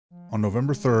On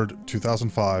November 3rd,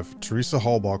 2005, Teresa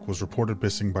Halbach was reported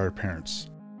missing by her parents.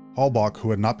 Halbach,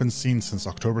 who had not been seen since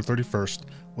October 31st,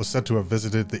 was said to have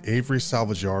visited the Avery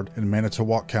salvage yard in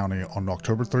Manitowoc County on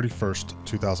October 31st,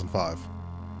 2005.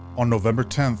 On November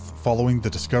 10th, following the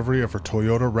discovery of her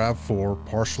Toyota RAV4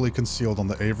 partially concealed on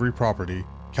the Avery property,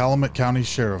 Calumet County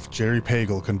Sheriff Jerry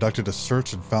Pagel conducted a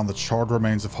search and found the charred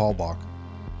remains of Halbach.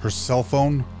 Her cell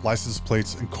phone, license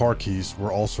plates, and car keys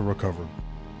were also recovered.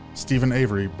 Stephen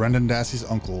Avery, Brendan Dassey's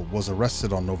uncle, was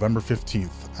arrested on November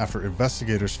 15th after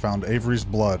investigators found Avery's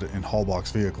blood in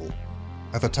Halbach's vehicle.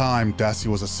 At the time, Dassey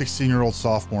was a 16-year-old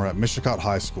sophomore at Mishicot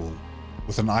High School.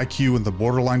 With an IQ in the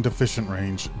borderline deficient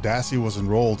range, Dassey was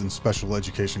enrolled in special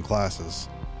education classes.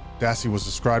 Dassey was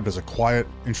described as a quiet,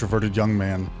 introverted young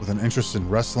man with an interest in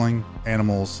wrestling,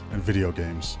 animals, and video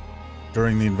games.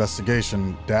 During the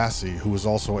investigation, Dassey, who was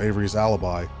also Avery's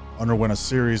alibi, underwent a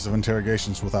series of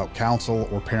interrogations without counsel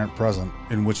or parent present,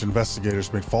 in which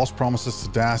investigators made false promises to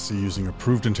Dassey using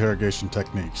approved interrogation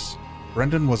techniques.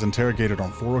 Brendan was interrogated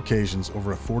on 4 occasions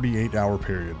over a 48-hour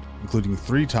period, including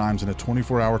 3 times in a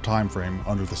 24-hour time frame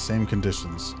under the same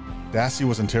conditions. Dassey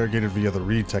was interrogated via the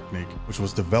Reid Technique, which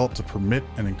was developed to permit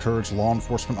and encourage law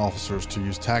enforcement officers to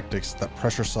use tactics that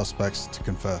pressure suspects to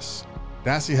confess.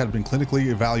 Dassey had been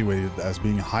clinically evaluated as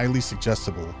being highly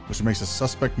suggestible, which makes a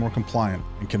suspect more compliant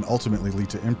and can ultimately lead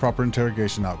to improper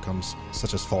interrogation outcomes,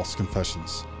 such as false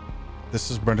confessions. This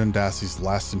is Brendan Dassey's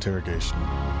last interrogation.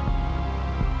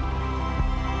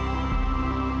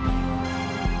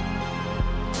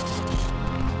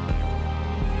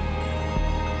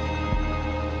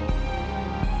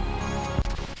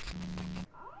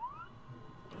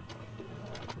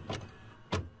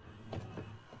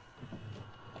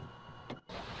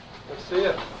 See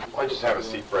ya. Why don't you just have a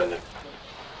seat, Brendan?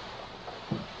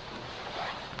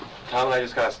 Tom and I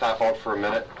just gotta stop out for a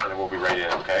minute, and then we'll be right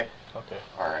in, okay? Okay.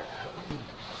 All right.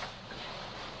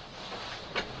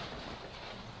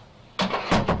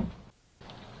 How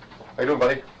you doing,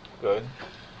 buddy? Good.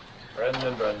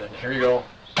 Brendan, here you go.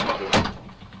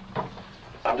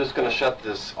 I'm just gonna shut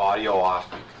this audio off,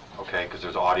 okay? Because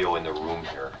there's audio in the room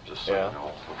here, just so you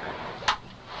know, okay?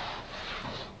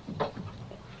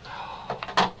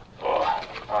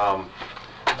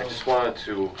 I just wanted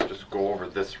to just go over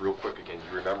this real quick again.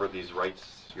 You remember these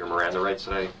rights, your Miranda rights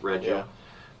that I read you?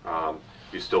 Yeah.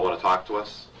 You still want to talk to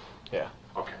us? Yeah.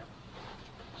 Okay.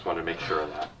 Just wanted to make sure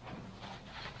of that.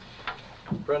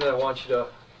 Brendan, I want you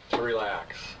to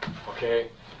relax, okay?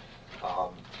 A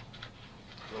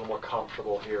little more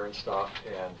comfortable here and stuff.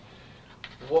 And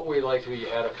what we'd like to, you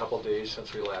had a couple days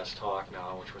since we last talked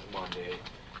now, which was Monday,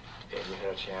 and you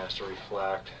had a chance to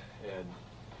reflect and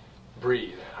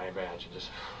breathe, I imagine, just,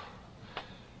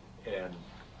 and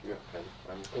yeah,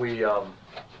 we, so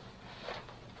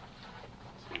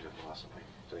you didn't lost something.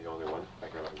 Is that the only one? I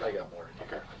got more.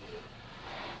 Okay.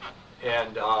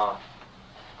 And I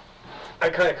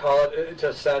kind of call it,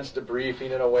 to sense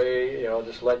debriefing in a way, you know,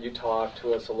 just let you talk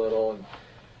to us a little,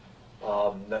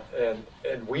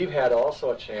 and we've had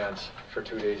also a chance for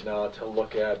 2 days now to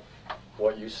look at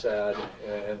what you said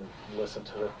and listen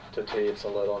to tapes a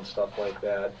little and stuff like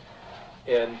that.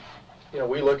 And, you know,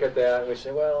 we look at that and we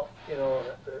say, well, you know,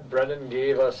 Brendan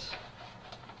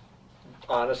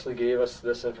honestly gave us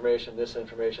this information,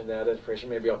 that information.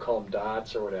 Maybe I'll call them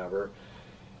dots or whatever.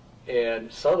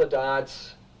 And some of the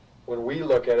dots, when we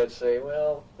look at it, say,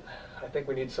 well, I think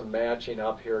we need some matching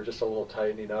up here, just a little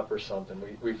tightening up or something.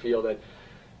 We feel that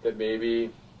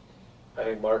maybe, I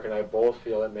think Mark and I both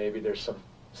feel that maybe there's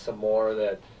some more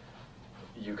that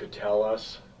you could tell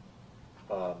us,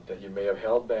 that you may have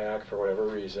held back for whatever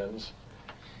reasons.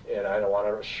 And I want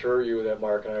to assure you that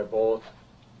Mark and I both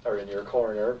are in your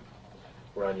corner.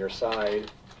 We're on your side.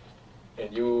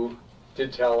 And you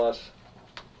did tell us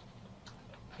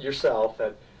yourself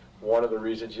that one of the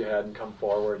reasons you hadn't come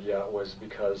forward yet was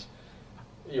because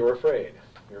you were afraid.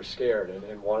 You were scared.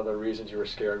 And one of the reasons you were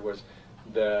scared was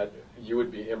that you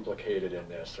would be implicated in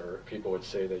this, or people would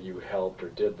say that you helped or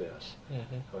did this,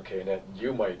 okay, and that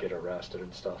you might get arrested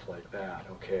and stuff like that,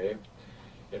 okay,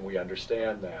 and we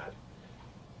understand that.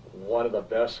 One of the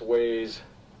best ways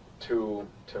to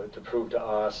prove to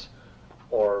us,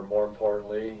 or more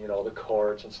importantly, you know, the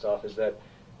courts and stuff, is that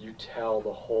you tell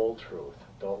the whole truth.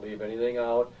 Don't leave anything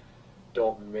out.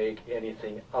 Don't make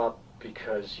anything up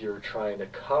because you're trying to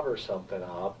cover something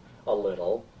up a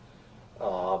little.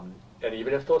 And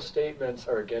even if those statements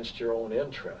are against your own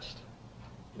interest,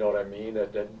 you know what I mean?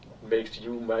 That makes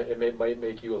you, it might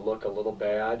make you look a little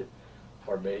bad,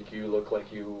 or make you look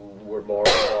like you were more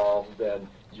involved than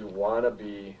you want to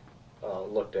be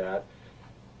looked at.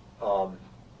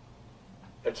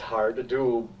 It's hard to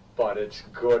do, But it's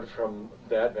good from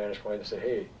that vantage point to say,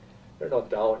 hey, there's no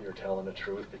doubt you're telling the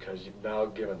truth because you've now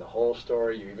given the whole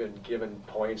story. You've even given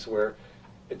points where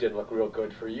it didn't look real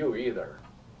good for you either.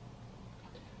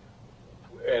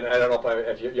 And I don't know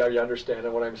if you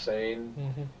understand what I'm saying.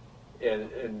 Mm-hmm.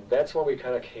 And that's why we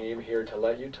kind of came here, to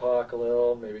let you talk a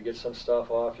little, maybe get some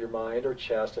stuff off your mind or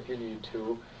chest if you need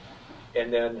to,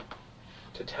 and then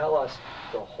to tell us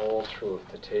the whole truth,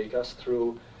 to take us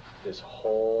through this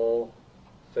whole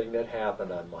thing that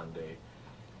happened on Monday,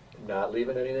 not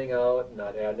leaving anything out,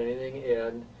 not adding anything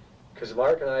in, because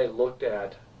Mark and I looked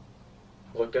at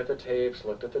the tapes,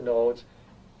 looked at the notes,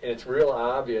 and it's real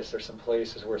obvious there's some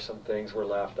places where some things were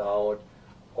left out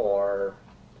or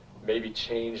maybe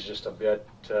changed just a bit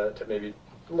to maybe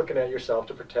looking at yourself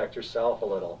to protect yourself a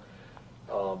little.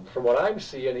 From what I'm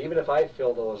seeing, even if I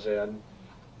fill those in,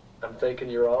 I'm thinking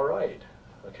you're all right.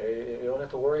 Okay, you don't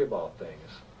have to worry about things.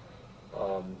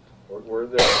 We're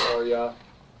there for you,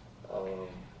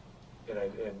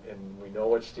 and we know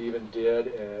what Stephen did,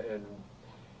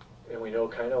 and we know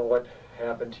kind of what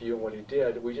happened to you and what he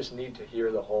did. We just need to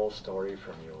hear the whole story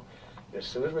from you. And as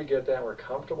soon as we get that, we're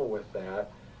comfortable with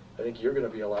that, I think you're going to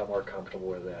be a lot more comfortable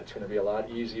with that. It's going to be a lot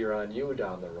easier on you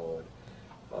down the road.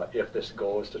 If this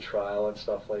goes to trial and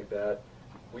stuff like that,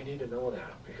 we need to know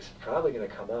that because it's probably going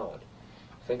to come out.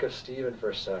 Think of Stephen for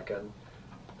a second.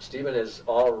 Stephen is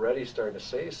already starting to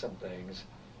say some things,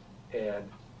 and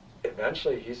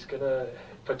eventually he's going to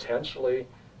potentially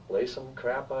lay some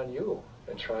crap on you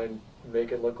and try and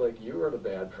make it look like you are the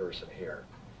bad person here.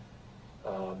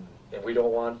 And we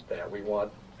don't want that. We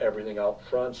want everything out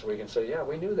front so we can say, yeah,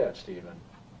 we knew that, Stephen.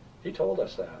 He told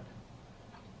us that.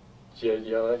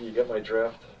 You get my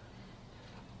drift?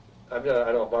 I don't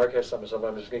know if Mark has something, so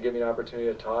I'm just going to give you an opportunity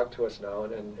to talk to us now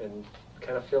and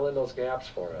kind of fill in those gaps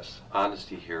for us.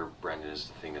 Honesty here, Brendan, is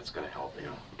the thing that's going to help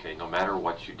you. Okay, no matter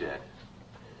what you did,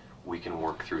 we can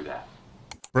work through that.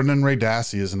 Brendan Ray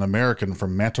Dassey is an American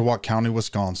from Manitowoc County,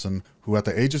 Wisconsin, who at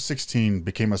the age of 16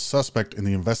 became a suspect in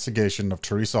the investigation of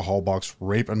Teresa Halbach's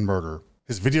rape and murder.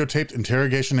 His videotaped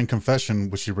interrogation and confession,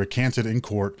 which he recanted in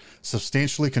court,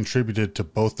 substantially contributed to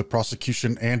both the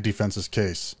prosecution and defense's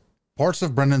case. Parts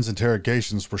of Brendan's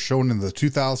interrogations were shown in the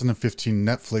 2015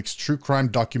 Netflix true crime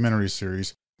documentary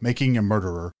series, Making a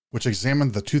Murderer, which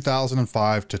examined the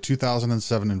 2005 to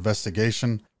 2007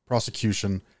 investigation,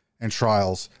 prosecution, and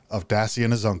trials of Dassey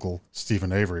and his uncle,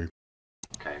 Stephen Avery.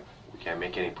 Okay, we can't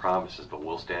make any promises, but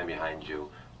we'll stand behind you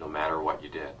no matter what you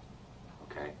did,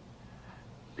 okay?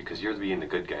 Because you're being the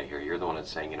good guy here. You're the one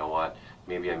that's saying, you know what,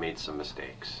 maybe I made some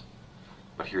mistakes,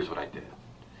 but here's what I did.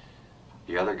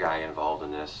 The other guy involved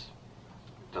in this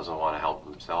doesn't want to help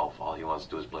himself. All he wants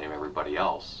to do is blame everybody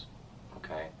else,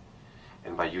 okay?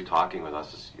 And by you talking with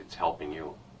us, it's helping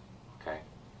you, okay?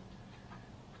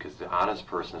 Because the honest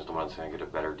person is the one that's going to get a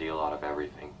better deal out of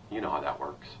everything. You know how that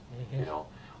works. Mm-hmm. You know,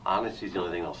 honesty is the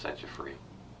only thing that'll set you free,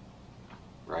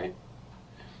 right?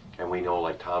 And we know,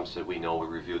 like Tom said, we know we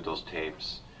reviewed those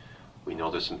tapes. We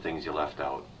know there's some things you left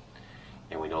out,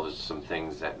 and we know there's some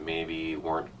things that maybe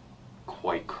weren't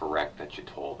quite correct that you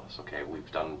told us. Okay,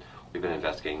 we've been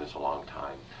investigating this a long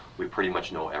time. We pretty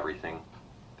much know everything.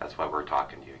 That's why we're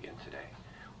talking to you again today.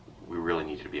 We really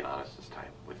need you to be honest this time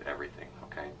with everything.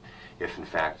 Okay. If in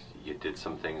fact you did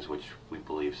some things which we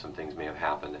believe some things may have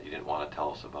happened that you didn't want to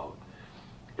tell us about,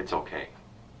 it's okay.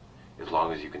 As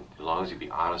long as you be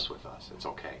honest with us, it's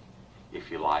okay. If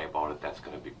you lie about it, that's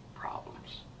going to be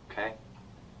problems. Okay?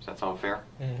 Does that sound fair?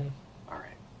 Mm-hmm. All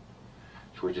right.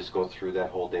 Should we just go through that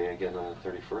whole day again on the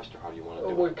 31st, or how do you want to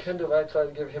do it? We can do that.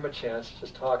 I'd give him a chance to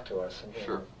just talk to us. And,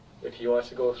 sure. If he wants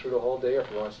to go through the whole day, if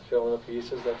he wants to fill in the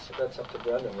pieces, that's up to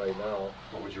Brendan right now.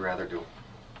 What would you rather do?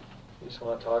 You just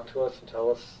want to talk to us and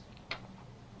tell us,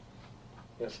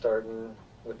 starting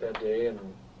with that day and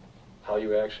how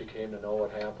you actually came to know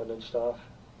what happened and stuff.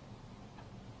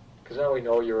 Because now we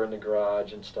know you were in the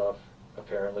garage and stuff,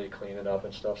 apparently cleaning up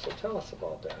and stuff, so tell us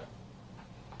about that.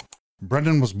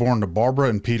 Brendan was born to Barbara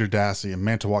and Peter Dassey in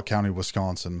Manitowoc County,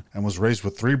 Wisconsin, and was raised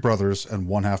with 3 brothers and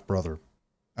 1 half-brother.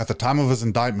 At the time of his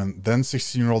indictment, then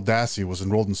 16-year-old Dassey was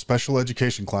enrolled in special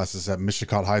education classes at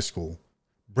Mishicot High School.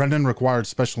 Brendan required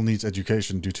special needs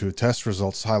education due to test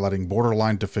results highlighting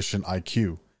borderline deficient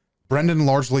IQ. Brendan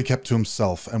largely kept to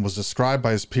himself and was described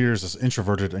by his peers as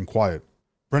introverted and quiet.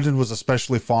 Brendan was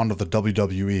especially fond of the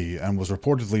WWE and was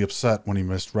reportedly upset when he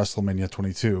missed WrestleMania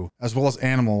 22, as well as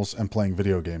animals and playing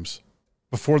video games.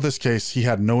 Before this case, he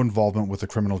had no involvement with the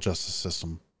criminal justice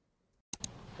system.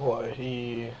 Well,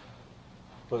 he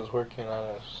was working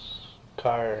on his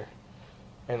car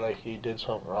and he did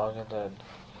something wrong, and then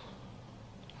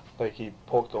he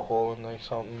poked a hole in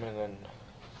something, and then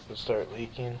would start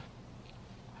leaking.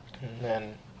 And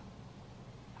then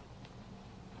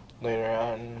later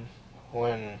on,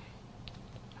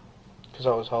 because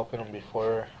I was helping him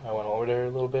before I went over there a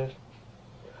little bit,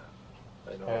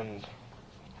 I know. and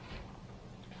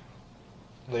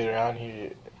later on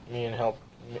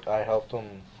I helped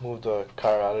him move the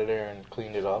car out of there and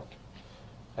cleaned it up,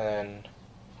 and then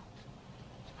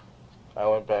I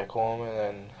went back home,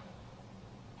 and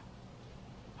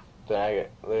then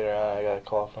later on I got a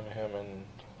call from him, and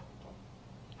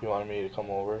he wanted me to come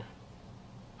over.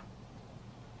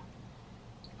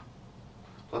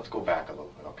 Let's go back a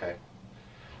little bit, okay?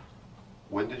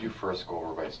 When did you first go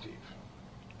over by Steve?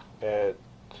 At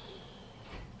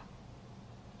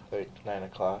like 9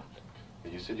 o'clock.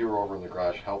 You said you were over in the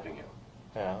garage helping him.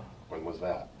 Yeah, When was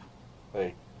that?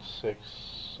 like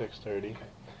 6:30. Okay.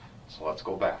 So let's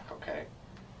go back, okay?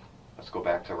 Let's go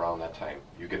back to around that time.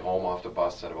 You get home off the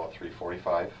bus at about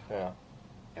 3:45, Yeah,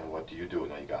 and what do you do?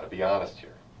 Now you got to be honest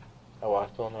here. I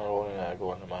walked on the road and I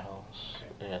go into my house.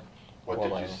 Okay. And What Well,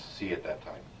 did my- you see at that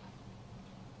time?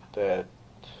 that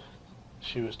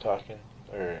she was talking,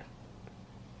 or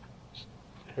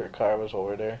her car was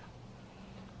over there,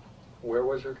 Where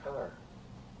was her car?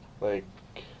 like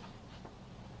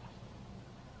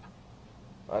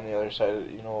on the other side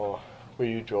of, where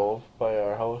you drove by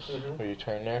our house, Mhm. where you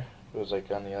turned there. It was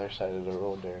like on the other side of the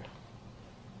road there,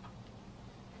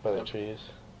 by the Yep. trees.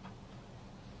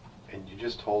 And you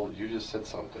just said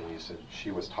something. You said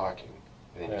she was talking,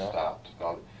 and then you Yeah. stopped.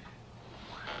 Now,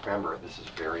 remember, this is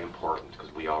very important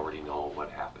because we already know what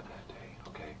happened that day,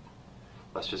 okay?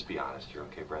 Let's just be honest here,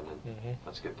 okay, Brendan? Mhm.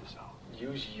 Let's get this out.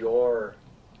 Use your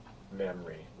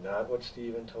memory, not what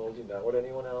Steven told you, not what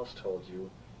anyone else told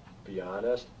you. Be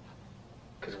honest,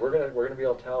 because we're gonna be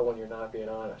able to tell when you're not being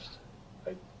honest.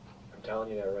 I'm telling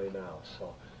you that right now.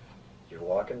 So you're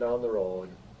walking down the road.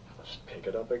 Let's pick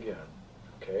it up again,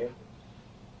 okay?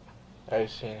 I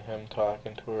seen him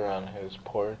talking to her on his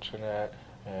porch and that,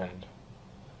 and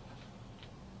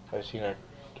I seen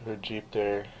her Jeep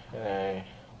there, and I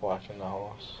walked in the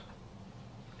house.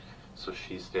 So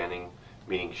she's standing,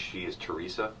 meaning she is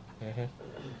Teresa? Mhm.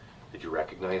 Did you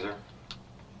recognize her?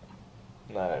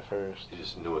 Not at first. You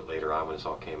just knew it later on when this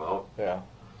all came out? Yeah.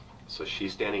 So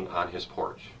she's standing on his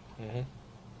porch. Mhm.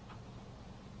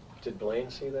 Did Blaine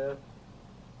see that?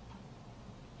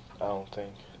 I don't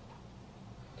think.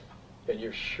 And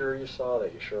you're sure you saw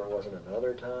that? You sure it wasn't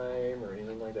another time or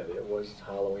anything like that? It was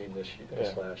Halloween this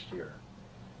Yeah. last year.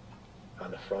 On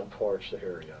the front porch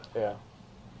area. Yeah.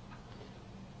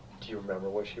 Do you remember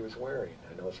what she was wearing?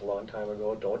 I know it's a long time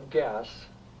ago. Don't guess.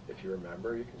 If you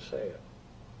remember, you can say it.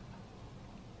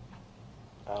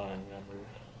 I don't remember.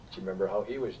 Do you remember how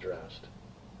he was dressed?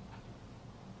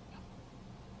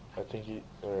 I think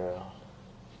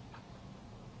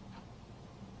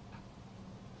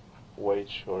white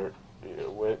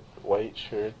white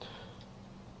shirt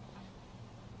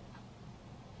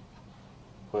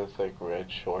with like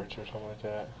red shorts or something like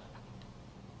that.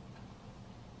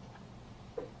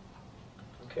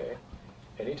 Okay.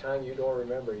 Anytime you don't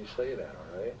remember, you say that,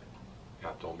 all right?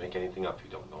 Yeah, don't make anything up.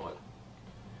 You don't know it.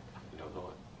 You don't know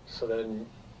it. So then,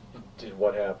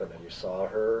 what happened? And you saw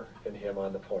her and him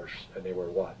on the porch, and they were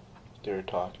what? They were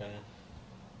talking.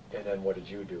 And then what did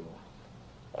you do?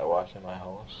 I walked in my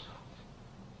house.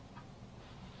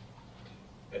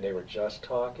 And they were just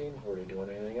talking? Were they doing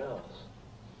anything else?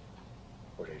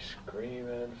 Were they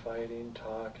screaming, fighting,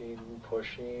 talking,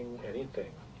 pushing,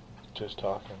 anything? Just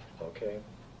talking. Okay.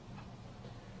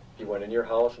 You went in your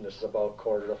house, and this is about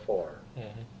 3:45.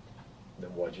 Mhm.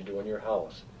 Then what'd you do in your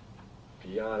house?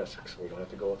 Be honest, so we don't have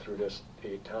to go through this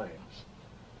 8 times.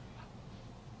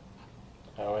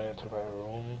 I went into my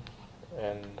room,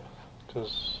 and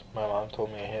because my mom told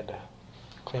me I had to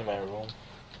clean my room,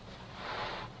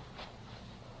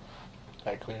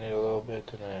 I cleaned it a little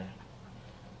bit, and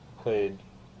I played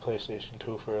PlayStation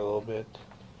 2 for a little bit.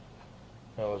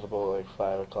 And it was about like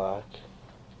 5 o'clock,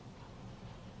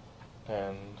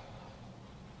 and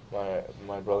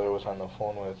my brother was on the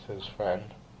phone with his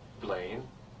friend. Blaine?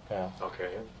 Oh. Yeah.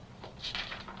 Okay.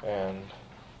 And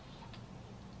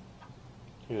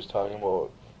he was talking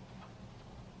about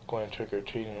going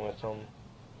trick-or-treating with him,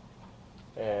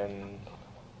 and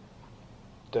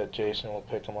that Jason will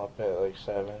pick him up at like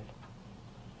 7.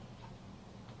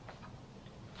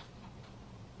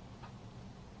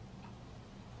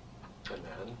 And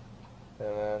then?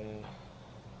 And then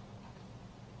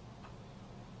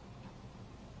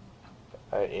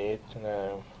I ate, and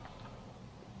I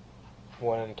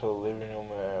went into the living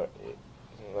room, and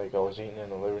I was eating in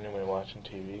the living room and watching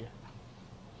TV.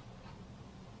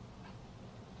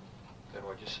 Then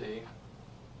what'd you see?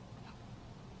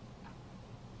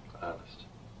 honest.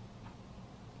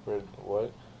 For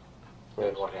what?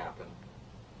 Then what happened?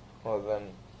 Well,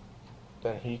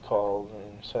 then he called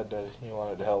and said that he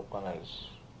wanted help on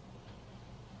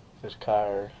his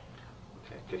car.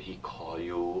 Okay. Did he call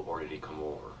you or did he come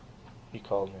over? He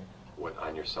called me. What,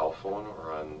 on your cell phone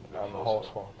or on your On the house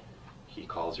phone. He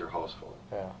calls your house phone.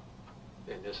 Yeah.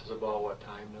 And this is about what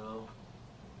time now?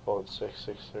 About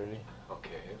 6:30.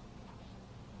 Okay.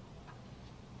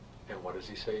 And what does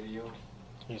he say to you?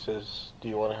 He says, "Do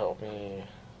you want to help me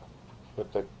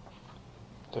with to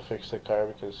fix the car?"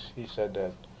 Because he said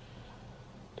that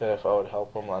if I would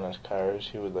help him on his cars,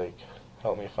 he would like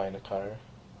help me find a car.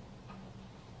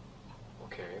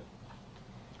 Okay.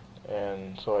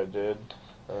 And so I did,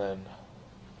 and then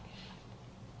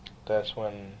that's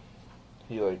when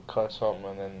he like cut something,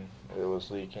 and then it was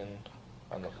leaking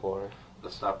on the floor.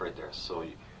 Let's stop right there. So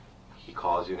he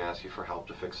calls you and asks you for help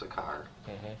to fix a car,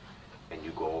 and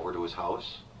you go over to his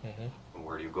house, and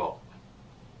where do you go?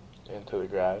 Into the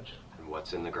garage. And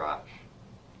what's in the garage?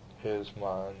 His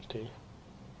Monty.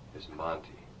 His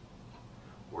Monty.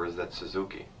 Where's that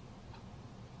Suzuki?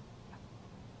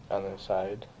 On the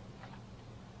side.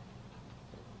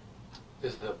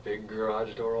 Is the big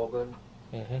garage door open?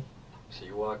 So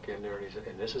you walk in there and he said,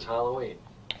 and this is Halloween.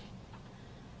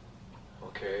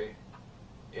 Okay.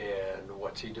 And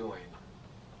what's he doing?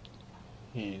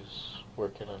 He's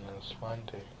working on his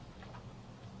Monty.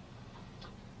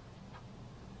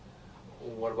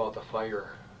 What about the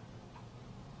fire?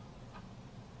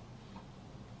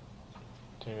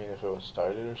 Do you mean if it was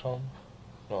started or something?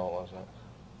 No, it wasn't.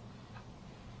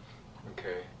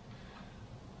 Okay.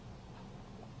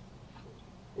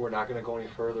 We're not going to go any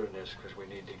further in this because we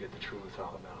need to get the truth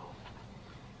out now.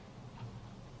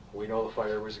 We know the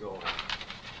fire was going.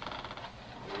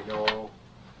 We know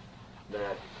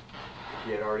that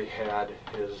he had already had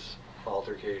his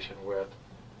altercation with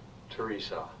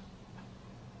Teresa.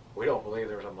 We don't believe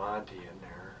there was a Monty in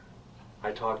there.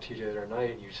 I talked to you the other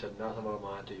night and you said nothing about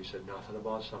Monty. You said nothing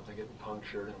about something getting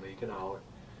punctured and leaking out.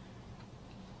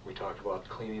 We talked about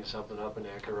cleaning something up in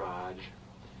that garage.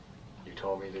 You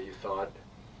told me that you thought,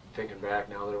 thinking back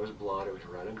now, that it was blood. It was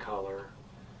red in color.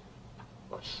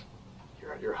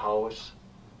 You're at your house,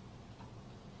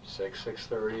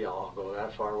 6:30. I'll go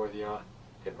that far with you.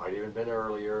 It might even been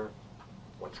earlier.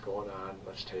 What's going on?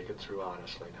 Let's take it through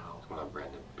honestly now. Come on,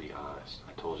 Brendan, be honest.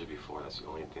 I told you before, that's the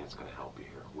only thing that's going to help you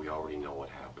here. We already know what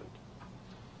happened.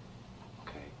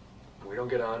 Okay? We don't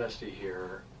get honesty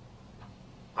here.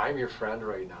 I'm your friend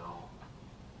right now.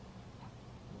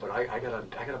 But I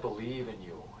gotta believe in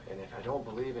you. And if I don't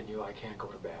believe in you, I can't go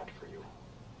to bat for you.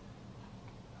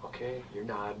 Okay? You're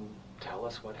nodding. Tell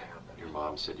us what happened. Your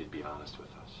mom said you'd be honest with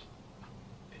us.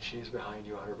 And she's behind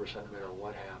you 100% no matter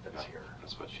what happens here.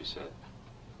 That's what she said.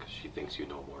 Because she thinks you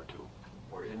know more, too.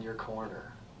 We're in your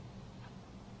corner.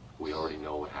 We already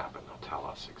know what happened. Now tell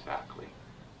us exactly.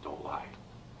 Don't lie.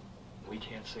 We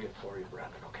can't say it for you,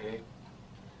 Brendan, okay?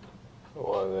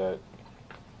 Well,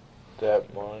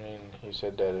 that morning he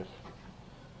said that if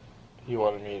he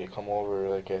wanted me to come over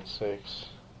like at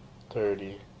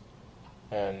 6:30,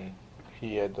 and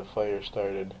he had the fire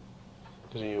started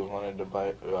because he wanted to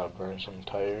burn some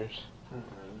tires,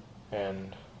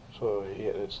 and so he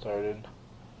had it started,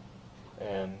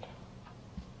 and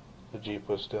the Jeep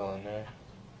was still in there.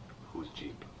 Whose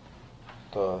Jeep?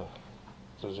 The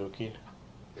Suzuki.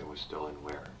 It was still in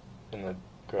where? In the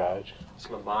garage. So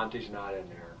the Monty's not in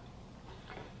there.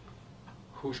 Okay.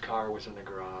 Whose car was in the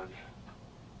garage?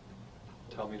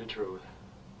 Tell me the truth.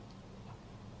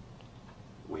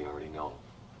 We already know.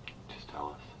 Just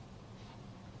tell us.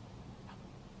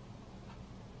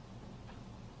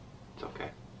 It's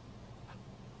okay.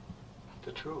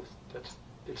 The truth.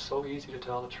 It's so easy to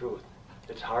tell the truth.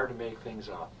 It's hard to make things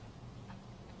up.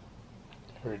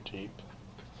 Her Jeep.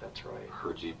 That's right.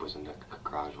 Her Jeep was in the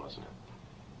garage, wasn't it?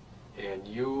 And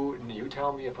you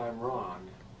tell me if I'm wrong,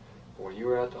 when you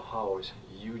were at the house,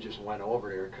 you just went over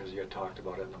there because you had talked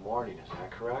about it in the morning. Is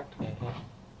that correct?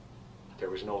 There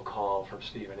was no call from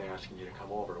Stephen asking you to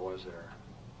come over, was there?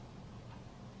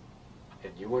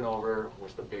 And you went over,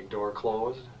 was the big door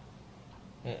closed?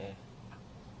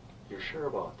 You're sure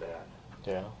about that?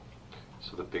 Yeah.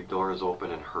 So the big door is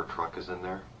open and her truck is in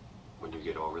there when you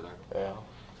get over there? Yeah.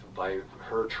 By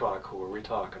her truck, who are we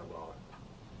talking about?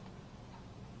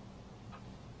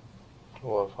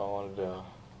 Well, if I wanted to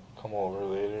come over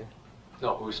later.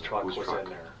 No, whose truck was truck? in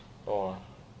there? Or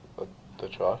the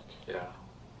truck. Yeah.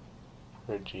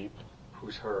 Her Jeep.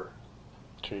 Who's her?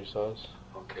 Teresa's.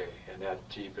 Okay, and that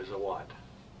Jeep is a what?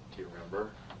 Do you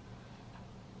remember?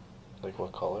 Like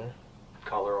what color?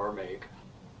 Color or make?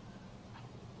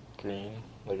 Green.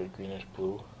 Like a greenish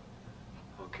blue.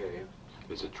 Okay.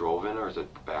 Is it drove in or is it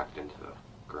backed into the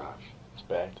garage? It's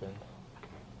backed in.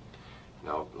 Okay.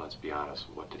 Now, let's be honest.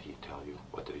 What did he tell you?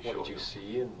 What did he show you? What did you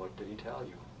see and what did he tell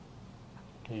you?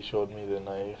 He showed me the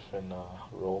knife and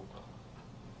rope.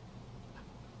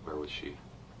 Where was she?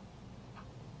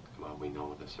 Come on, we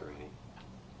know this already.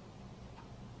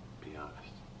 Be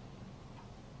honest.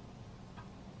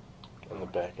 In the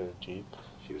back of the Jeep.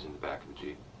 She was in the back of the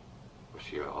Jeep. Was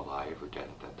she alive or dead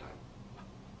at that time?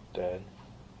 Dead.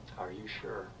 Are you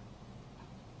sure?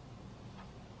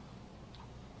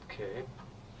 Okay.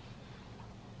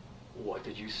 What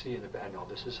did you see in the back? I know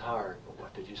this is hard, but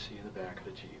what did you see in the back of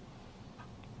the Jeep?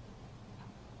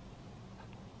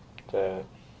 That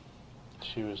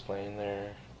she was laying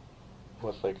there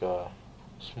with like a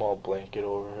small blanket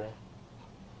over her.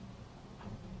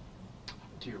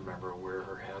 Do you remember where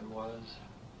her head was?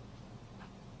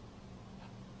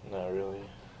 Not really.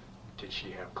 Did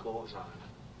she have clothes on?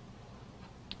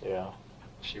 Yeah.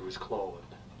 She was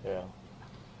clothed. Yeah.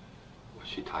 Was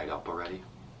she tied up already?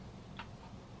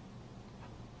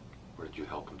 Or did you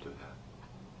help him do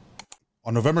that?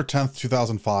 On November 10th,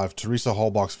 2005, Teresa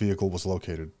Halbach's vehicle was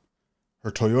located.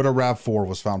 Her Toyota RAV4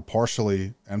 was found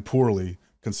partially and poorly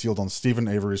concealed on Stephen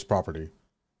Avery's property.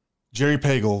 Jerry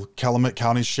Pagel, Calumet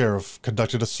County Sheriff,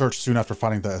 conducted a search soon after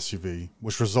finding the SUV,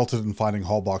 which resulted in finding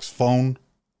Halbach's phone,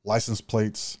 license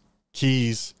plates,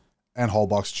 keys, and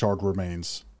Halbach's charred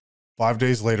remains. 5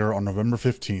 days later, on November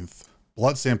 15th,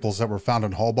 blood samples that were found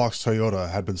in Halbach's Toyota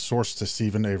had been sourced to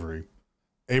Stephen Avery.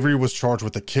 Avery was charged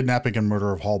with the kidnapping and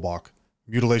murder of Halbach,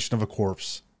 mutilation of a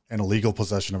corpse, and illegal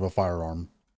possession of a firearm.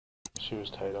 She was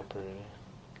tied up already.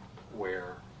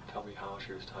 Where? Tell me how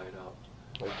she was tied up.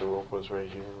 Like the rope was right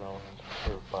here around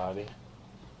her body.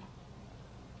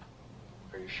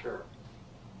 Are you sure?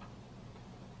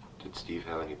 Did Steve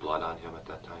have any blood on him at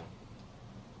that time?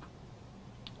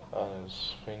 On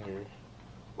his finger.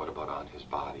 What about on his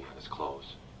body, on his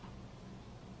clothes?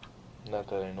 Not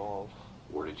that I know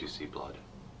of. Where did you see blood?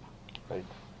 Like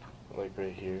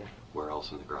right here. Where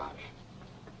else in the garage?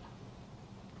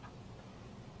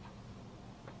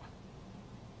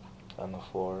 On the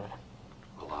floor.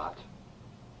 A lot?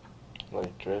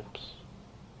 Like drips.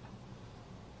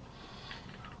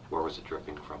 Where was it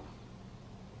dripping from?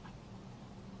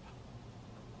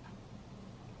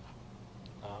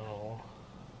 I don't know.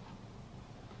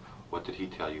 What did he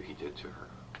tell you he did to her?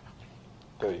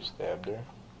 That he stabbed her.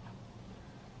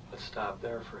 Let's stop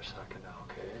there for a second now,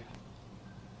 okay?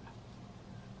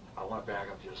 I want to back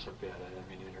up just a bit. I didn't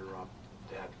mean to interrupt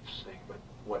that thing, but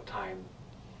what time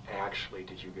actually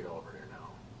did you get over there now?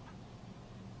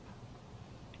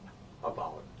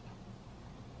 About.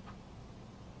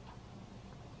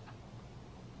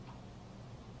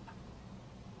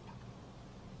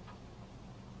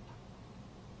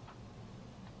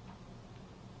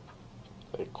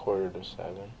 Like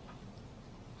 6:45.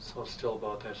 So it's still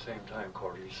about that same time,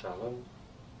 6:45?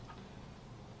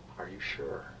 Are you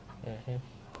sure? Mm-hmm.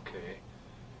 Okay.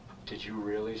 Did you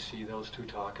really see those two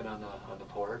talking on the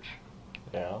porch?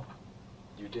 Yeah.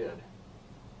 You did.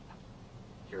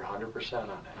 You're 100% on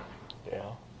that.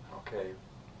 Yeah. Okay.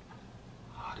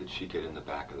 How did she get in the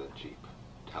back of the Jeep?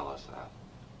 Tell us that.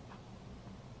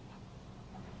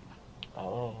 I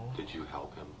don't know. Did you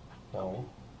help him? No.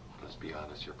 Let's be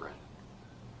honest here, Brendan.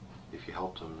 If you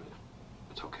helped him,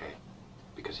 it's okay.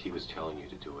 Because he was telling you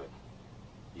to do it.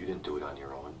 You didn't do it on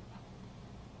your own.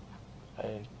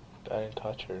 I didn't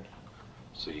touch her.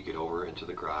 So you get over into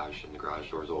the garage, and the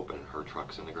garage door's open, and her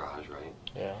truck's in the garage, right?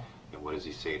 Yeah. And what does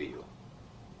he say to you?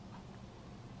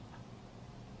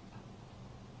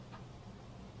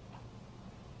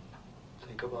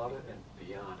 Think about it and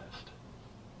be honest.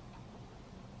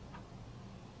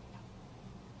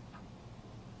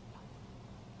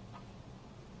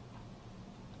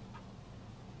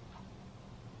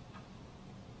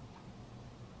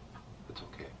 It's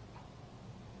okay.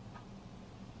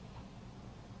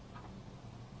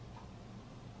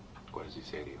 What does he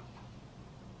say to you?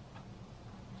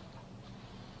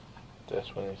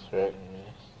 That's when he threatened me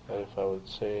that if I would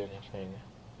say anything,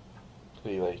 that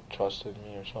he like trusted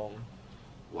me or something.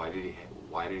 Why did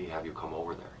he have you come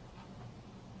over there?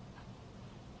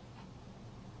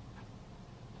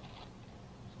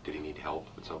 Did he need help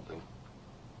with something?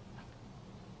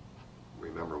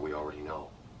 Remember, we already know,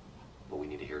 but we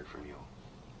need to hear it from you.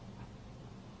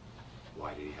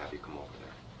 Why did he have you come over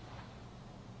there?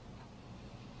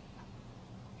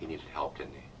 He needed help,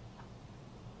 didn't he?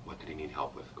 What did he need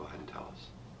help with? Go ahead and tell us.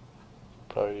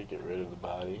 Probably to get rid of the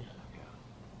body. Yeah.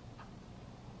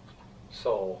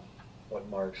 So, what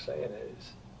Mark's saying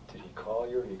is, did he call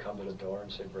you or did he come to the door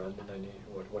and say, Brendan, I need,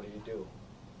 what did he do?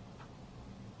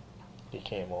 He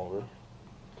came over.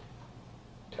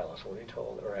 Tell us what he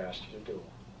told or asked you to do.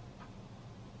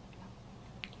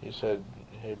 He said,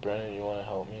 "Hey Brennan, you want to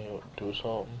help me do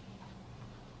something?"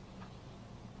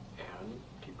 And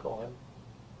keep going.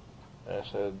 I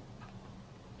said,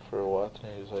 "For what?"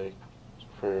 And he's like,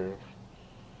 "For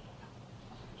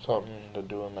something to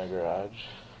do in my garage."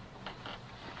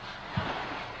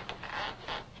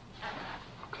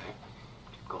 Okay,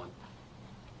 keep going.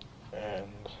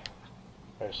 And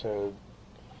I said,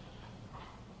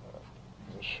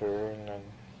 "Sure." And then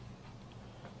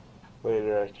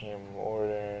later I came over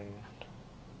there and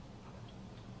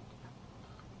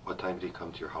What time did he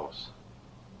come to your house?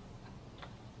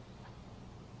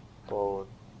 about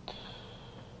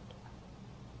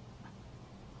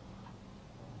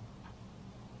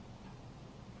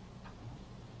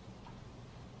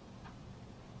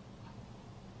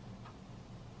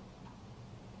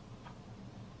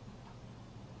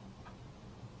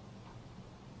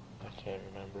I can't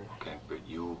remember. Okay, but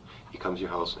he comes to your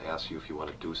house and asks you if you want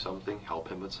to do something, help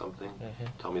him with something. Mm-hmm.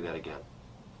 Tell me that again.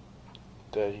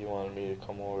 That he wanted me to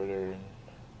come over there and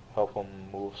help him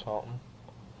move something.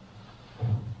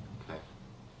 Okay.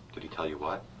 Did he tell you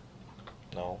what?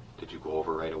 No. Did you go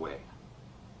over right away?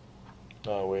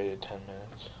 No, I waited 10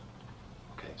 minutes.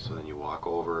 Okay, so then you walk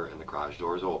over and the garage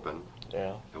door's open.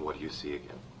 Yeah. And what do you see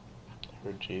again?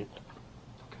 Her Jeep.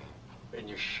 Okay. And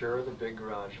you're sure the big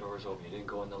garage door is open? You didn't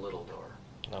go in the little door?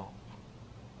 No.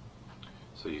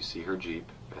 So you see her Jeep,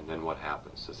 and then what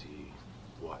happens? Does he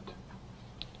what?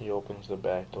 He opens the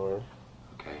back door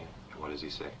Okay, and what does he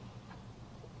say?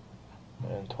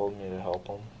 and told me to help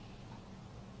him.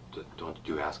 Don't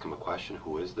you ask him a question?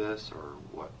 Who is this, or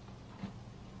what?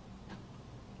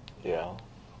 Yeah.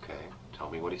 Okay, tell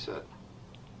me what he said.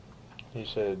 He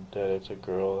said that it's a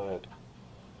girl that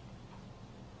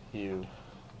he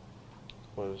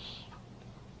was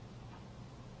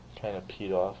kind of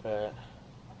peed off at.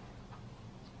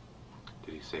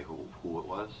 Did he say who it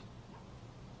was?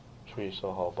 Teresa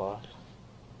Halbach.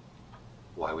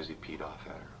 Why was he peed off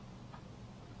at her?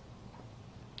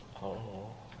 I don't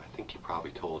know. I think he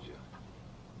probably told you.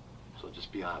 So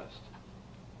just be honest.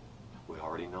 We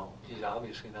already know. He's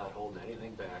obviously not holding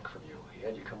anything back from you. He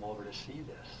had you come over to see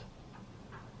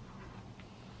this.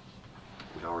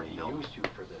 We already He know. used you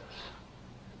for this.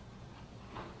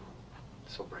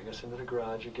 So bring us into the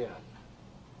garage again.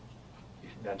 You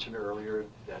mentioned earlier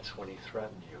that's when he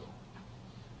threatened you.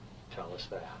 Tell us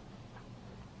that.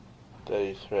 That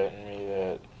he threatened me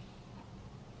that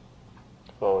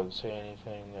if I would say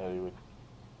anything that he would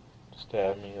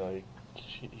stab me like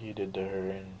he did to her,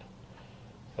 and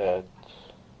that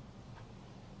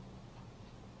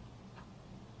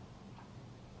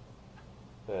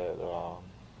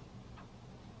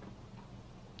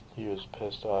he was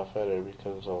pissed off at her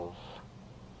because of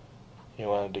he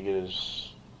wanted to get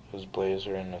his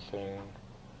blazer in the thing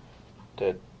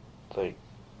that like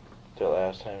the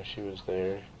last time she was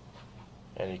there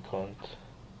and he couldn't.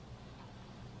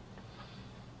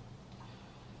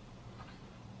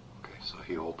 Okay, so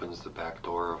he opens the back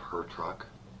door of her truck,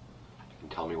 and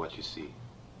tell me what you see.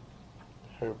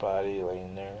 Her body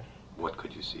laying there. What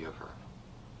could you see of her?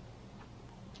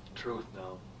 Truth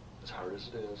now. As hard as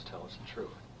it is, tell us the truth.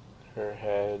 Her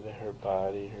head, her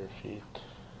body, her feet.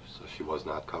 So she was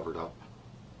not covered up?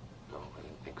 No, I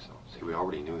didn't think so. See, we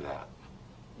already knew that.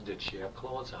 Did she have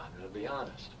clothes on? To be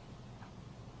honest.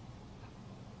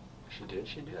 If she did,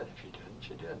 she did. If she didn't,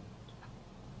 she didn't.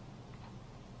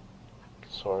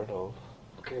 Sort of.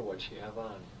 Okay, what'd she have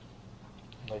on?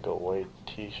 Like a white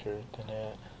t-shirt and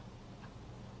that.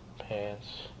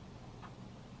 Pants.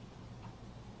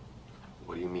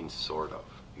 What do you mean, sort of?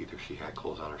 Either she had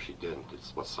clothes on or she didn't.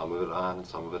 It's what, some of it on and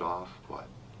some of it off? What?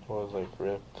 It was like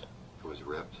ripped. It was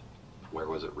ripped? Where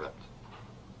was it ripped?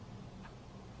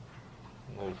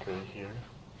 Like right here.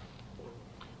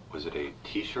 Was it a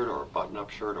t-shirt or a button-up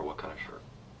shirt, or what kind of shirt?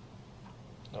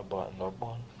 A buttoned up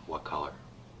one. What color?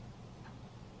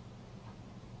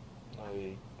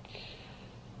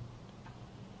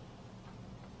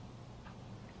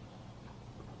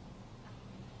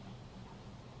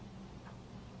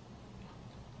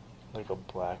 Like a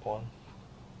black one.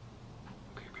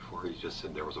 Okay, before he just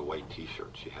said there was a white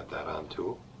t-shirt. She had that on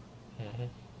too? Mhm.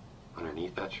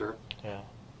 Underneath that shirt? Yeah.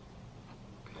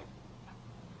 Okay.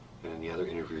 And in the other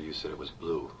interview you said it was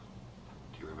blue.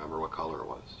 Do you remember what color it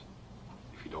was?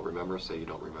 If you don't remember, say you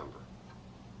don't remember.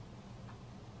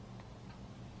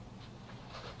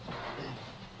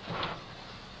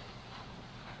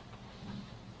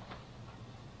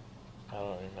 I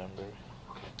don't remember.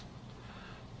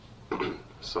 Okay.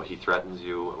 So he threatens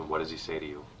you, and what does he say to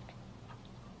you?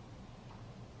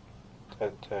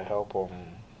 Had to help him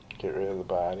get rid of the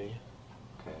body.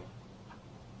 Okay.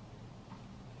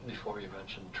 Before you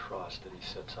mentioned trust, that he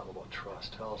said something about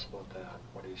trust. Tell us about that.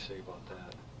 What did he say about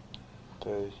that?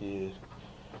 That he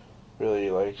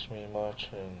really likes me much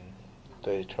and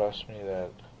they trust me that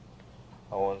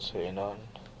I won't say none.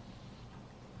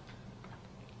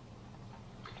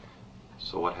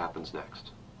 So what happens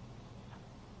next?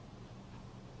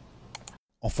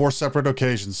 On 4 separate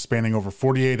occasions spanning over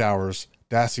 48 hours,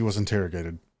 Dassey was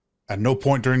interrogated. At no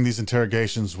point during these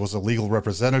interrogations was a legal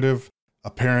representative,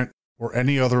 a parent, or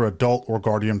any other adult or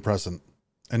guardian present.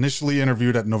 Initially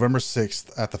interviewed at November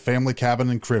 6th at the family cabin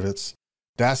in Crivets,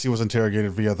 Dassey was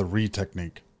interrogated via the Reid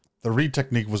Technique. The Reid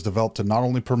Technique was developed to not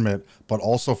only permit, but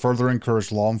also further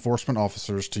encourage law enforcement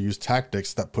officers to use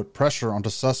tactics that put pressure onto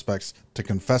suspects to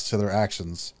confess to their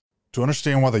actions. To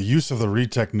understand why the use of the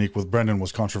Reid Technique with Brendan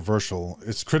was controversial,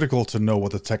 it's critical to know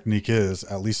what the technique is,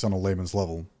 at least on a layman's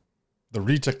level. The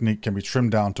Reid Technique can be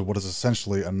trimmed down to what is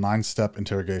essentially a 9-step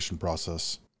interrogation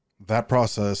process. That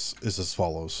process is as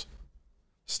follows.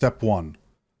 Step 1.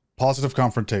 Positive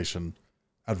confrontation.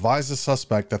 Advise the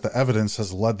suspect that the evidence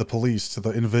has led the police to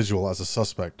the individual as a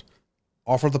suspect.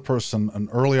 Offer the person an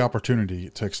early opportunity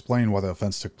to explain why the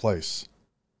offense took place.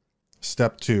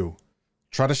 Step 2.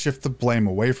 Try to shift the blame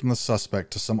away from the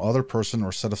suspect to some other person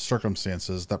or set of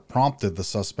circumstances that prompted the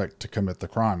suspect to commit the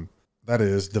crime. That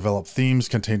is, develop themes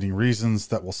containing reasons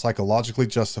that will psychologically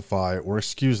justify or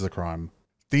excuse the crime.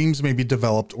 Themes may be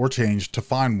developed or changed to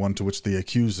find one to which the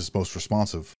accused is most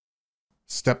responsive.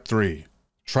 Step 3.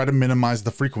 Try to minimize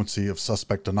the frequency of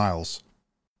suspect denials.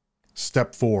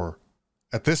 Step 4.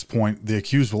 At this point, the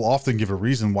accused will often give a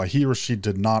reason why he or she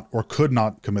did not or could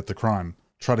not commit the crime.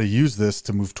 Try to use this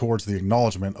to move towards the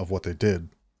acknowledgement of what they did.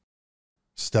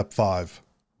 Step 5.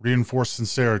 Reinforce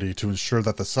sincerity to ensure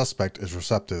that the suspect is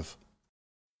receptive.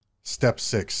 Step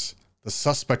 6. The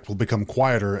suspect will become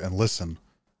quieter and listen.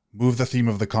 Move the theme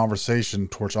of the conversation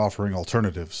towards offering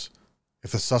alternatives.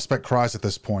 If the suspect cries at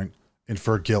this point,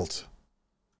 infer guilt.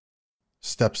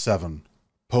 Step 7.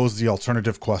 Pose the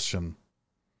alternative question.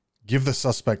 Give the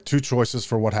suspect 2 choices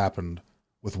for what happened,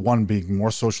 with one being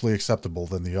more socially acceptable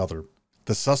than the other.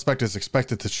 The suspect is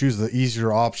expected to choose the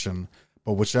easier option,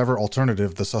 but whichever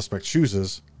alternative the suspect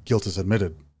chooses, guilt is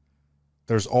admitted.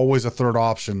 There's always a third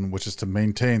option, which is to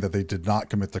maintain that they did not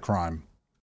commit the crime.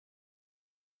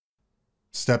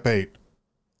 Step 8.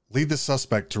 Lead the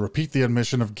suspect to repeat the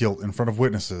admission of guilt in front of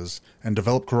witnesses and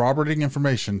develop corroborating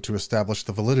information to establish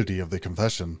the validity of the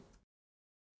confession.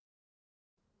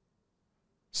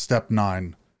 Step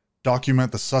 9.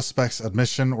 Document the suspect's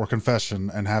admission or confession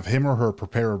and have him or her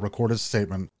prepare a recorded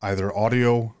statement, either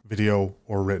audio, video,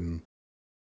 or written.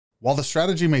 While the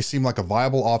strategy may seem like a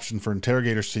viable option for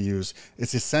interrogators to use,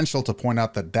 it's essential to point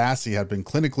out that Dassey had been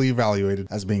clinically evaluated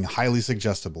as being highly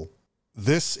suggestible.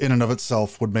 This, in and of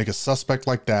itself, would make a suspect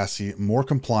like Dassey more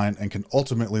compliant and can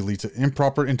ultimately lead to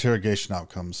improper interrogation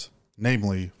outcomes,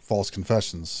 namely false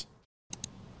confessions.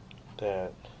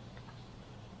 That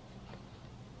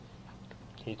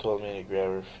he told me to grab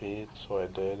her feet, so I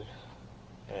did,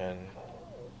 and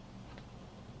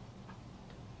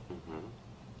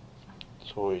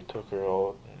so we took her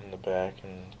out in the back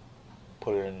and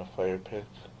put her in the fire pit.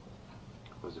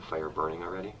 Was the fire burning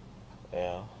already?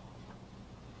 Yeah.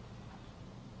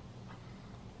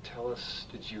 Tell us,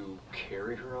 did you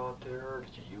carry her out there?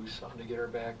 Did you use something to get her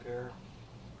back there?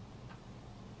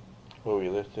 Well, we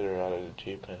lifted her out of the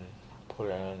Jeep and put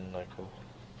her on like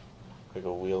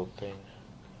a wheel thing.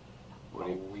 What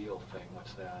a wheel thing,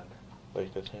 what's that?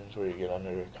 Like the things where you get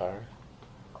under your car.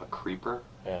 A creeper?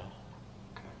 Yeah.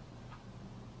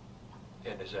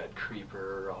 And is that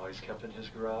creeper always kept in his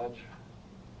garage?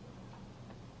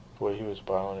 Well, he was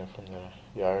borrowing it from the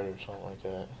yard or something like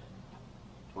that.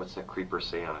 What's that creeper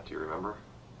say on it? Do you remember?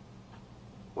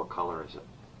 What color is it?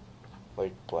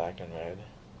 Like black and red.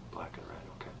 Black and red,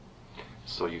 okay.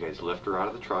 So you guys lift her out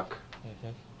of the truck.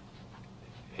 Mm-hmm.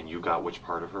 And you got which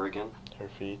part of her again? Her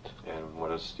feet. And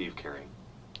what is Steve carrying?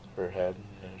 Her head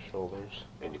and her shoulders.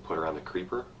 And you put her on the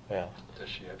creeper? Yeah. Does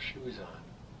she have shoes on?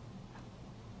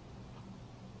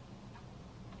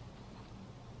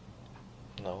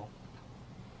 No.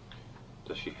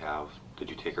 Did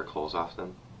you take her clothes off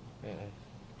then? Mm-mm.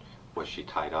 Was she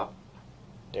tied up?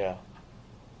 Yeah.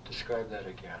 Describe that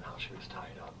again, how she was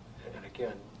tied up. And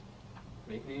again,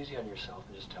 make it easy on yourself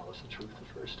and just tell us the truth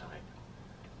the first time.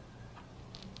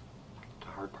 The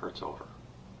hard part's over.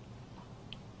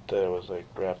 That it was like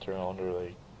wrapped around her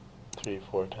like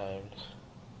 3-4 times.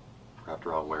 Wrapped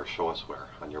around where? Show us where.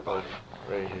 On your body?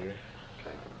 Right here.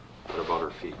 Okay. What about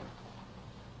her feet?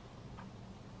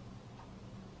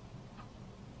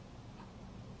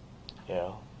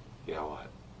 Yeah. Yeah, what?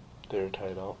 They were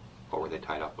tied up. What were they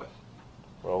tied up with?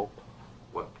 Rope.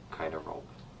 What kind of rope?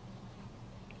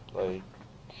 Like,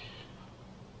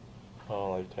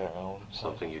 oh, like that round.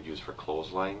 Something you'd use for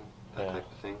clothesline? That Yeah.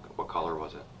 type of thing? What color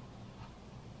was it?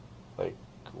 Like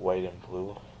white and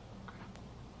blue.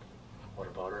 What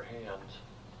about her hands?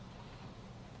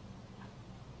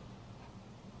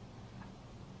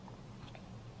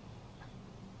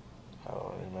 I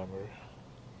don't remember.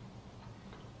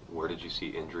 Where did you see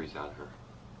injuries on her?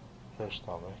 Her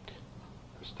stomach.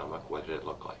 Her stomach? What did it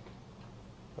look like?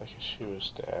 Like she was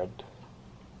stabbed.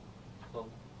 Well,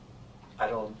 I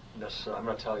don't necessarily, I'm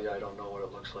going to tell you I don't know what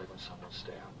it looks like when someone's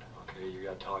stabbed. Okay, you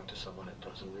got to talk to someone that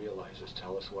doesn't realize this.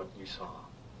 Tell us what you saw.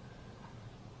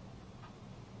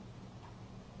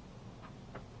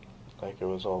 Like it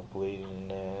was all bleeding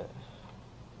and that.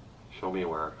 Show me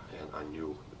where, and on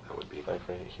you, that would be. Like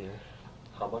right here.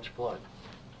 How much blood?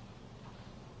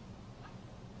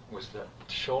 Was that,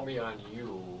 show me on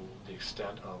you the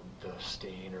extent of the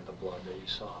stain or the blood that you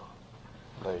saw.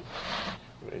 Like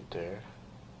right there.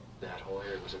 That whole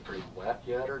area, was it pretty wet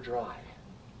yet or dry?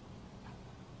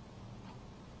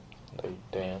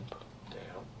 Like damp.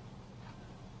 Damn.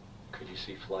 Could you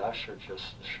see flesh or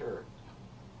just the shirt?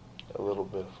 A little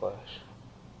bit of flesh.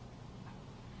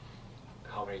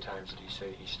 How many times did he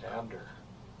say he stabbed her?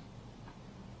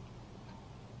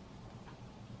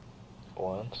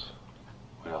 Once.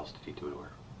 What else did he do to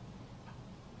her?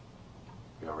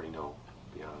 We already know,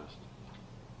 be honest.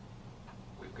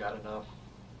 We've got enough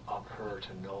of her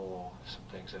to know some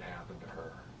things that happened to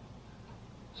her.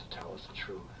 So tell us the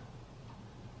truth.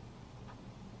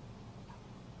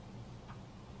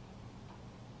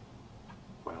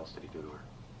 What else did he do to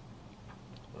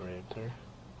her? Raped her.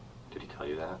 Did he tell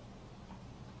you that?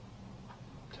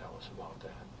 Tell us about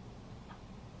that.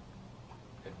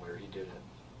 And where he did it.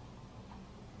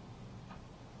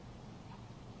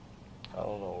 I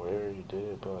don't know where he did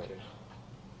it, but Okay.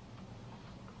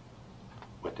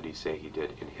 What did he say he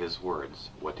did? In his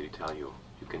words, what did he tell you?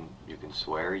 You can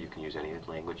swear, you can use any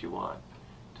language you want.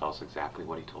 Tell us exactly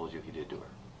what he told you he did to her.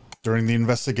 During the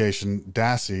investigation,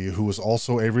 Dassey, who was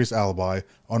also Avery's alibi,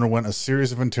 underwent a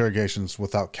series of interrogations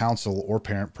without counsel or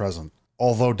parent present.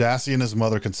 Although Dassey and his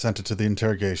mother consented to the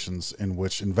interrogations, in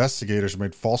which investigators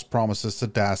made false promises to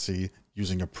Dassey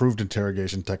using approved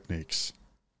interrogation techniques.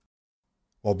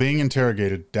 While being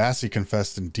interrogated, Dassey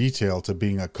confessed in detail to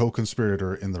being a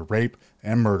co-conspirator in the rape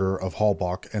and murder of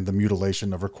Halbach and the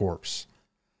mutilation of her corpse.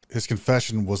 His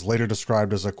confession was later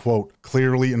described as a, quote,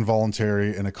 clearly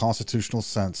involuntary in a constitutional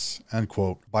sense, end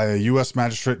quote, by a U.S.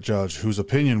 magistrate judge whose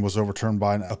opinion was overturned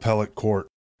by an appellate court.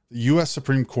 The U.S.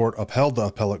 Supreme Court upheld the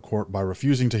appellate court by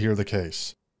refusing to hear the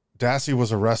case. Dassey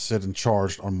was arrested and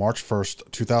charged on March 1st,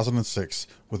 2006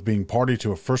 with being party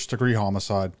to a first-degree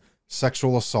homicide,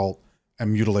 sexual assault,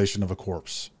 and mutilation of a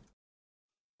corpse.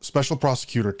 Special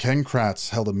Prosecutor Ken Kratz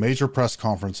held a major press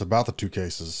conference about the two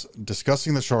cases,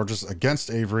 discussing the charges against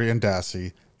Avery and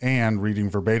Dassey and reading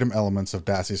verbatim elements of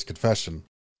Dassey's confession.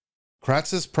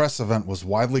 Kratz's press event was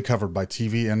widely covered by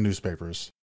TV and newspapers.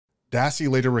 Dassey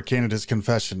later recanted his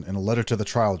confession in a letter to the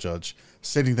trial judge,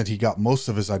 stating that he got most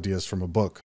of his ideas from a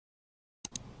book.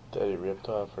 that he ripped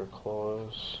off her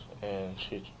clothes and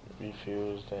she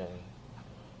refused and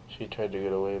she tried to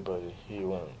get away, but he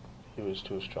was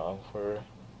too strong for her.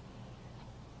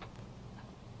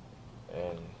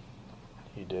 And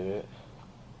he did it.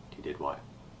 He did what?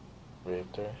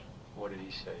 Raped her. What did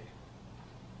he say?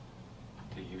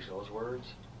 Did he use those words?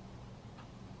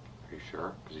 Are you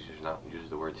sure? Because he does not use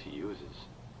the words he uses.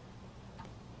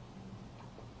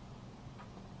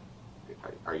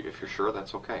 Are you? If you're sure,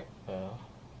 that's okay. Yeah.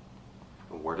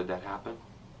 And where did that happen?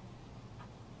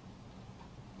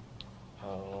 I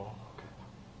don't know.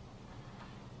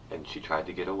 Okay. And she tried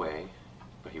to get away,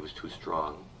 but he was too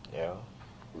strong. Yeah.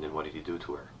 And then what did he do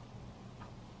to her?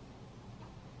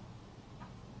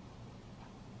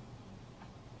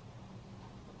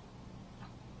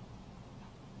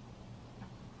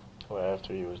 Well,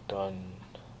 after he was done,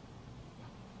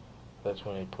 that's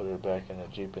when he put her back in the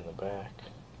Jeep in the back.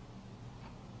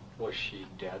 Was she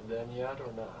dead then yet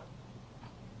or not?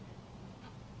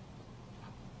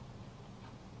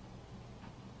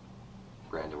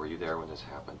 Brandon, were you there when this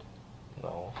happened?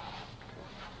 No. Okay.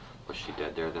 Was she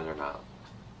dead there then or not?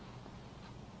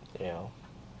 Yeah.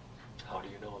 How do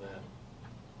you know that?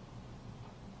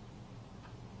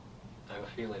 I have a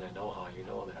feeling I know how you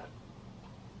know that.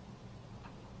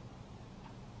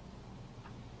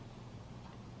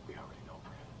 We already know,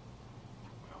 Brandon.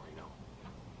 We already know.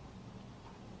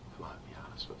 Come on, be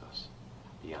honest with us.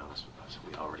 Be honest with us.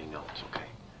 We already know. It's okay.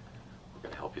 We're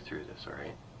going to help you through this, all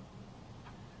right?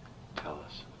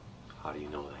 How do you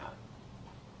know that?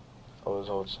 I was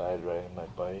outside riding my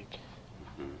bike.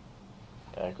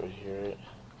 Mm-hmm. I could hear it.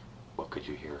 What could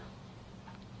you hear?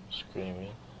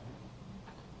 Screaming.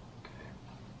 Okay.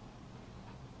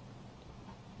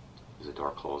 Was the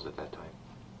door closed at that time?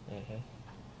 Mm-hmm.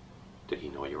 Did he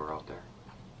know you were out there?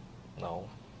 No.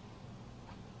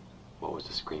 What was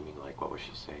the screaming like? What was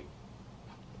she saying?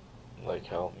 Like,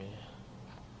 help me.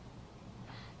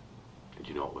 Did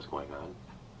you know what was going on?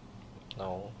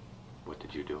 No. What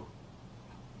did you do?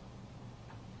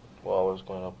 Well, I was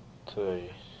going up to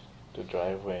the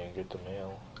driveway and get the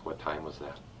mail. What time was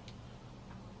that?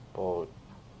 About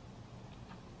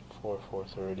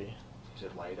 4:30. Is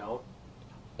it light out?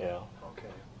 Yeah.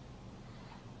 Okay.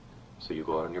 So you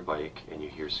go out on your bike and you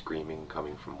hear screaming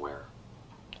coming from where?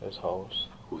 His house.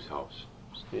 Whose house?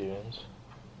 Stevens.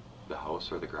 The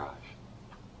house or the garage?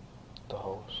 The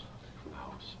house. From the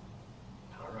house.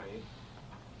 All right.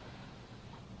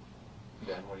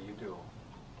 Then what do you do?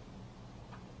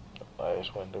 I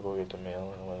just went to go get the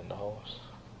mail and went in the house.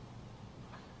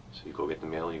 So you go get the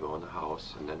mail, you go in the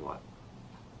house, and then what?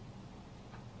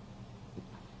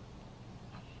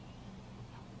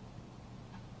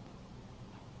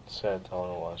 Sat down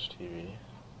and watched TV.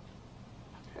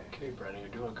 Okay, Brennan, you're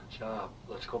doing a good job.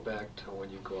 Let's go back to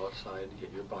when you go outside to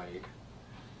get your bike,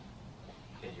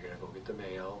 and you're going to go get the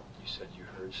mail. You said you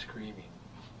heard screaming.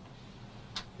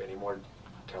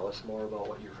 Tell us more about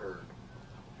what you heard.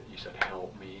 You said,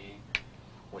 help me.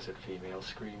 Was it female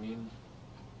screaming?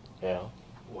 Yeah.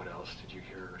 What else did you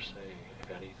hear her say, if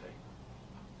anything?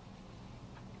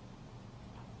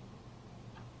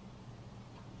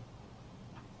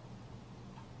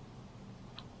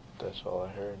 That's all I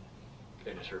heard.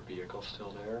 And is her vehicle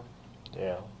still there?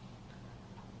 Yeah.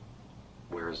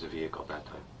 Where is the vehicle that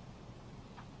time?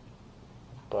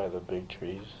 By the big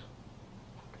trees.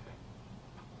 Okay.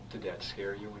 Did that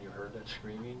scare you when you heard that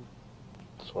screaming?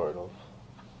 Sort of.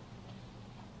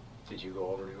 Did you go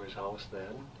over to his house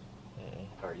then?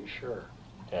 Mm-mm. Are you sure?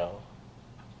 Yeah.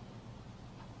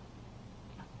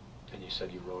 And you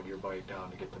said you rode your bike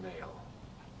down to get the mail.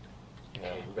 You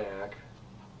Yeah. came back,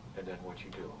 and then what'd you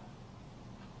do?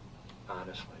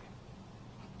 Honestly.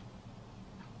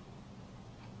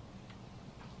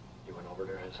 You went over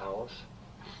to his house?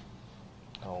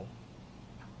 No.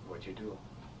 What'd you do?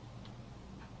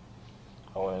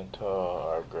 I went to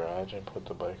our garage and put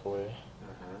the bike away.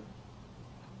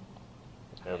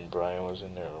 And Brian was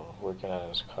in there working on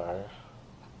his car.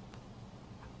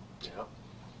 Yep.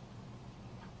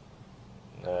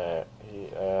 I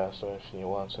asked him if he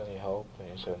wants any help,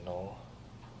 and he said no.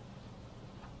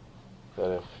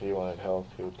 That if he wanted help,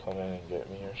 he would come in and get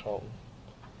me or something.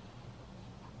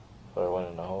 So I went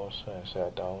in the house and I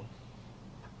sat down.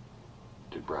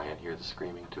 Did Brian hear the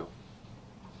screaming too?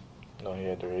 No, he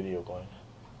had the radio going.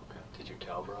 Okay. Did you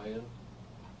tell Brian?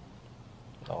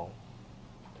 No.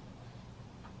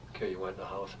 Okay, you went in the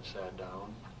house and sat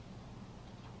down.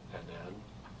 And then?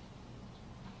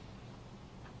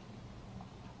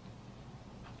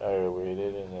 I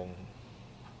waited, and then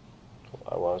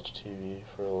I watched TV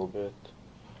for a little bit,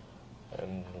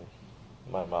 and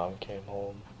my mom came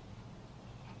home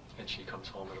And she comes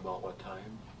home at about what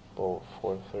time? about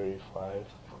 4:35.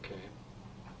 Okay.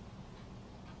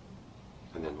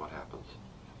 And then what happens?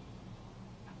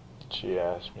 She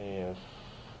asked me if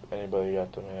anybody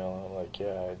got the mail. I'm like,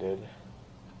 yeah, I did.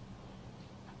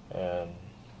 And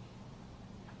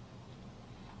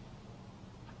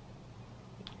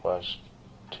watched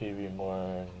TV more,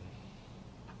 and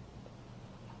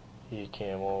he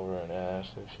came over and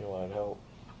asked if she wanted help.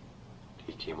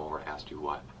 He came over and asked you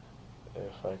what?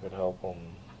 If I could help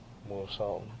him move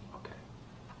something.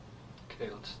 Okay.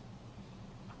 Okay,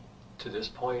 to this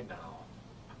point now,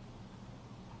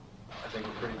 I think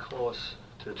we're pretty close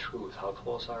to the truth. How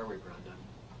close are we, Brendan?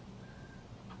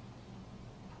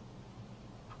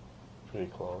 Pretty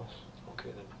close.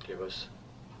 Okay, then give us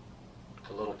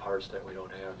the little parts that we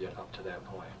don't have yet up to that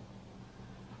point.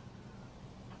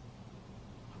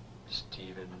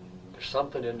 Stephen, there's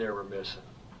something in there we're missing.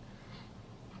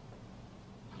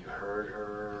 You heard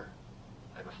her.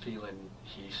 I have a feeling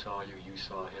he saw you, you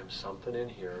saw him. Something in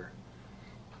here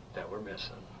that we're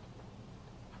missing.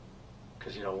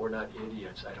 Because, we're not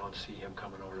idiots. I don't see him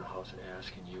coming over to the house and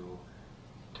asking you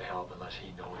to help unless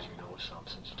he knows you know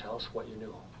something. So tell us what you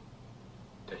knew,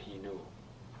 that he knew.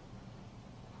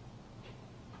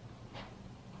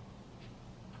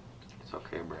 It's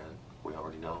okay, Brad. We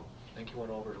already know. I think you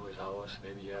went over to his house.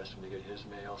 Maybe you asked him to get his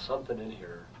mail. Something in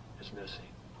here is missing.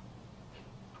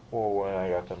 Well, when I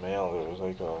got the mail, there was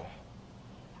like a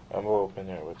envelope in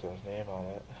there with his name on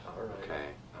it. All right. Okay,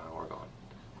 now we're going.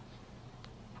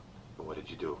 But what did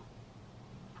you do?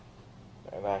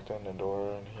 I knocked on the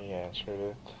door and he answered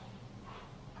it.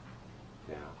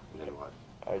 Yeah, and then what?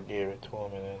 I gave it to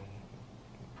him and then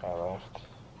I left.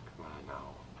 Come on now.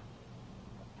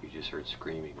 You just heard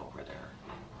screaming over there.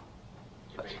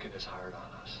 You're making this hard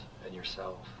on us and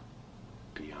yourself.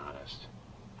 Be honest.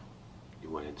 You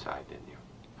went inside, didn't you?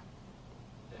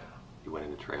 Yeah. You went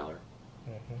in the trailer?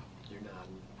 Mm-hmm. You're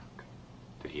nodding.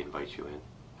 Did he invite you in?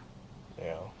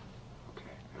 Yeah.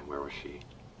 Okay. And where was she?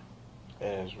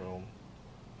 In his room.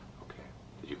 Okay.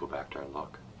 Did you go back there and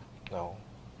look? No,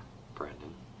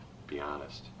 Brendan, be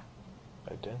honest.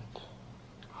 I didn't.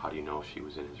 How do you know she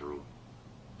was in his room?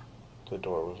 The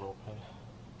door was open.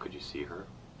 Could you see her?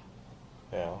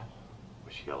 Yeah.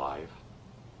 Was she alive?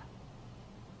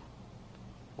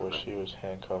 Well, she was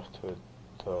handcuffed to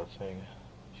the thing,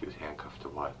 She was handcuffed to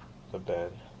what? the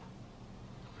bed.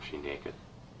 Was she naked?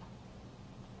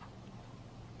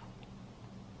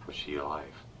 Was she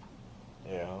alive?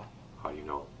 Yeah, How do you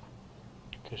know?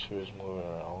 because she was moving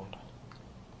around.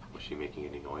 Was she making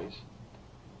any noise?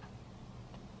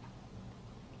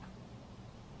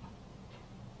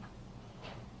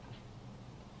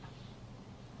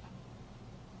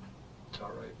 It's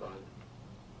all right, bud.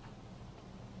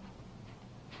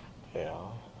 Yeah,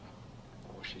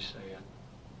 What was she saying?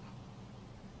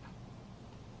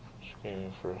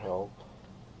 screaming for help.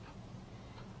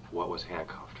 What was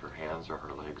handcuffed? Her hands or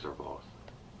her legs or both?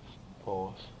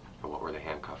 Both. And what were they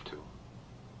handcuffed to?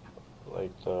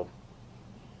 Like the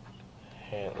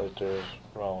hand, like there's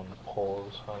round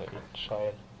poles on each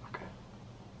side. Okay.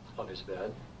 Of his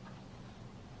bed.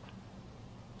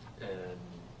 And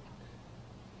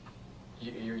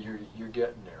you're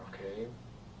getting there, okay?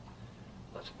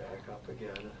 Let's back up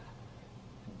again.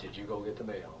 Did you go get the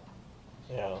mail?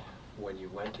 Yeah, When you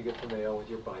went to get the mail with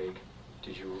your bike,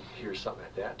 did you hear something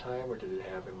at that time, or did it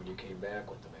happen when you came back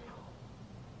with the mail?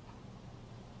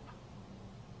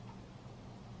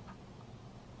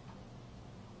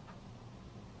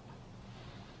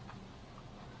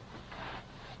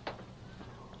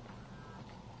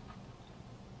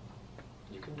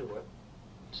 You can do it.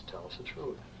 Just tell us the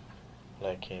truth.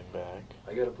 when I came back.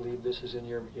 I gotta believe this is in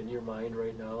your mind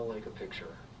right now like a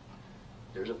picture.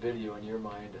 There's a video in your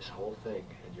mind, this whole thing,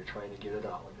 and you're trying to get it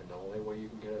out, and the only way you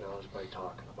can get it out is by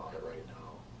talking about it right now.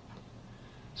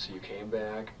 So you came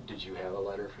back. Did you have a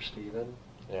letter for Stephen?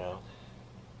 Yeah,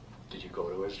 Did you go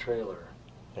to his trailer?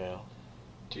 yeah,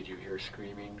 Did you hear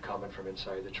screaming coming from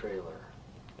inside the trailer?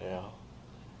 yeah.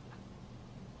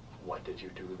 What did you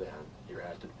do then?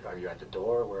 Are you at the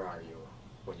door? Where are you?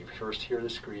 When you first hear the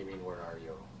screaming, where are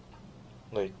you?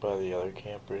 Like by the other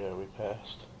camper that we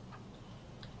passed.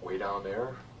 Way down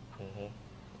there? Mm-hmm.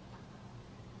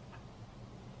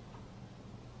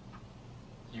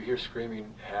 You hear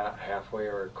screaming halfway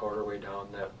or a quarter way down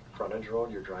that frontage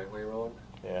road, your driveway road?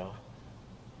 Yeah.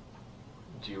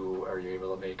 Are you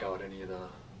able to make out any of the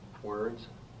words?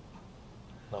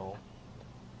 No.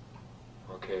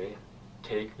 Okay.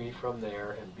 Take me from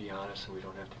there and be honest so we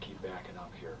don't have to keep backing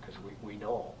up here, because we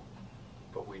know,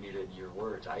 but we need it in your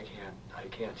words. I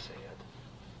can't say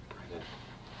it. Brendan,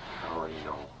 I already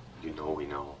know. You know we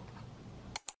know.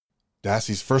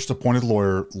 Dassey's first appointed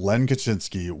lawyer, Len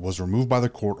Kaczynski, was removed by the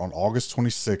court on August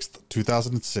 26,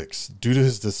 2006, due to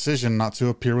his decision not to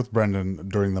appear with Brendan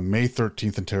during the May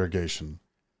 13th interrogation.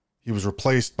 He was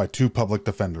replaced by 2 public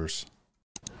defenders.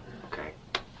 Okay.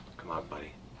 Come on,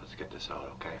 buddy. Let's get this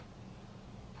out, okay?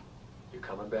 You're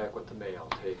coming back with the mail.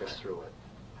 Take us through it.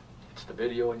 It's the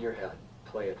video in your head.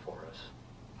 Play it for us.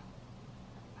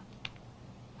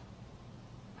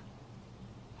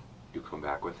 You come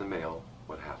back with the mail.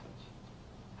 What happens?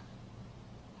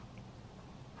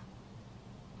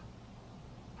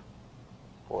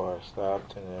 Well, I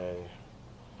stopped and I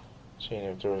seen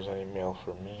if there was any mail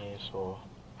for me, so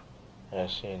I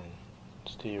seen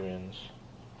Stevens.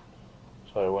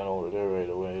 So I went over there right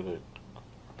away to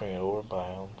bring it over by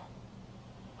him.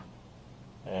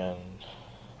 And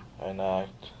I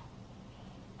knocked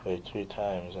like 3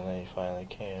 times and then he finally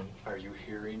came. Are you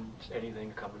hearing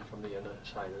anything coming from the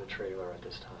inside of the trailer at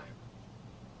this time?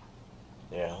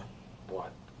 Yeah,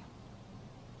 What?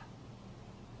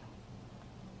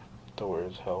 the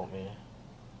words help me.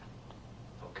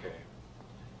 Okay.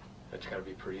 That's got to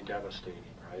be pretty devastating,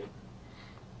 right?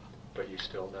 But you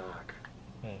still knock.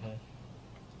 Mm-hmm.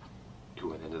 You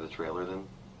went into the trailer then?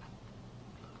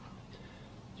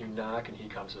 You knock and he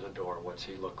comes to the door. What's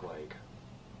he look like?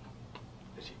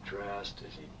 Is he dressed?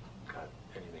 Is he got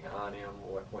anything on him?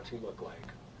 What's he look like?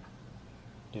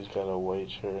 He's got a white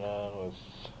shirt on with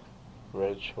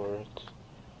red shorts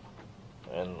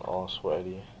and all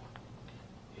sweaty.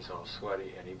 He's all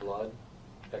sweaty. Any blood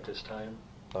at this time?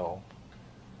 No.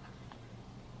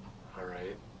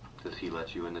 Does he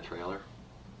let you in the trailer?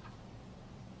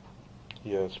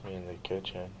 He lets me in the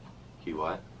kitchen. He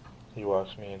what? He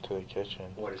walks me into the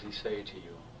kitchen. What does he say to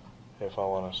you? If I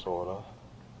want a soda.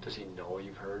 Does he know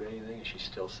you've heard anything? Is she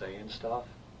still saying stuff?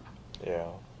 Yeah.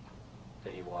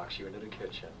 Then he walks you into the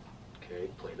kitchen. Okay,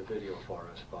 play the video for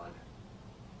us, bud.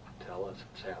 Tell us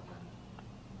what's happening.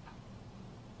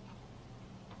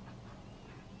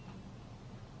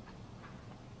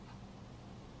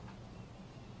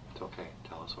 It's okay.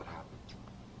 Tell us what happened.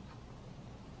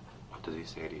 What does he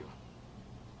say to you?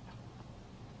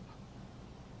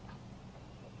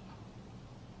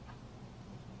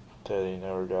 That he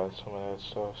never got some of that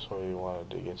stuff, so he wanted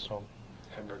to get some.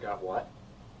 Never got what?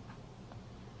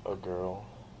 A girl.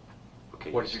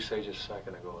 Okay. What did you say just a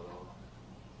second ago, though?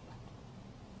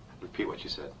 Repeat what you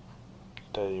said.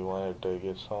 That he wanted to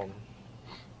get some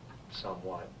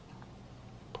Somewhat.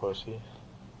 pussy.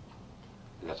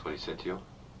 And that's what he said to you?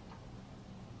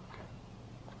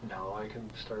 Now I can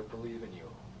start believing you.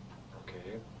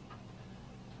 Okay?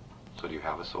 So do you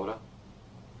have a soda?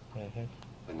 Mm-hmm.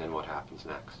 And then what happens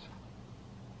next?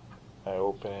 I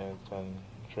opened it and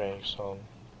drank some.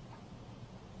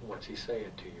 What's he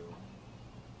saying to you?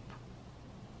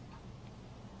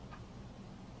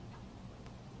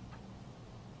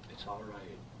 It's all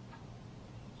right.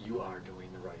 You are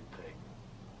doing the right thing.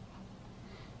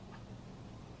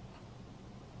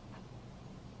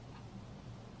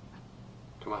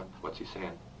 Come on, what's he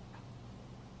saying?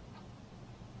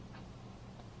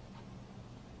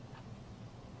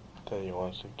 That he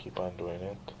wants to keep on doing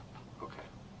it. Okay.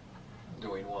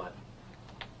 Doing what?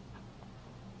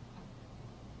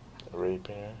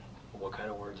 Raping her. What kind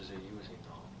of words is he using,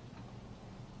 though?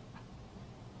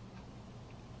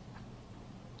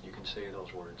 You can say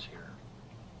those words here.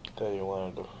 That he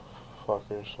wanted to fuck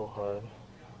her so hard.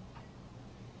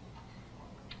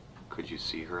 Could you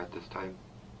see her at this time?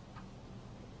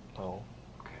 No.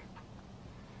 Okay.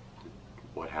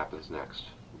 What happens next?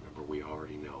 Remember, we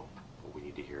already know, but we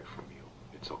need to hear it from you.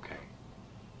 It's okay.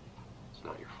 It's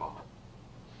not your fault.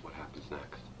 What happens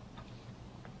next?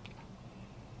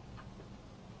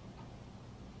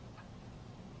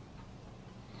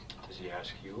 Does he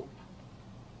ask you?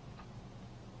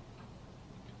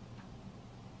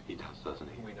 He does, doesn't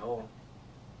he? We know.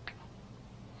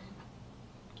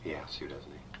 He asks you,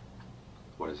 doesn't he?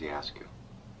 What does he ask you?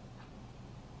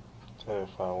 That if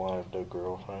I wanted a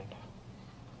girlfriend.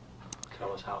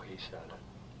 Tell us how he said it.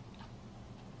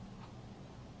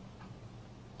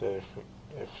 That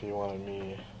if he wanted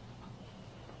me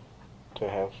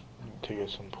to get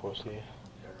some pussy.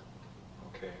 There.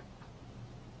 Okay.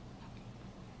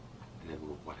 And then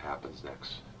what happens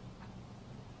next?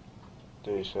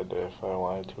 That he said that if I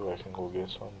wanted to, I can go get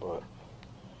some, but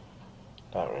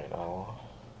not right now.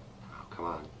 Oh, come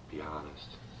on, be honest.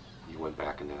 You went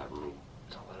back into that room.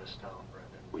 Don't let us down,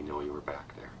 Brendan. We know you were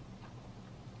back there.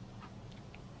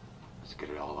 Let's get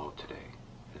it all out today.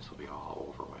 This will be all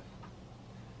over with.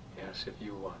 Yes, if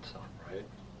you want some, right?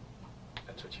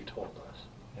 That's what you told us.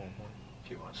 Mm-hmm. If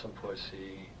you want some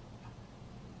pussy,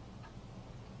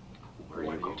 Where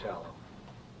what you do you go? tell him?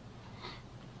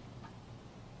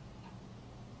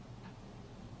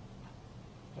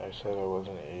 I said I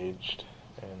wasn't aged,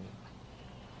 and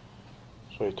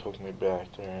so he took me back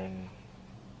there and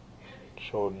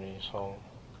showed me some.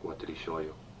 What did he show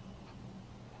you?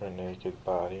 Her naked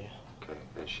body. Okay.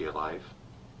 Is she alive?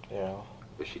 Yeah,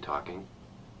 Is she talking?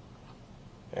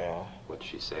 yeah. What's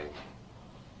she saying?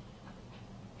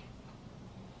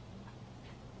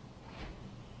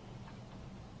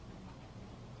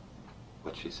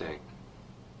 What's she saying?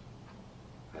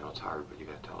 I know it's hard, but you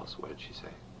gotta tell us. What did she say?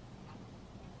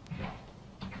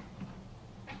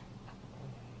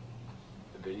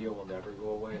 The video will never go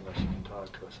away unless you can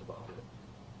talk to us about it.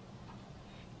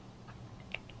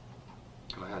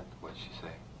 Go ahead. What did she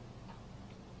say?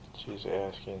 She's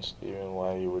asking Steven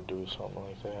why he would do something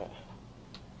like that.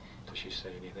 Does she say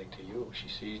anything to you?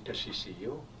 Does she see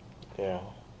you? Yeah,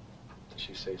 Does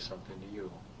she say something to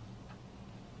you?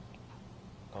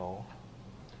 no.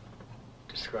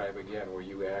 Describe again. Were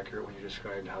you accurate when you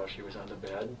described how she was on the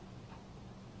bed?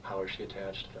 How is she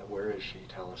attached to that? Where is she?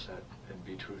 Tell us that and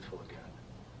be truthful again.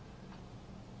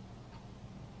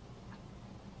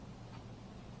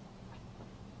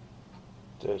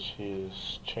 That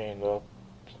she's chained up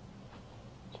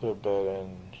to the bed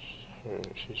and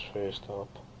she's faced up.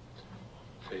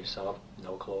 Face up,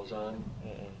 no clothes on?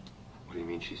 Mm-mm. What do you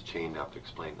mean she's chained up?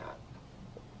 Explain that.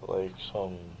 Like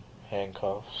some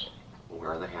handcuffs.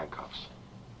 Where are the handcuffs?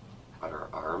 On her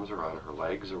arms or on her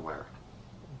legs or where?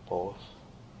 Both.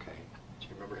 Okay. Do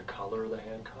you remember the color of the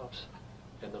handcuffs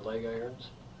and the leg irons?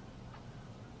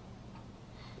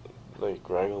 Like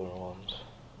regular ones.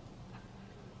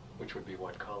 Which would be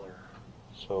what color?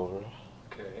 Silver.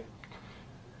 Okay.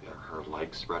 Are her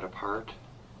legs spread apart?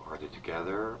 Or are they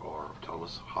together? Or tell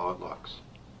us how it looks.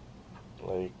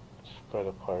 Like spread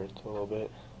apart a little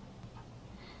bit.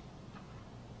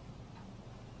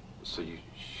 So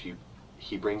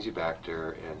he brings you back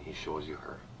there and he shows you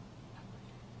her.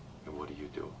 And what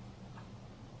do?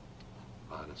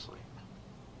 Honestly.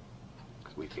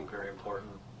 Because we think Very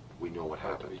important. we know what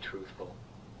Have to happened. be truthful.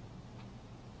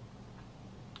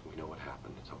 We know what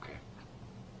happened. It's okay.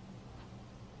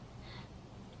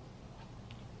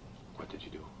 What did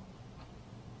you do?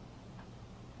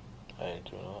 I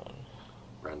didn't do nothing.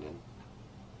 Brendan?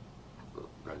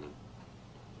 Brendan?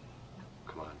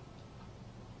 Come on.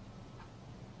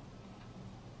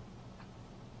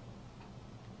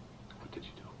 What did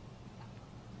you do?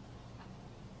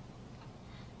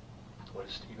 What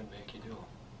does Stephen make you do?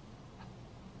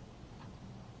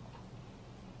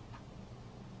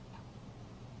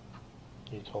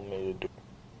 He told me to do.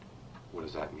 What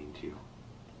does that mean to you?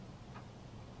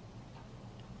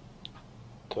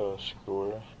 To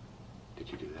screw her. Did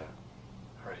you do that?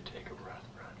 All right, take a breath,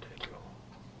 Brent. Take it.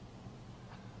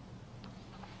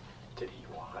 Did he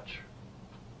watch?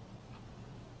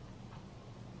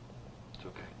 It's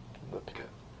okay. But Okay.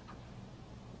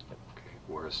 Okay.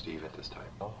 Where is Steve at this time?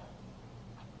 oh,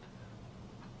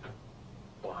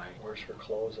 Why? Where's her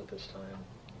clothes at this time?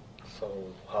 So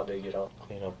how'd they get out?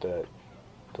 clean up that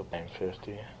the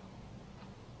 950.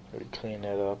 We clean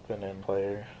that up and then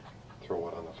fire Throw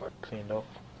what on the fire? cleaned up.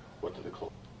 What did the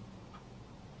clothes?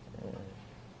 Mm.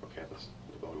 Okay, let's.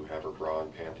 Do we have her bra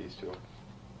and panties too?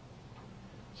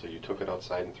 So you took it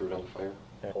outside and threw it on the fire?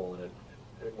 Yeah. Pulling it.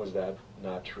 Was that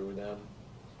not true then?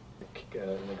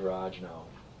 In the garage now.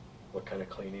 What kind of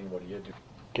cleaning? What do you do?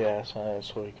 Gas on it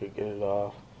so he could get it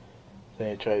off.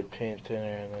 Then he tried paint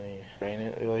thinner and then he sprayed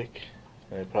it like,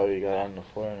 and it probably got on the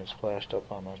floor and it splashed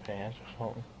up on my pants or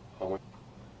something. How much?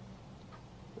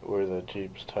 Where the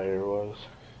Jeep's tire was.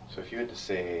 So if you had to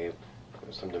say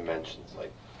some dimensions,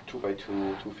 like 2 by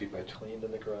 2, 2 feet by 2. Cleaned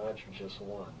in the garage or just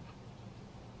one?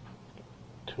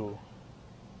 2.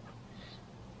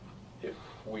 If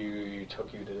we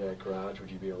took you to that garage,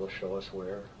 would you be able to show us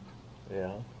where?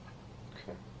 Yeah.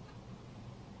 Okay.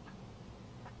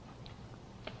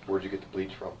 Where'd you get the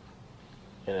bleach from?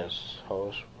 In his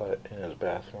house, but in his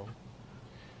bathroom.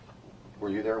 Were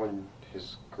you there when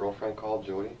his girlfriend called,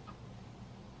 Jody?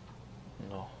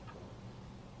 No.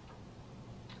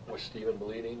 Was Stephen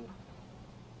bleeding?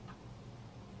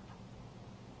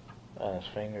 On his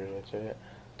fingers, that's it.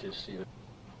 Did Stephen?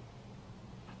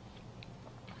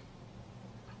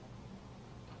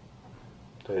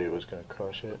 That he was gonna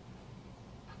crush it.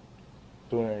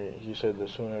 Sooner, he said the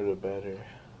sooner the better.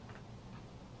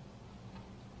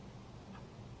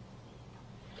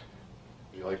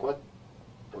 You like what?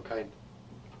 What kind?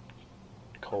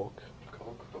 Coke.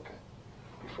 Coke? Okay.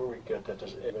 Before we get that,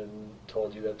 does Evan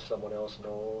told you that someone else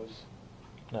knows?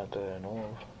 Not that I know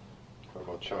of. What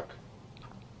about Chuck?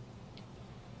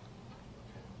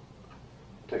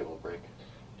 Take a little break.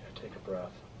 Yeah, take a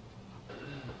breath.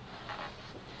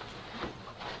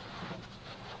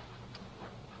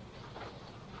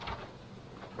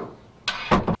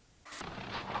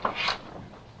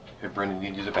 Hey, Brendan,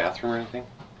 need to use a bathroom or anything?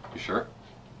 You sure?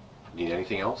 Need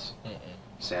anything else? Mm-mm.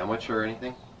 Sandwich or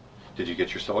anything? Did you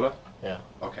get your soda? Yeah.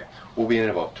 Okay. We'll be in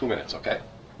about 2 minutes, okay?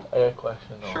 I got a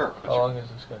question though. Sure. How long is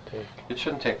this gonna take? It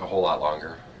shouldn't take a whole lot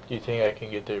longer. Do you think I can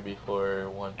get there before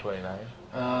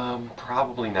 1:29?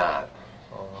 Probably not.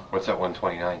 What's that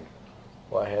 129?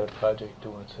 Well, I had a project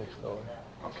due in 6 hours.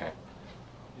 Okay.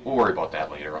 We'll worry about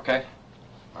that later, okay?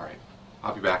 All right.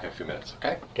 I'll be back in a few minutes,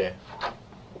 okay? Okay.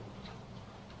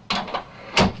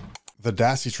 The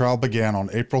Dassey trial began on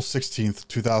April 16,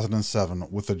 2007,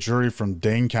 with a jury from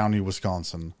Dane County,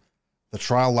 Wisconsin. The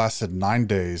trial lasted 9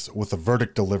 days, with a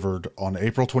verdict delivered on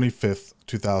April 25,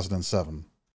 2007.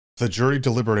 The jury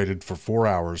deliberated for 4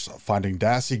 hours, finding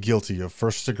Dassey guilty of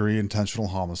first-degree intentional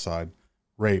homicide,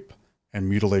 rape, and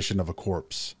mutilation of a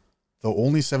corpse. Though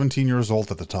only 17 years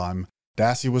old at the time,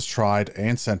 Dassey was tried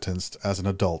and sentenced as an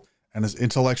adult, and his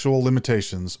intellectual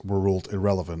limitations were ruled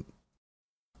irrelevant.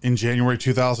 In January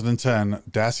 2010,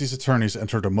 Dassey's attorneys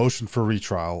entered a motion for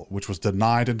retrial, which was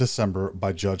denied in December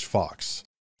by Judge Fox.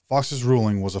 Fox's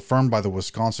ruling was affirmed by the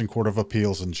Wisconsin Court of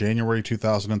Appeals in January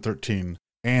 2013,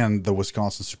 and the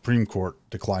Wisconsin Supreme Court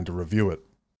declined to review it.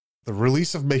 The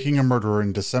release of Making a Murderer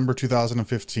in December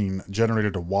 2015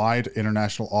 generated a wide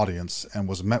international audience and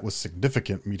was met with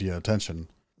significant media attention.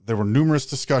 There were numerous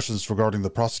discussions regarding the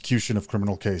prosecution of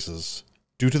criminal cases.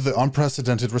 Due to the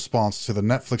unprecedented response to the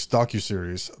Netflix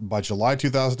docuseries, by July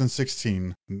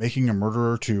 2016, Making a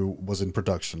Murderer 2 was in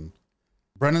production.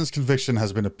 Brennan's conviction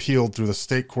has been appealed through the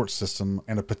state court system,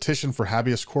 and a petition for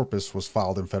habeas corpus was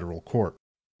filed in federal court.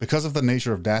 Because of the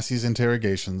nature of Dassey's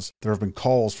interrogations, there have been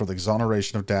calls for the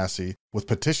exoneration of Dassey, with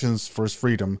petitions for his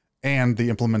freedom, and the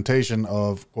implementation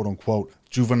of, quote-unquote,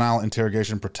 juvenile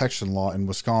interrogation protection law in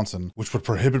Wisconsin, which would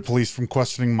prohibit police from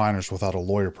questioning minors without a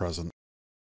lawyer present.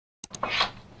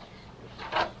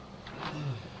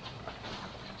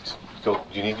 So,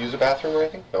 do you need to use the bathroom or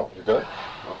anything? No? You're good?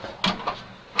 Okay.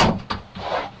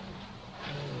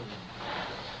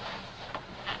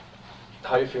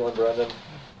 How you feeling, Brendan?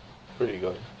 Pretty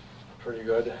good. Pretty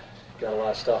good. Got a lot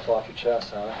of stuff off your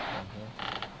chest, huh?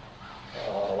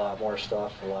 A lot more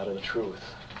stuff, a lot of the truth.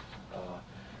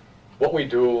 What we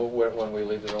do when we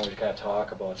leave the room, we kind of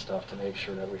talk about stuff to make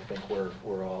sure that we think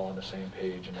we're all on the same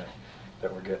page and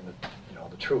that we're getting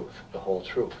the truth, the whole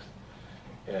truth.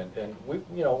 And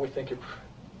we think you're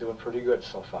doing pretty good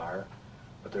so far,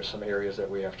 but there's some areas that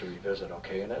we have to revisit,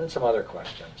 okay? And then some other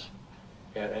questions.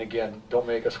 And again, don't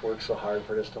make us work so hard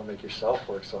for this. Don't make yourself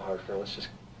work so hard for it. Let's just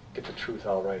get the truth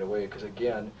out right away, because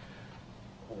again,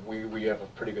 we have a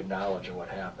pretty good knowledge of what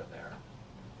happened there.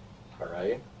 All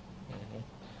right?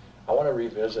 Mm-hmm. I want to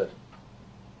revisit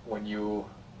when you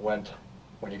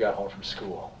got home from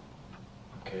school.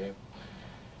 Okay?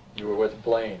 You were with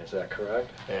Blaine, is that correct?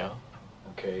 Yeah.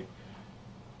 Okay.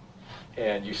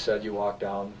 And you said you walked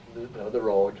down the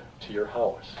road to your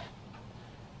house.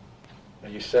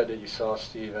 And you said that you saw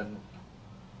Stephen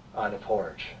on the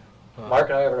porch. Mark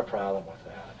and I are having a problem with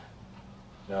that.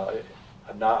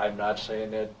 Now, I'm not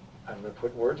saying that I'm going to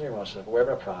put words in your mouth, but we're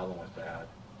having a problem with that.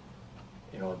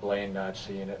 Blaine not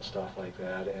seeing it and stuff like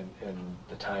that, and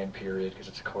the time period, because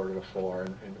it's 3:45,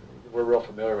 and we're real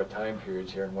familiar with time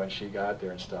periods here and when she got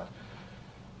there and stuff.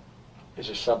 Is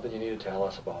there something you need to tell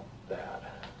us about that?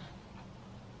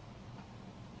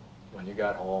 When you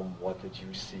got home, what did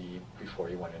you see before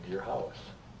you went into your house?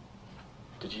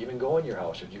 Did you even go in your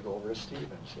house, or did you go over to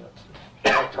Stephen's?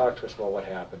 Talk to us about what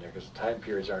happened there, because the time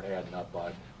periods aren't adding up,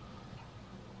 bud.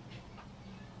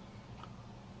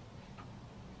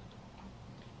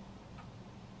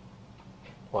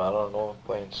 Well, I don't know if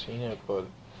Blaine's seen it, but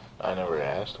I never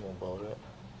asked him about it.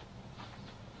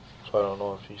 So I don't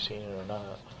know if he's seen it or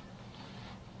not.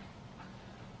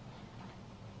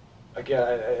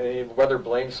 Again, whether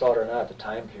Blaine saw it or not, the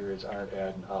time periods aren't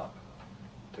adding up.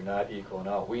 They're not equaling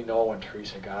out. We know when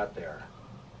Teresa got there.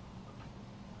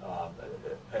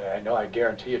 And I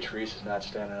guarantee you Teresa's not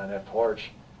standing on that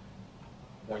porch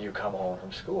when you come home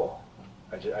from school.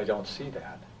 I don't see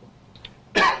that.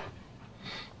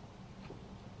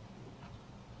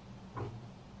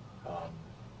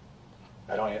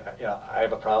 I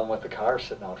have a problem with the car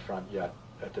sitting out front yet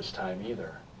at this time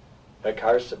either. That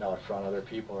car's sitting out front, other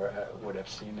people would have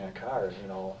seen that car,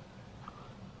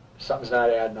 Something's not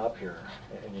adding up here,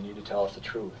 and you need to tell us the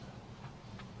truth.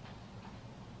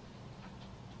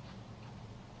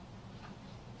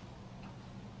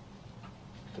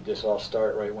 Did this all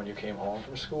start right when you came home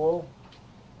from school?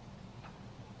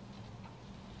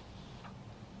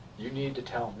 You need to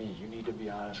tell me. You need to be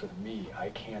honest with me. I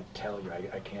can't tell you.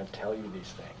 I can't tell you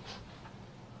these things.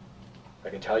 I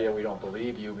can tell you we don't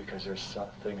believe you because there's some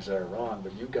things that are wrong,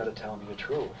 but you've got to tell me the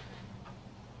truth.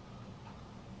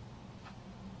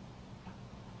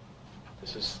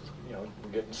 This is, we're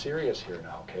getting serious here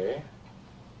now, okay?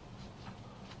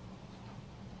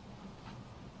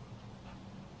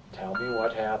 Tell me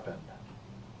what happened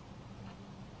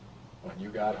when you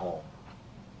got home.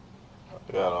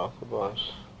 I got off the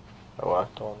bus. I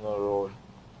walked on the road.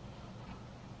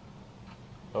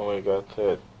 And we got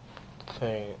that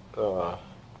thing, the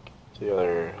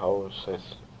other house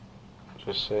that's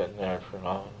just sitting there for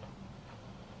now.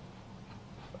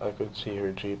 I could see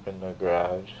her Jeep in the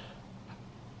garage,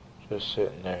 just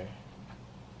sitting there.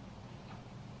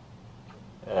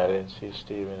 And I didn't see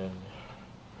Stephen and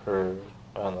her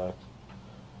on the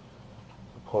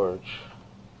porch.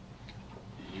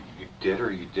 You did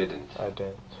or you didn't? I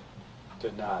didn't.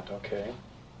 Did not, okay.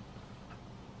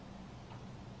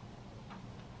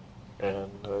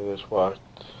 And I just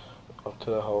walked up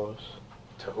to the house.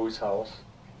 To whose house?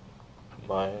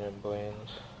 Mine and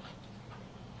Blaine's.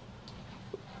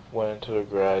 Went into the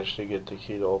garage to get the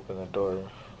key to open the door,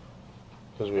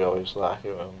 because we always lock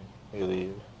it when we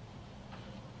leave.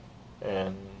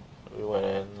 And we went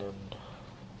in, and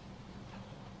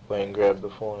Blaine grabbed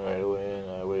the phone right away, and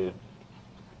I waited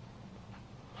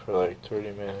for like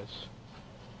 30 minutes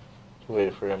to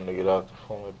wait for him to get off the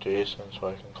phone with Jason so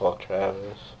I can call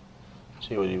Travis,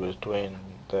 see what he was doing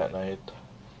that night.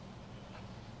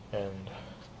 and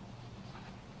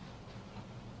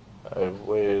I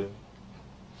waited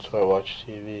so I watched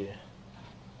TV,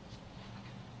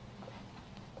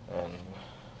 and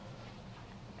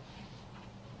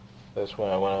that's when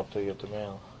I went up to get the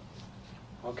mail.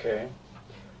 Okay.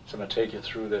 So I'm going to take you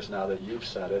through this now that you've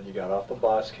said it. You got off the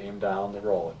bus, came down the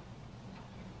road.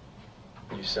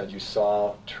 You said you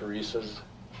saw Teresa's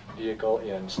vehicle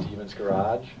in Stephen's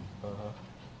garage.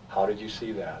 How did you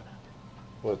see that?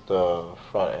 With the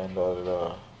front end out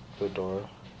of the door.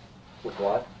 With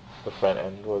what? The front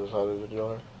end was out of the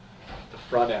door. The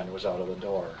front end was out of the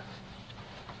door.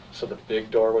 So the big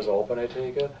door was open, I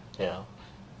take it? Yeah.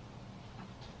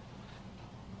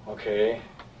 Okay.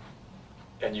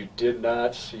 And you did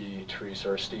not see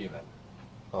Teresa or Stephen?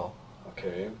 Oh.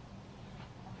 Okay.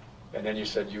 And then you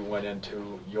said you went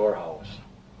into your house.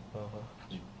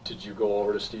 Did you go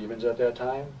over to Stephen's at that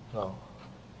time? No.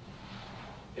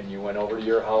 And you went over to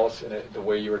your house, and the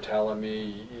way you were telling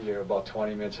me, about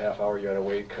 20 minutes, half hour, you had to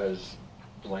wait because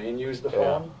Blaine used the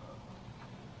phone?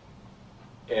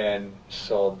 And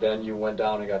so then you went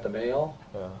down and got the mail?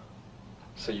 Yeah.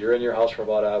 So you're in your house for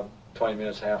about 20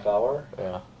 minutes, half hour?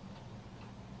 Yeah.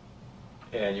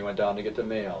 And you went down to get the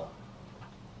mail?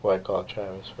 Well, I called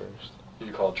Travis first.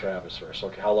 You called Travis first.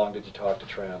 Okay, how long did you talk to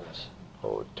Travis?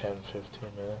 Oh, 10,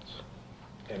 15 minutes.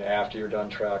 And after you're done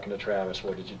talking to Travis,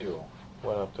 what did you do?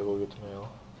 Went up to go get the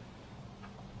mail.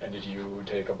 And did you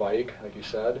take a bike, like you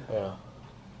said? Yeah.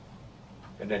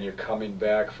 And then you're coming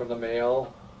back from the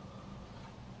mail?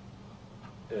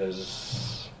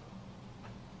 Is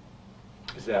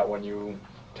that when you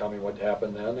tell me what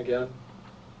happened then again?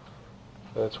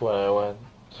 That's when I went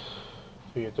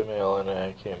to get the mail, and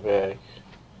I came back.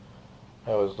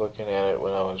 I was looking at it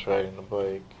when I was riding the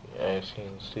bike, and I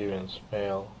seen Stephen's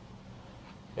mail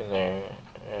in there,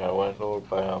 and I went over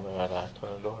by him and I knocked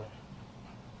on the door.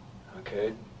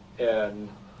 Okay, and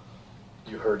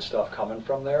you heard stuff coming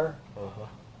from there?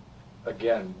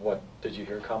 Again, what did you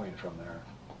hear coming from there?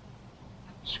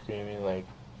 Screaming like,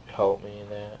 help me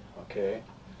and that. Okay.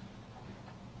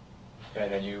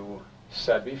 And then you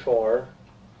said before,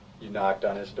 you knocked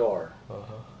on his door.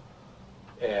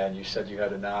 And you said you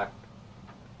had to knock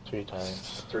 3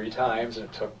 times. 3 times, and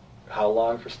it took how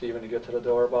long for Stephen to get to the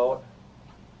door about?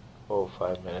 Oh,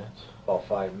 5 minutes. About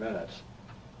 5 minutes.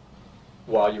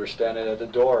 While you were standing at the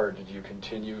door, did you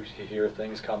continue to hear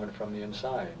things coming from the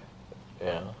inside?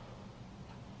 Yeah.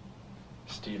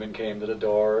 Stephen came to the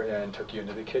door and took you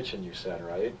into the kitchen, you said,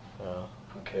 right? Yeah.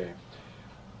 Okay.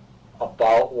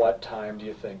 About what time do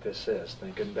you think this is?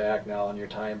 Thinking back now on your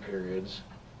time periods,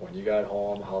 when you got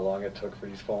home, how long it took for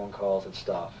these phone calls and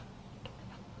stuff.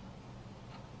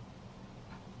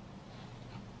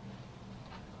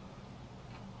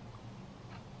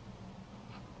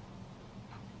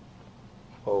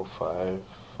 Oh,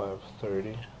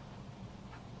 5:30.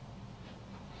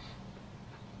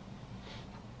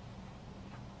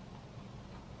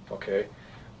 Okay.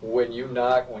 When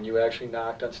you actually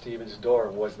knocked on Stephen's door,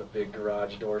 was the big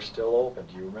garage door still open?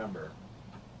 Do you remember?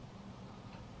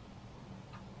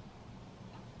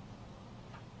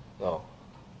 No.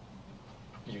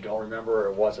 You don't remember,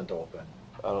 or it wasn't open?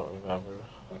 I don't remember.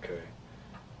 Okay.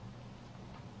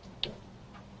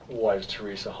 Was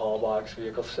Teresa Halbach's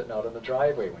vehicle sitting out in the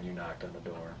driveway when you knocked on the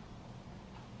door?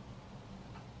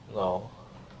 No.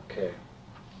 Okay.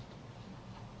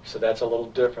 So that's a little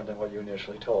different than what you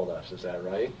initially told us, is that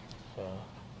right? Yeah.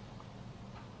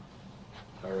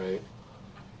 All right.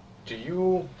 Do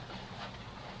you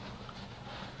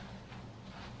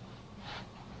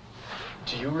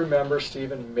remember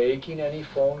Stephen making any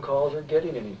phone calls or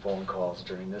getting any phone calls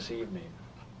during this evening?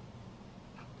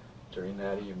 During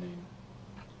that evening?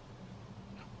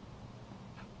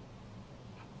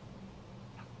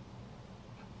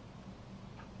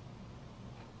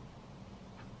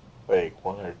 Like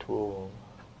 1 or 2 of them.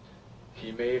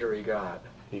 He made or he got?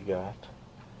 He got.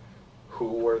 Who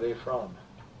were they from?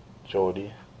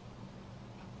 Jody.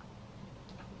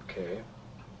 Okay.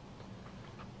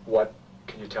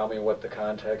 Can you tell me what the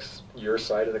context, your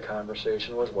side of the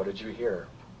conversation was? What did you hear?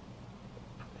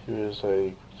 He was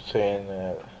like saying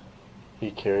that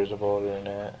he cares about her and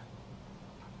that.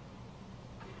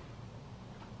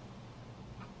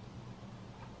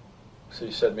 So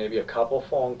you said maybe a couple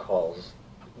phone calls.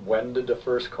 When did the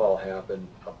first call happen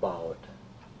about?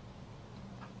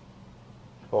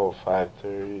 Oh,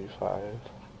 5:35.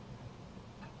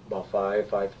 About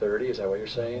 5:30, is that what you're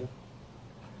saying?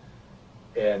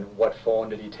 And what phone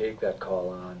did he take that call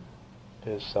on?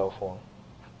 His cell phone.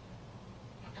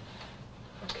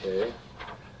 Okay.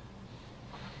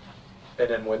 And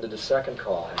then when did the second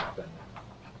call happen?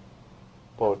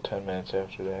 About 10 minutes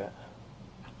after that.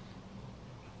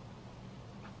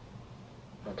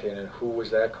 Okay, and then who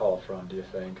was that call from, do you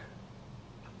think?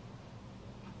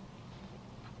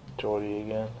 Jody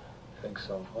again. I think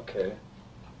so, okay.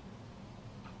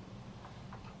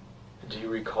 Do you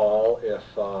recall if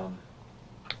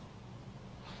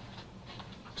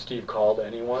Steve called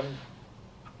anyone?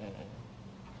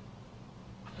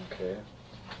 Okay.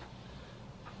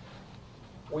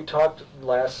 We talked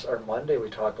Monday, we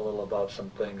talked a little about some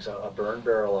things, a burn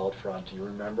barrel out front. Do you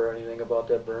remember anything about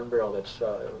that burn barrel that's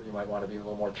you might want to be a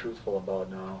little more truthful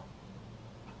about now?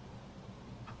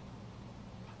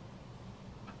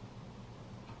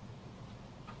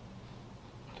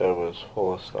 That was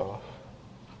full of stuff.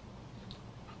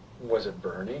 Was it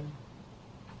burning?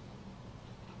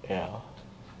 Yeah.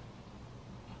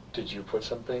 Did you put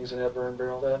some things in that burn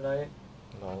barrel that night?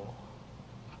 No.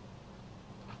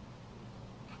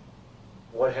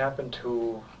 What happened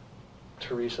to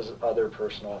Teresa's other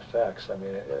personal effects? I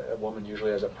mean, a woman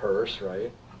usually has a purse,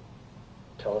 right?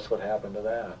 Tell us what happened to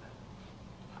that.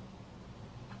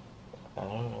 I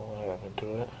don't know what happened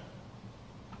to it.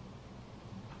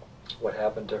 What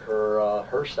happened to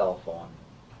her cell phone?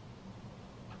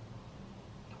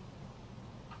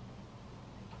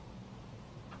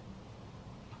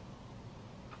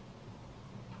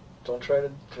 Don't try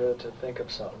to think of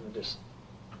something, just...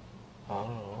 I don't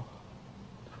know.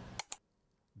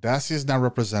 Dassey is now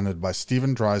represented by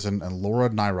Stephen Dreisen and Laura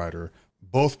Nyrider,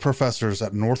 both professors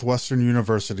at Northwestern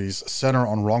University's Center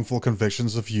on Wrongful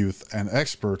Convictions of Youth and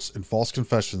experts in false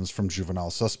confessions from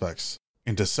juvenile suspects.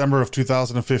 In December of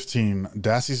 2015,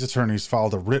 Dassey's attorneys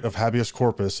filed a writ of habeas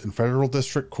corpus in federal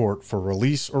district court for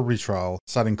release or retrial,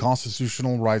 citing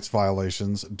constitutional rights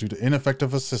violations due to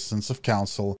ineffective assistance of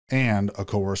counsel and a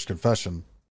coerced confession.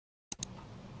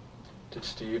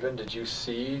 Did you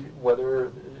see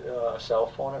whether a cell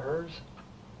phone of hers?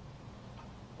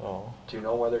 No. Do you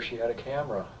know whether she had a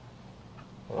camera?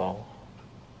 No.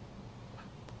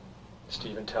 Did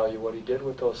Stephen tell you what he did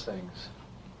with those things?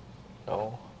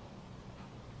 No.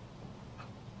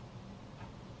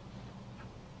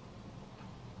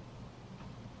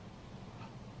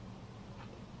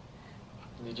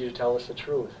 I need you to tell us the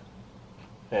truth.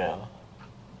 Yeah.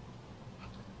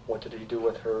 What did he do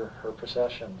with her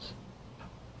possessions?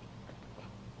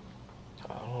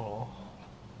 I don't know.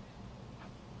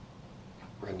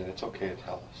 Brendan, it's okay to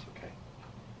tell us, okay?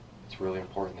 It's really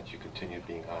important that you continue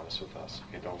being honest with us,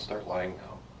 okay? Don't start lying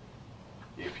now.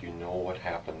 If you know what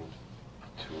happened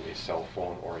to a cell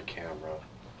phone or a camera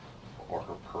or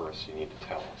her purse, you need to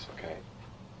tell us, okay?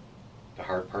 The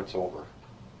hard part's over.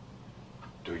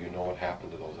 Do you know what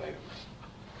happened to those items?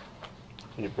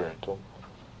 He burnt them.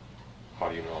 How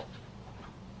do you know?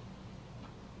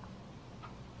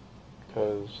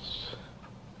 Because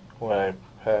when I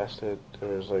passed it, there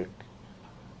was like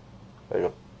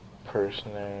a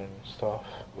person there and stuff.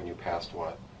 When you passed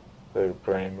what? The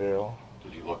burning barrel.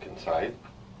 Did you look inside?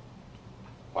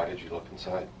 Why did you look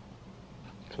inside?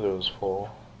 Because it was full.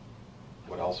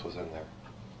 What else was in there?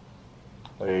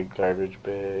 Like a garbage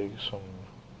bag, some...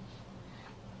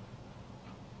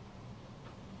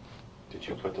 Did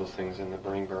you put those things in the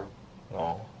burning barrel?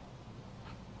 No.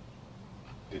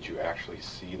 Did you actually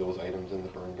see those items in the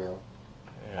burn barrel?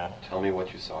 Yeah. Tell me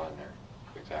what you saw in there,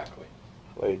 exactly.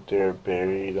 Like they're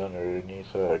buried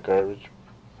underneath a garbage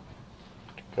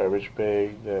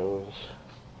bag that was...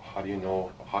 How do you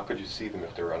know, how could you see them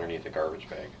if they were underneath a garbage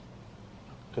bag?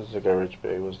 Because the garbage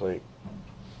bag was like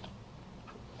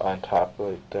on top,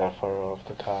 like that far off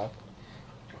the top.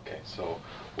 Okay, so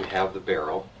we have the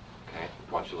barrel, okay?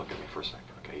 Why don't you look at me for a second,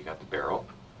 okay? You got the barrel,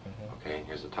 okay, and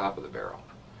here's the top of the barrel.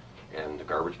 And the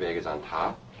garbage bag is on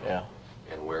top? Yeah.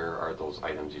 And where are those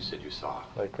items you said you saw?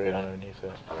 Like right underneath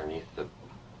it. Underneath the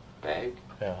bag?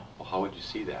 Yeah. Well, how would you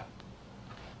see that?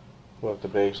 Well, if the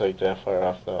bag's like that far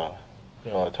off the,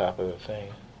 you know, the top of the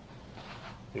thing,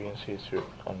 you can see through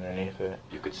underneath it.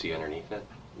 You could see underneath it?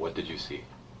 What did you see?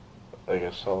 Like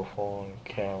a cell phone,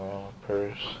 camera,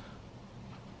 purse.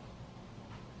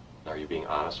 Are you being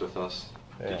honest with us?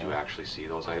 Yeah. Did you actually see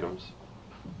those items?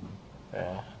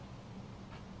 Yeah.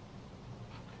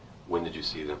 When did you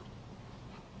see them?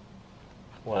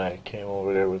 When I came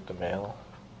over there with the mail.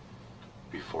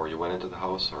 Before you went into the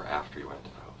house or after you went into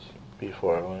the house?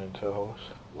 Before I went into the house.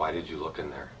 Why did you look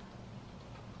in there?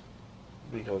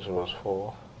 Because it was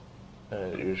full.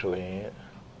 And it usually ain't.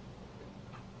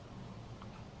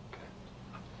 Okay.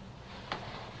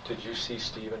 Did you see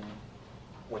Stephen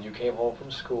when you came home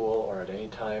from school or at any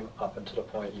time up until the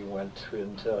point you went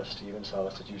into Stephen's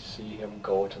house? Did you see him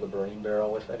go to the burning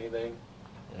barrel with anything?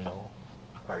 No.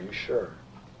 Are you sure?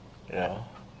 Yeah.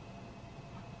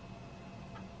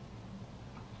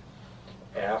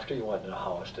 After you went in the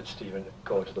house, did Stephen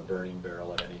go to the burning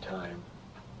barrel at any time?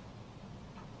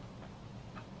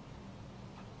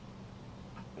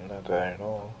 Not that I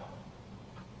know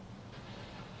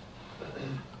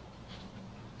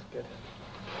Good.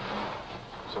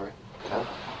 Sorry. Tom?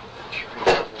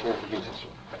 Here, you use this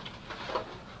one.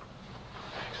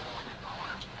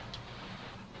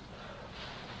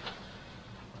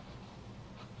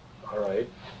 All right.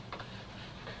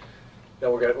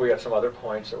 Now we got some other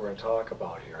points that we're going to talk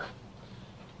about here.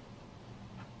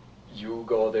 You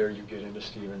go there, you get into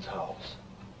Stephen's house.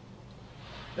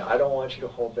 Now I don't want you to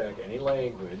hold back any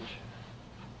language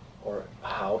or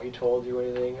how he told you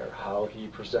anything or how he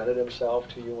presented himself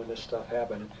to you when this stuff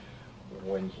happened.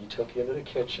 When he took you into the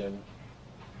kitchen,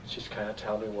 just kind of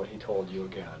tell me what he told you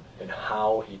again and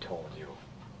how he told you.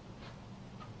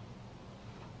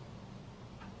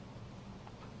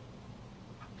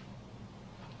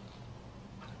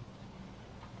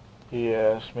 He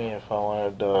asked me if I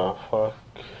wanted to fuck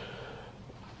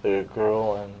the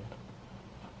girl and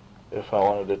if I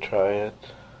wanted to try it.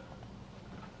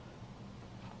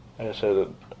 I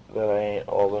said that I ain't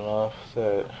old enough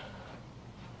to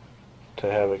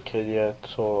have a kid yet,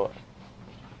 so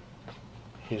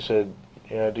he said,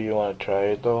 yeah, do you want to try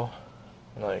it though?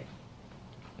 I'm like,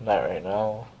 not right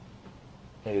now.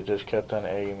 And he just kept on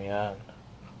egging me on.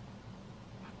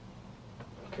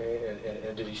 Okay,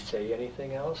 and did he say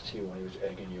anything else to you when he was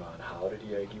egging you on? How did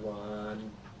he egg you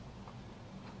on?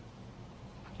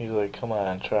 He's like, come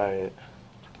on, try it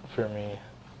for me.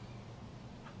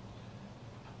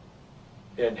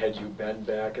 And had you been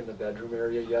back in the bedroom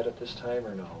area yet at this time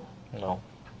or no? No.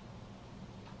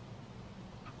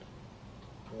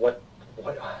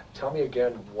 Tell me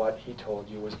again what he told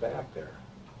you was back there.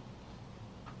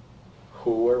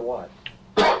 Who or what?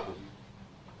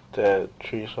 That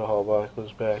Teresa Halbach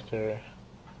was back there.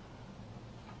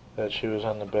 That she was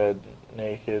on the bed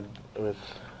naked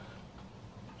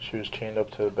she was chained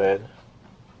up to the bed.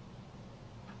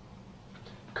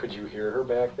 Could you hear her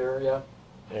back there yet?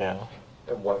 Yeah.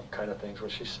 And what kind of things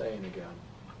was she saying again?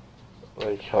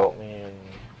 Like, help me and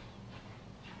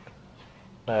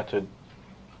not to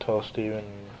tell Stephen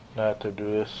not to do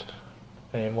this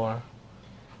anymore.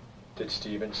 Did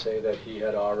Stephen say that he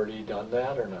had already done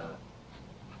that or not?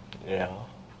 Yeah.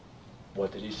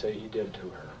 What did he say he did to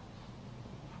her?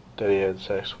 That he had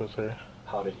sex with her.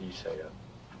 How did he say it?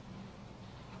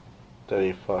 That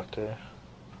he fucked her.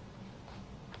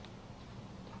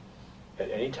 At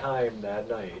any time that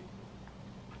night,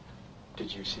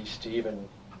 did you see Stephen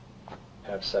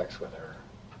have sex with her?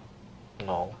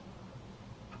 No.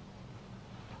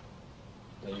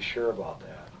 Are you sure about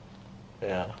that?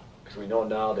 Yeah. Because we know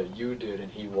now that you did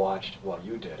and he watched while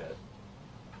you did it.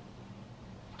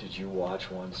 Did you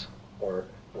watch once or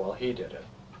while he did it?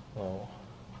 No.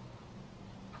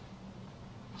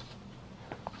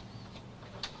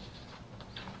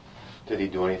 Did he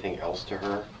do anything else to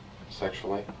her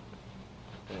sexually?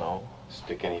 No.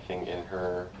 Stick anything in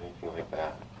her, anything like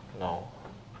that? No.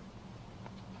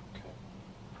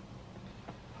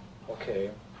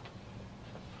 Okay.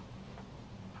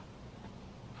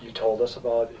 You told us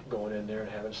about going in there and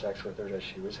having sex with her, that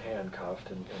she was handcuffed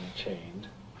and chained.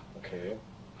 Okay.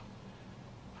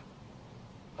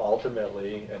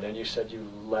 Ultimately, and then you said you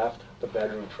left the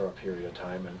bedroom for a period of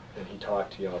time and he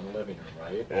talked to you out in the living room,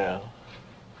 right? Yeah.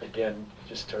 Again,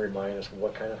 just to remind us,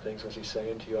 what kind of things was he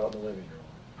saying to you out in the living room?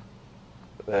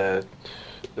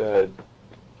 That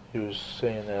he was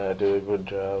saying that I did a good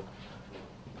job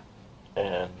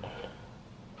and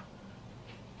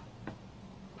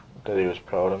that he was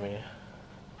proud of me.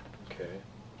 Okay.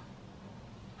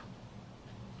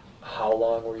 How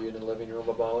long were you in the living room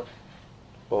about?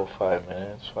 About 5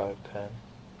 minutes, 5, 10.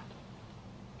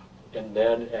 And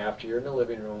then after you're in the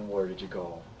living room, where did you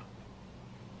go?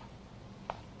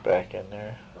 Back in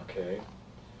there. Okay.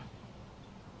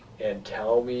 And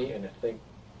tell me and think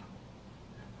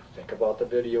about the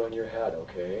video in your head,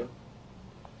 okay?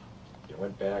 You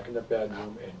went back in the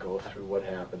bedroom and go through what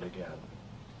happened again.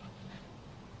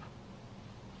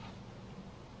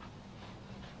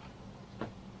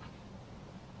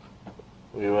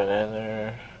 We went in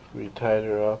there, we tied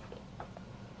her up,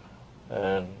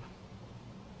 and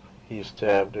he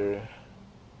stabbed her,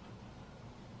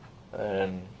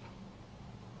 and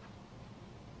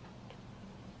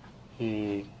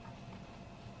he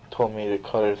told me to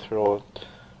cut her throat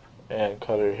and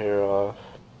cut her hair off,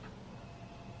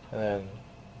 and then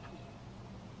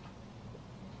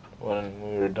when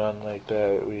we were done like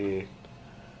that, we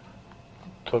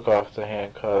took off the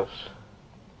handcuffs.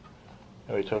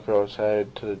 And we took her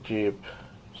outside to the Jeep,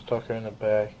 stuck her in the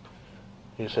back.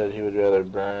 He said he would rather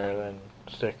burn her than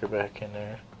stick her back in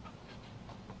there.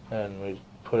 And we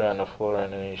put her on the floor,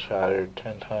 and then he shot her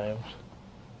 10 times.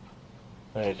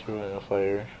 And he threw her in the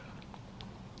fire.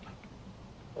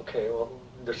 Okay, well,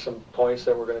 there's some points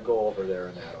that we're going to go over there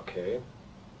in that, okay?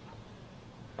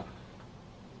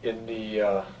 In the,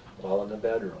 in the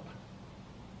bedroom.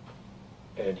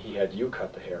 And he had you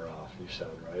cut the hair off, you said,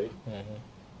 right?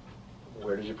 Mm-hmm.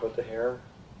 Where did you put the hair?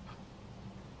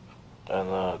 On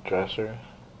the dresser.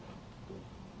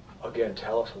 Again,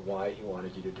 tell us why he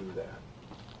wanted you to do that.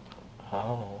 I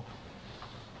don't know.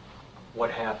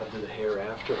 What happened to the hair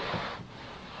after that?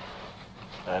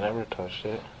 I never touched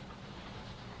it.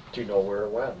 Do you know where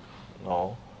it went?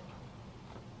 No.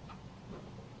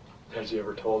 Has he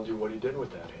ever told you what he did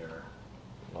with that hair?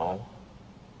 No.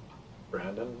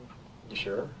 Brandon, you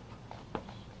sure?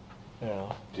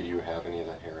 Yeah. Do you have any of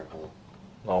that hair at home?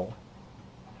 No.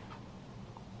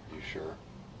 Are you sure?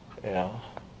 Yeah.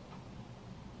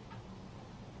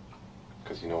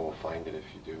 Because you know we'll find it if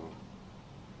you do.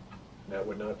 That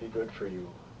would not be good for you.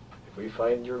 If we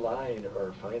find you're lying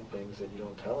or find things that you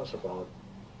don't tell us about,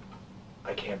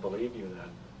 I can't believe you then.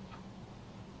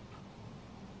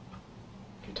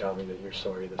 If you tell me that you're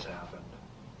sorry this happened,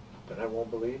 then I won't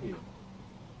believe you.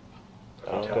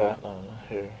 I don't got none of the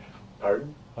hair.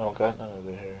 Pardon? I don't got none of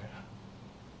the hair.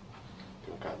 You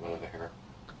don't got none of the hair.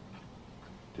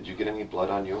 Did you get any blood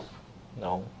on you?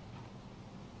 No.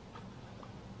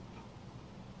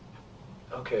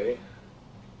 Okay,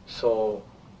 so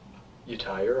you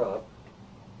tie her up,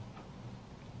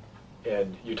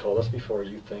 and you told us before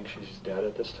you think she's dead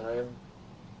at this time,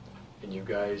 and you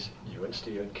guys, you and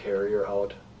Steven, carry her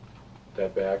out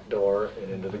that back door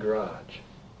and into the garage.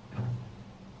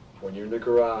 When you're in the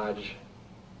garage,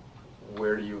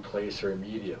 where do you place her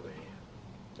immediately?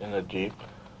 In the Jeep.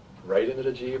 Right into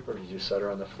the Jeep, or did you set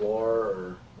her on the floor,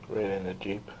 or? Right in the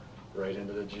Jeep. Right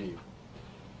into the Jeep.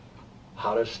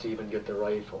 How does Steven get the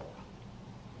rifle?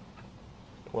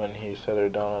 When he set her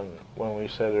down, when we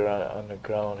set her on the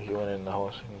ground, he went in the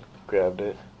house and grabbed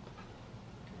it.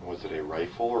 Was it a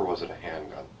rifle or was it a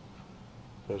handgun?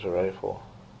 It was a rifle.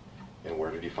 And where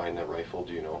did he find that rifle,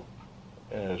 do you know?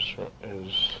 In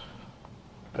his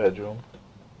bedroom.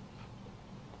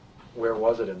 Where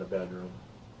was it in the bedroom?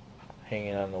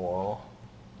 Hanging on the wall.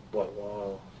 What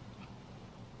wall?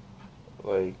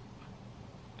 Like,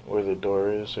 where the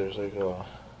door is, there's like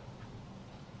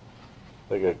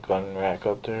a gun rack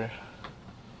up there.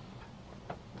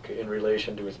 Okay, in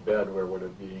relation to his bed, where would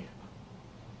it be?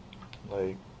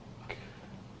 Like,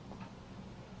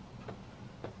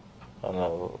 on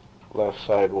the left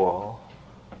side wall.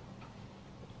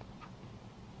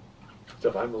 So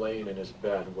if I'm laying in his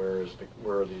bed, where is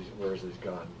his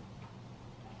gun?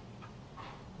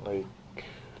 Like,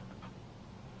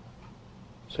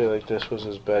 say like this was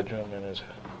his bedroom and his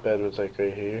bed was like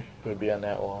right here, it would be on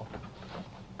that wall.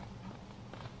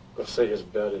 Let's say his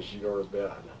bed is your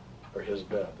bed, or his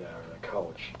bed there, the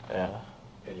couch. Yeah.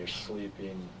 And you're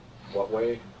sleeping what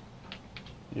way?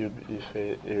 Your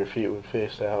feet would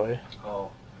face that way.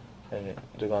 Oh. And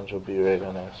the guns would be right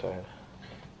on that side.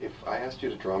 If I asked you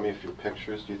to draw me a few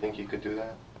pictures, do you think you could do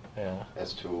that? Yeah.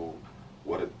 As to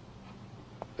what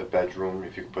the bedroom,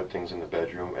 if you could put things in the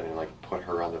bedroom and then like put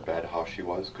her on the bed, how she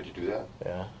was, could you do that?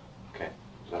 Yeah. Okay.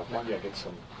 Is that okay? Yeah, get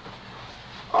some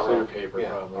I'll clear run, paper. yeah,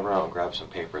 probably. I'll run and grab some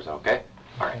papers, okay?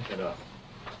 All right. Get a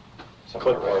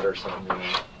Somewhere clipboard right. or something. You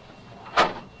know.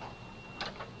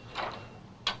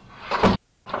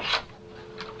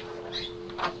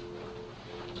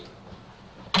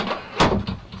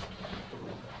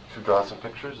 Should draw some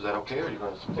pictures, is that okay, or are you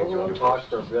going to some things you We'll want to do talk first?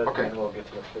 for a bit, Okay. and we'll get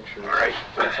to the pictures. All right.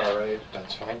 That's all right.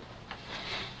 That's fine.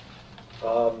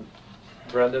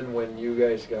 Brendan, when you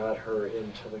guys got her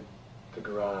into the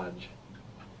garage,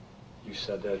 you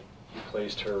said that you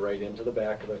placed her right into the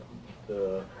back of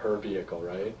her vehicle,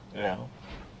 right? Yeah.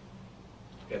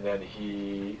 And then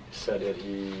he said that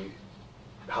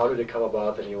how did it come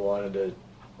about that he wanted to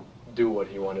do what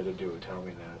he wanted to do? Tell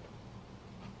me that.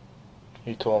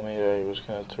 He told me that he was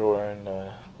going to throw her in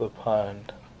the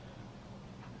pond.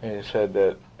 And he said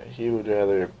that he would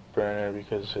rather burn her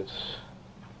because it's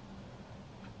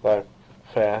a lot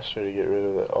faster to get rid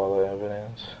of all the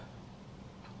evidence.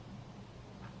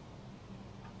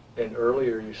 And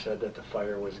earlier you said that the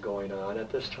fire was going on at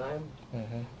this time?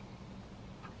 Mm-hmm.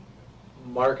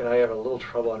 Mark and I have a little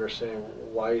trouble understanding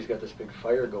why he's got this big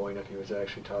fire going if he was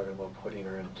actually talking about putting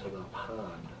her into the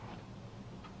pond.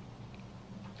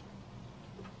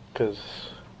 Because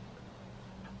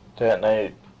that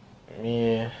night,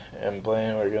 me and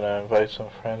Blaine were going to invite some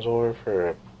friends over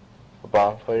for a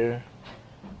bonfire,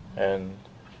 and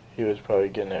he was probably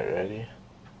getting it ready.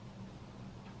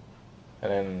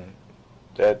 And then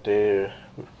that day,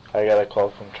 I got a call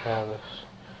from Travis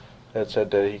that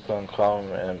said that he couldn't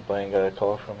come, and Blaine got a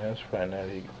call from his friend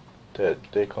that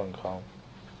they couldn't come.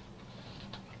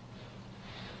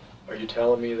 Are you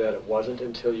telling me that it wasn't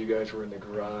until you guys were in the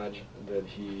garage that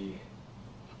he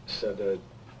said that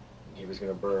he was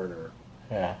going to burn her?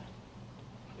 Yeah.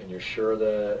 And you're sure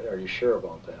that, are you sure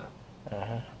about that?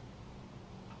 Uh-huh.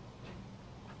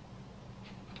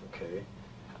 Okay.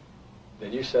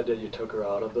 Then you said that you took her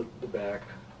out of the back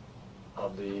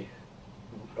of the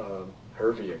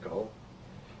her vehicle.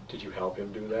 Did you help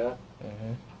him do that?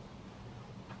 Mm-hmm.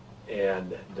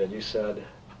 And then you said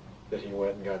that he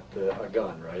went and got a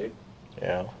gun, right?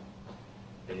 Yeah.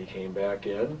 And he came back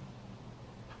in.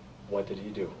 What did he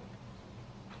do?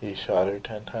 He shot her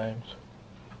 10 times.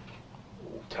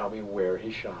 Tell me where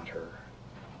he shot her.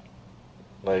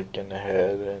 Like in the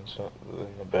head, and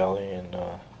in the belly, and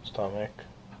the stomach.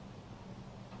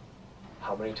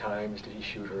 How many times did he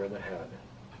shoot her in the head?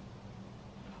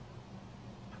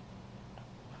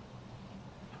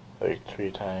 Like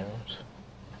 3 times.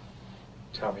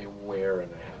 Tell me where in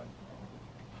the head.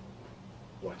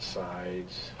 What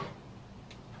sides?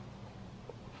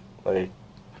 Like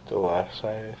the left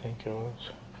side, I think it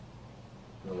was.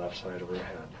 The left side of her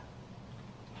head.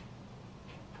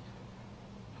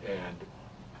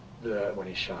 And when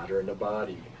he shot her in the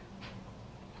body,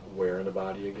 where in the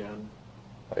body again?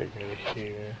 Like right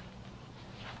here.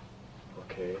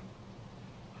 Okay.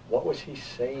 What was he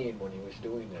saying when he was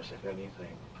doing this, if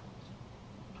anything?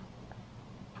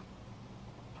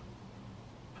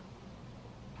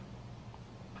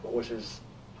 What was his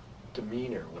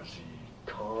demeanor? Was he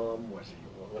calm?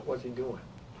 What was he doing?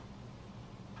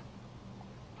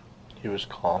 He was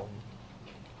calm.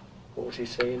 What was he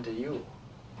saying to you?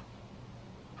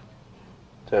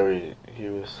 That he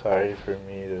was sorry for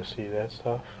me to see that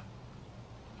stuff.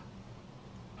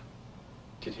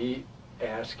 Did he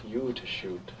ask you to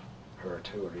shoot her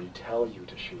too, or did he tell you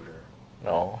to shoot her?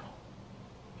 No.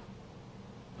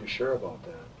 You're sure about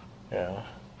that? Yeah.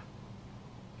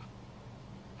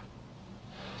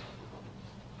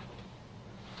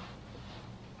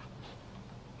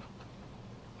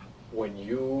 When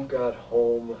you got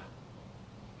home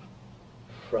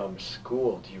from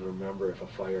school, do you remember if a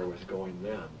fire was going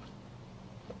then?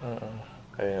 I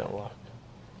didn't look.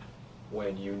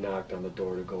 When you knocked on the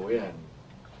door to go in,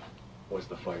 was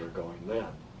the fire going then?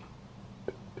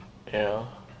 Yeah.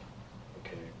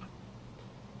 Okay.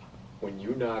 When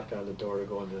you knocked on the door to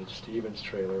go into Stephen's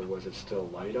trailer, was it still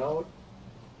light out?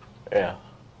 Yeah.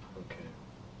 Okay.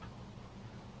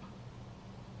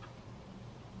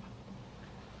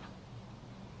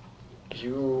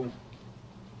 You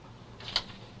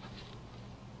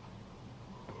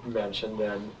mentioned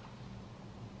then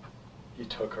you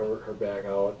took her bag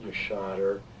out, you shot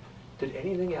her. Did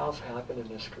anything else happen in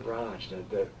this garage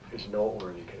that is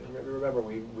noteworthy? Remember,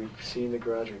 we've seen the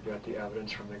garage, we've got the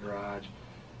evidence from the garage.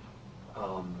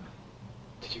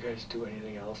 Did you guys do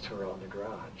anything else to her out in the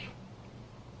garage?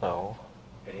 No.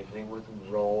 Anything with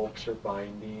ropes or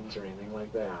bindings or anything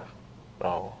like that?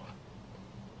 No.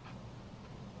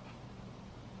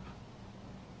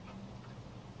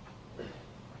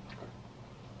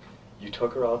 You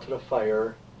took her out to the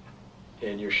fire,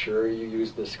 and you're sure you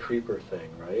used this creeper thing,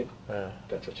 right? Yeah.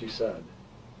 That's what you said.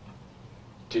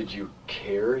 Did you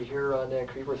carry her on that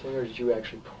creeper thing, or did you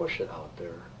actually push it out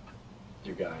there,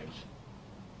 you guys?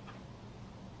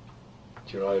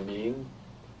 Do you know what I mean?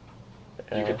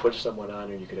 Yeah. You could put someone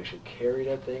on and you could actually carry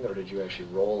that thing, or did you actually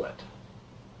roll it?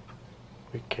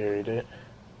 We carried it.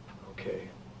 Okay.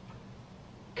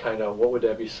 Kind of, what would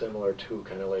that be similar to?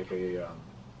 Kind of like a,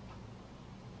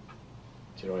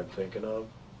 do you know what I'm thinking of?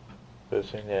 The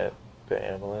thing that the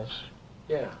ambulance.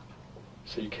 Yeah.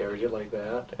 So you carried it like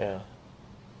that? Yeah.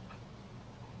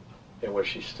 And was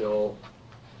she still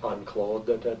unclothed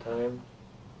at that time?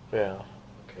 Yeah.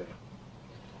 Okay.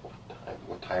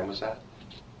 What time was that?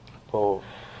 About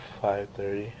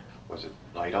 5:30. Was it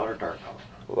light out or dark out?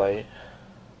 Light.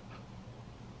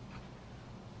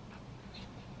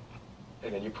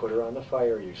 And then you put her on the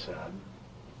fire, you said,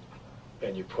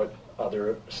 and you put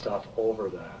other stuff over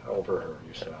her,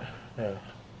 you said. Yeah.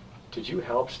 Did you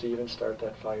help Stephen start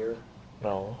that fire?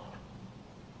 No.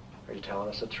 Are you telling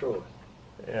us the truth?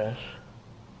 Yes.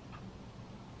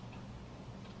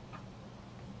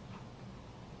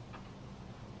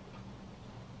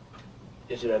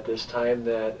 Is it at this time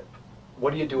that,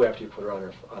 what do you do after you put her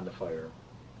on the fire?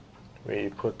 We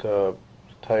put the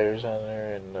tires on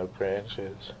there and the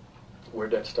branches.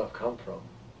 Where'd that stuff come from?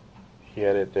 He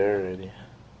had it there already.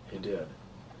 He did.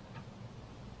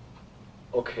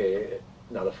 Okay,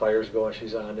 Now the fire's going,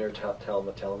 she's on there, tell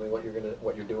me what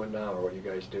you're doing now, or what you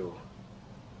guys do.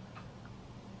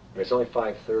 It's only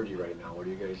 5:30 right now, what are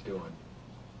you guys doing?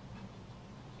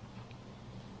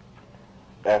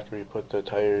 After we put the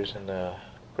tires and the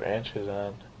branches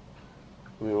on,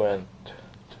 we went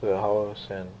to the house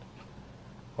and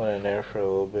went in there for a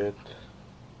little bit.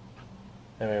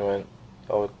 And we went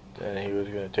out, and he was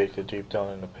going to take the Jeep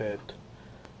down in the pit.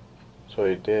 So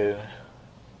he did.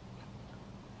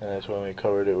 And that's when we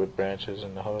covered it with branches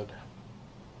in the hood.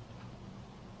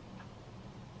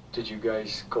 Did you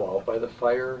guys go out by the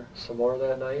fire some more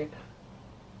that night?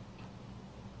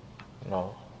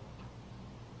 No.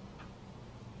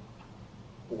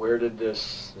 Where did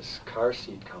this car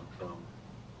seat come from?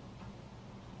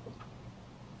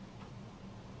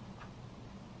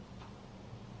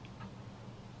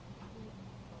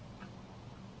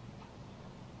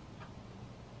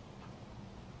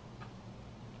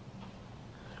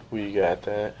 We got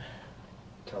that.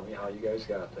 Tell me how you guys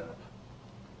got that.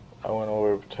 I went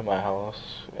over to my house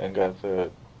and got the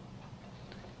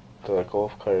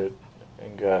golf cart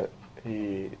and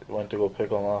he went to go pick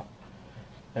them up,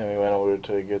 and we went over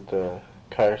to get the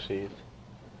car seat.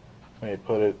 We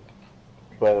put it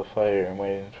by the fire and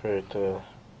waiting for it to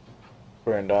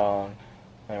burn down,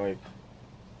 and we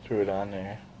threw it on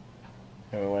there,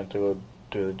 and we went to go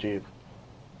to the Jeep.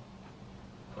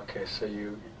 Okay, so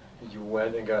you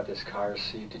went and got this car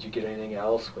seat. Did you get anything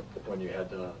else when you had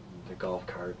the golf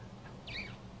cart?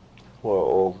 Well,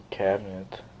 old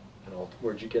cabinet.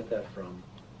 Where'd you get that from?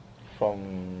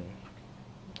 From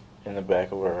in the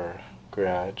back of our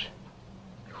garage.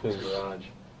 Whose garage?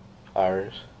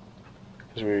 Ours.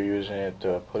 Because we were using it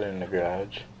to put in the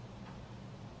garage.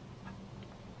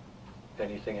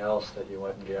 Anything else that you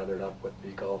went and gathered up with the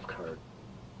golf cart?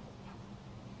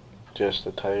 Just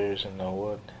the tires and the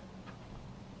wood.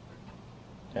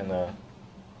 And the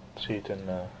seat and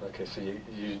the... Okay, so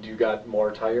you got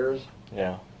more tires?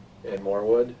 Yeah. And more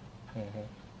wood?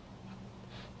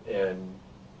 Mm-hmm. And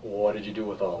what did you do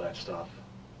with all that stuff?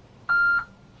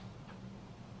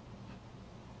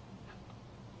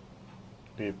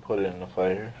 We put it in the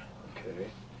fire. Okay.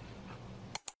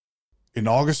 In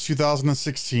August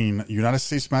 2016, United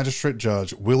States Magistrate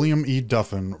Judge William E.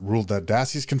 Duffin ruled that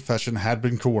Dassey's confession had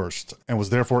been coerced and was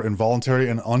therefore involuntary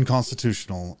and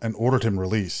unconstitutional, and ordered him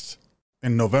released.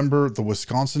 In November, the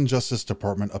Wisconsin Justice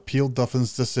Department appealed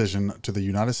Duffin's decision to the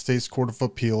United States Court of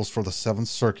Appeals for the 7th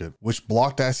Circuit, which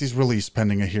blocked Dassey's release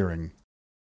pending a hearing.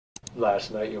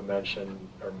 Last night you mentioned,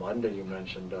 or Monday you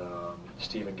mentioned,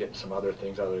 Stephen getting some other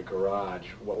things out of the garage.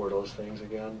 What were those things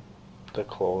again? The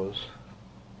clothes.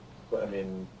 I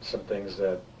mean, some things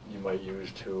that you might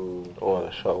use to... Oh,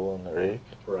 the shovel and the rake.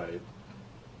 Right.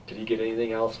 Did he get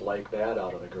anything else like that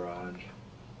out of the garage?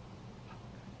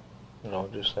 No,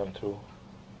 just them two.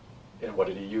 And what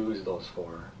did he use those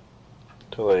for?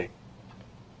 To like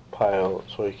pile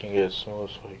so he can get it smooth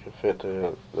so he can fit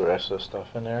the rest of the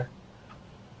stuff in there.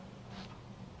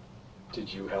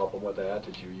 Did you help him with that?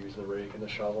 Did you use the rake and the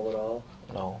shovel at all?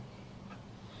 No.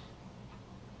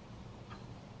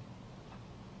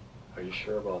 Are you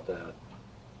sure about that?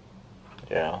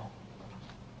 Yeah.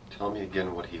 Tell me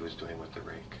again what he was doing with the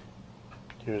rake.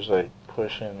 He was like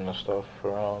pushing the stuff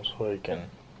around so he can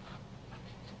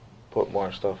put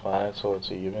more stuff on it so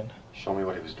it's even. Show me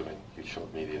what he was doing. You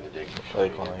showed me the other day.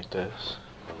 Like one like this.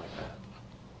 One like that.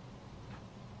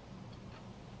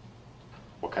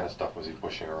 What kind of stuff was he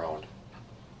pushing around?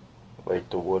 Like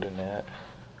the wood and that.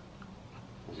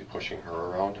 Was he pushing her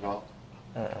around at all?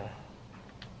 The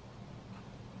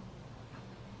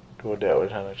wood that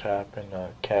was on the top in the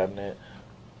cabinet.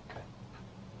 Okay.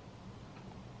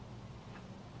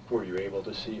 Were you able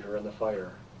to see her in the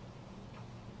fire?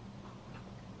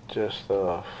 Just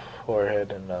the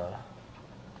forehead and the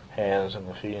hands and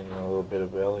the feet and a little bit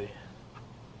of belly.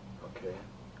 Okay.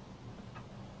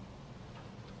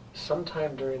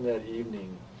 Sometime during that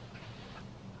evening,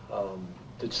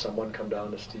 did someone come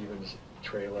down to Stephen's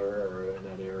trailer or in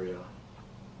that area?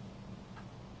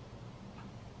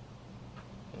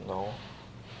 No.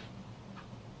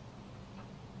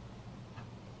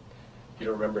 Do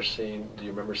you remember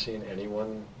seeing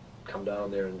anyone come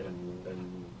down there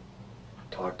and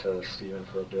talk to Stephen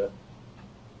for a bit?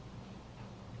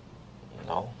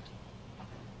 No.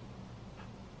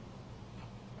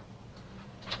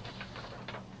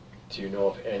 Do you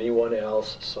know if anyone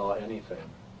else saw anything?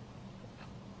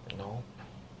 No.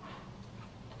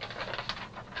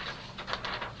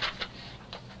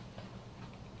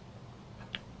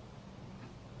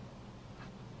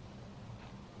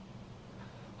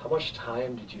 How much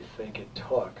time did you think it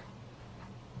took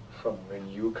from when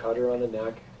you cut her on the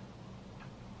neck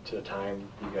to the time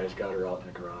you guys got her out in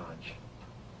the garage?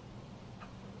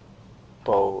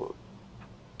 About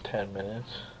 10 minutes.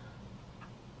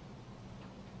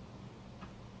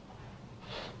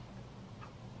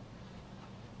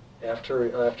 After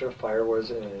a fire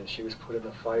was in and she was put in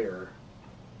the fire,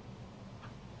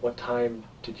 what time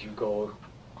did you go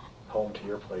home to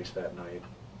your place that night?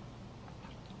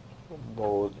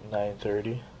 About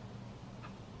 9:30.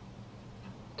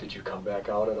 Did you come back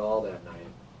out at all that night?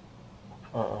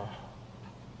 Uh-uh.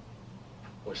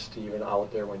 Was Steven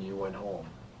out there when you went home?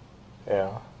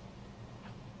 Yeah.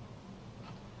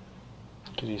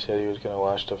 'Cause he said he was going to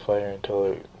watch the fire until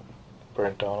it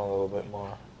burnt down a little bit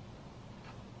more.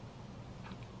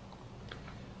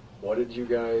 What did you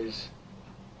guys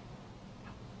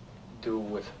do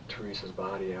with Teresa's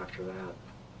body after that?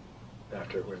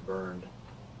 After it was burned?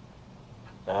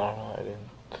 I don't know,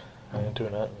 I didn't do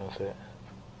nothing with it.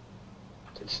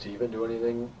 Did Steven do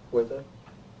anything with it?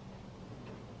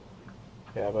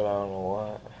 Yeah, but I don't know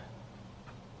what.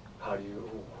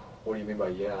 What do you mean by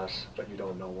yes, but you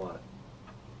don't know what?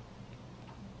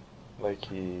 Like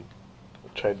he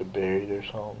tried to bury it or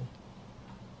something.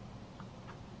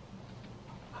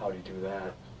 How did he do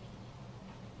that?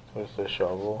 With the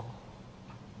shovel.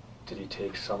 Did he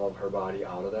take some of her body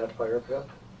out of that fire pit?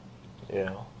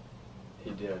 Yeah.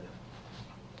 He did.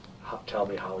 Tell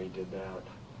me how he did that.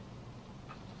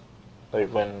 Like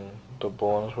when the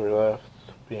bones were left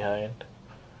behind,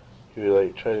 he would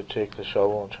like try to take the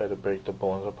shovel and try to break the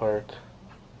bones apart,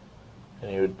 and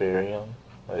he would bury them,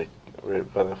 like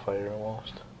right by the fire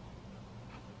almost.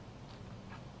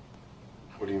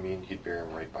 What do you mean he'd bury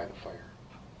him right by the fire?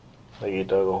 Like he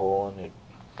dug a hole and he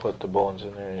put the bones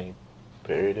in there and he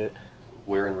buried it.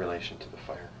 Where in relation to the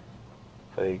fire?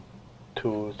 Like 2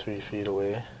 or 3 feet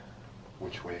away,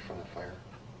 Which way from the fire?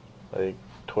 like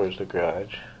towards the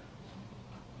garage.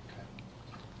 Okay.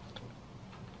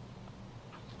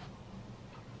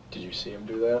 Did you see him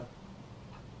do that?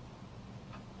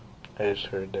 I just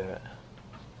heard that.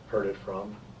 Heard it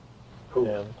from? Who?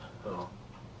 Him. Oh.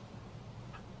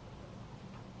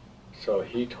 So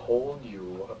he told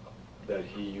you that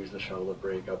he used the shovel to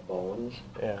break up bones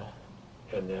Yeah.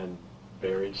 and then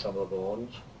buried some of the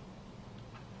bones?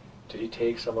 Did he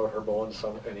take some of her bones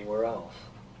anywhere else?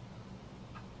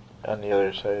 On the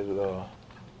other side of the,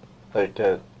 like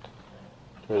that,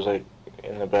 there was like,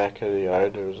 in the back of the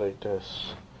yard, there was like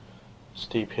this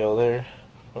steep hill there,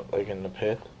 like in the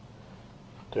pit.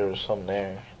 There was some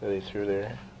there that he threw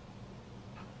there.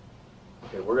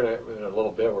 Okay, in a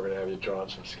little bit, we're gonna have you draw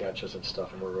some sketches and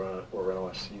stuff, and we're gonna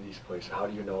want to see these places. How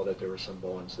do you know that there were some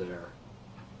bones there?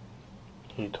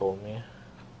 He told me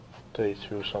that he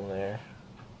threw some there.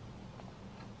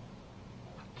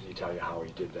 Did he tell you how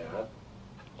he did that?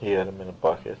 He had them in a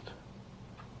bucket.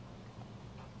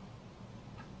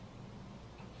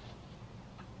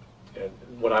 And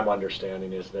what I'm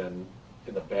understanding is then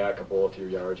in the back of both your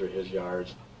yards or his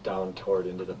yards, down toward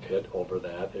into the pit over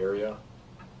that area,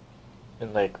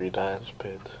 In like Redon's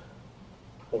pit.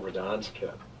 over Don's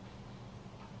pit,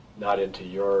 not into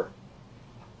your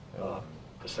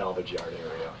the salvage yard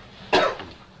area.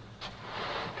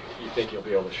 You think you'll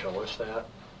be able to show us that?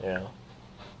 Yeah.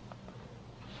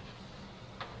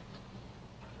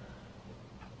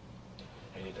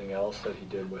 Anything else that he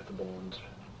did with the bones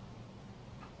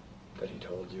that he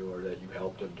told you or that you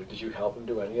helped him do? Did you help him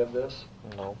do any of this?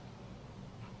 No.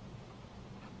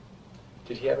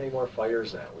 Did he have any more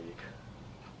fires that week?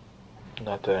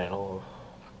 Not that I know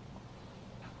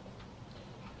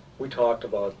We talked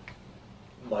about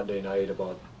Monday night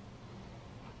about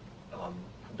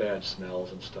bad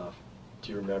smells and stuff.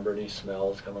 Do you remember any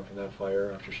smells coming from that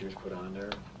fire after she was put on there?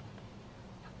 of.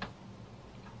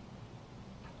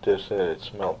 Just that it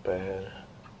smelled bad.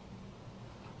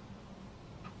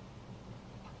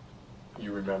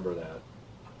 You remember that?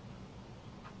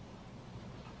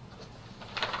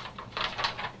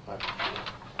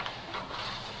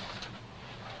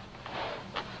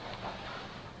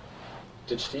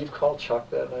 Did Steve call Chuck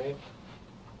that night?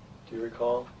 Do you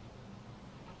recall?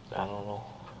 I don't know.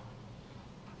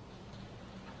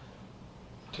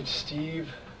 Did Steve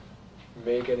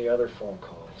make any other phone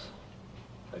calls?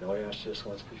 I know I asked you this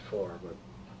once before, but...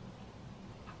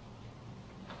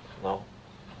 No.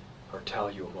 Or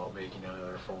tell you about making any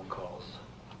other phone calls.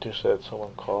 Just that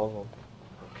someone called him.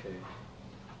 Okay.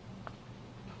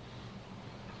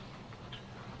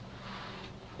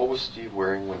 What was Steve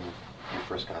wearing when you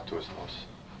first got to his house?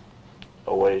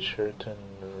 A white shirt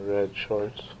and red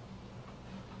shorts.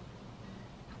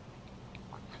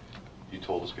 You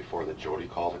told us before that Jody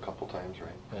called a couple times,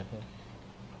 right? Mm-hmm.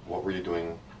 What were you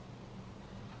doing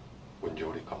when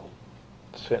Jody called?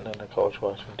 Sitting on the couch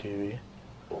watching TV.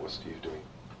 What was Steve doing?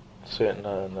 Sitting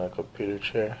on the computer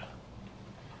chair.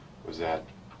 Was that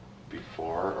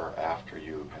before or after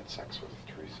you had sex with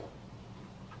Teresa?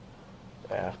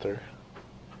 After.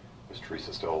 Was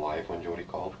Teresa still alive when Jody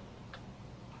called?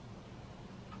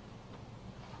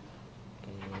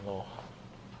 No.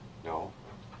 No?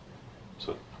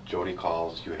 So Jody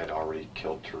calls, you had already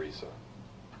killed Teresa.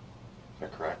 Is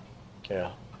that correct?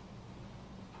 Yeah.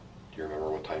 Do you remember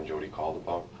what time Jody called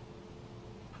about?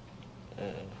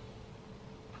 Mm-mm.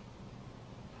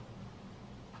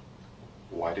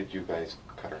 Why did you guys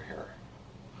cut her hair?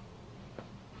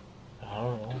 I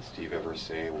don't know. Did Steve ever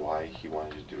say why he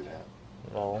wanted you to do that?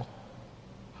 No.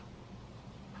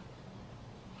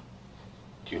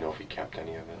 Do you know if he kept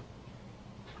any of it?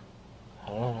 I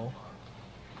don't know.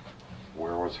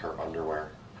 Where was her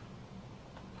underwear?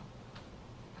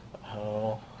 I don't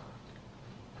know.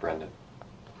 Brendan,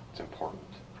 it's important.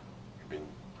 You're being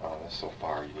honest so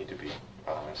far. You need to be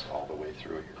honest all the way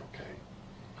through here, okay?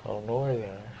 I don't know where they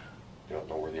are. You don't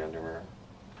know where the underwear are?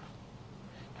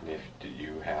 And if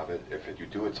you have it, if you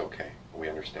do, it's okay. We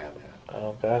understand that. I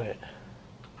don't got it.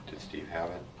 Did Steve have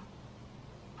it?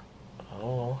 I don't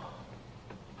know.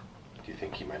 Do you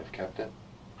think he might have kept it?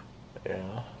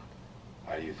 Yeah.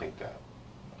 Why do you think that?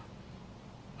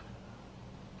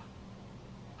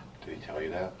 Did he tell you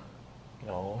that?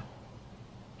 No.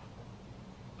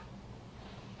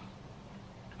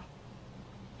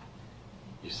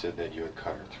 You said that you had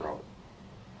cut her throat.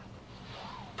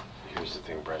 Here's the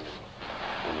thing, Brendan.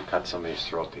 When you cut somebody's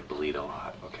throat, they bleed a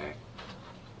lot, okay?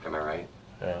 Am I right?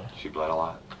 Yeah. She bled a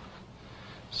lot?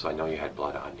 So I know you had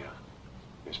blood on you.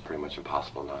 It was pretty much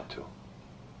impossible not to.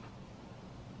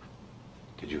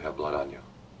 Did you have blood on you?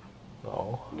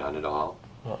 No. None at all?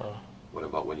 Uh-uh. What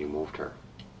about when you moved her?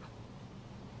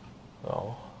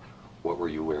 No. What were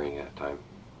you wearing at the time?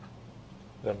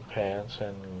 Them pants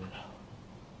and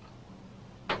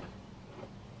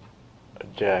a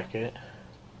jacket.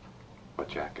 What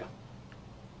jacket?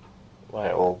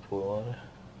 My old blue one.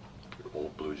 Your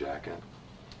old blue jacket?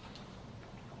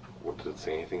 What, did it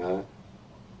say anything on it?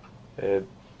 It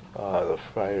had the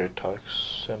Friar Tux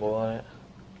symbol on it.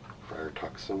 Friar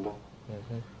Tuck symbol?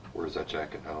 Mm-hmm. Where's that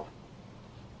jacket now?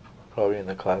 Probably in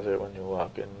the closet when you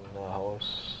walk in the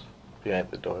house, behind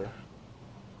the door.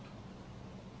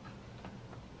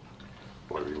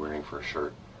 What are you wearing for a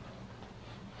shirt?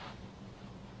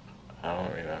 I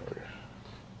don't remember.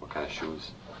 What kind of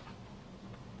shoes?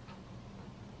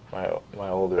 My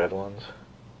old red ones.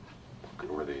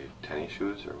 Were they tennis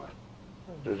shoes or what?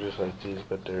 They're just like these,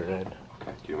 but they're red.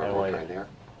 Okay. Do you remember what white. kind they are?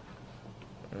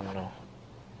 No.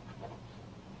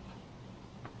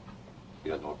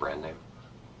 You don't know a brand name?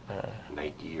 Uh,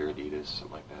 Nike or Adidas,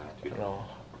 something like that? You don't no.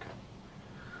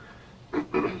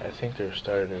 Okay. I think they're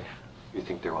starters. You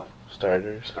think they're what?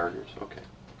 Starters? Starters, okay.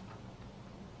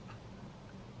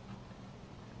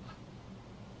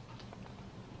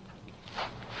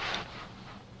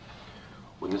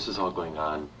 When this is all going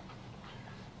on,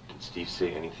 did Steve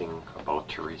say anything about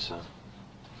Teresa?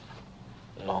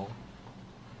 No.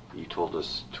 You told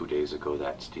us 2 days ago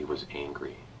that Steve was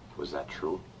angry. Was that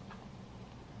true?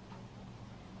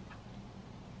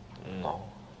 No.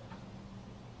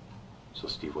 So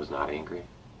Steve was not angry?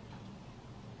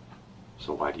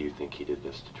 So why do you think he did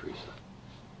this to Teresa?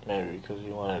 Maybe because he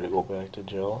wanted to go back to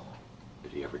jail.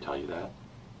 Did he ever tell you that?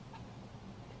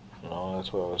 No,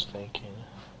 that's what I was thinking.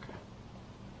 Okay.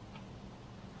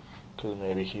 Because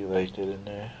maybe he liked it in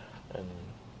there, and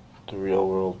the real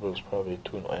world was probably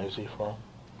too noisy for him.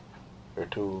 Or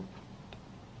too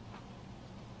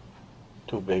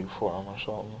big for him or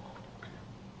something.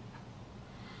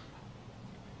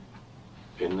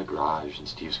 In the garage, in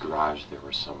Steve's garage, there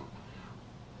were some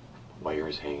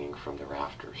wires hanging from the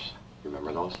rafters. You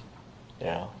remember those?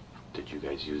 Yeah. Did you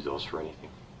guys use those for anything?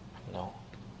 No.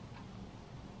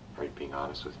 Are you being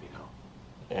honest with me now?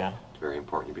 Yeah. It's very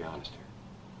important you be honest here.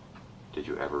 Did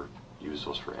you ever use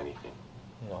those for anything?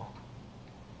 No.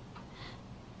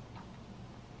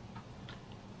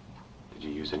 Did you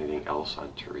use anything else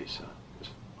on Teresa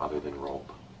other than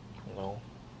rope? No.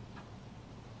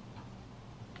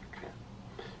 Okay.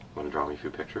 Want to draw me a few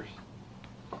pictures?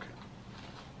 Okay.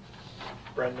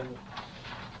 Brendan,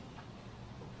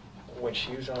 when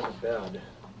she was on the bed,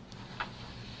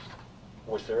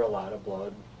 was there a lot of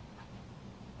blood?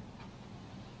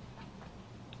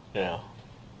 Yeah.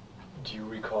 Do you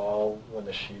recall when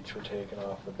the sheets were taken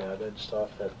off the bed and stuff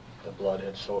that the blood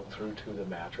had soaked through to the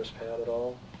mattress pad at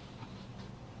all?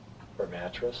 Or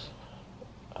mattress?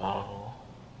 I don't know.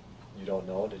 You don't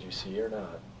know? Did you see or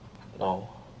not? No.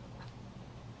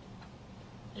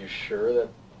 You sure that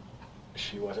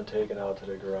she wasn't taken out to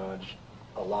the garage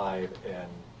alive and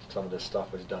some of this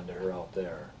stuff was done to her out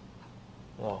there.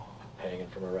 No. Hanging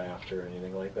from a rafter or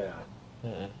anything like that.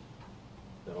 Mm-mm.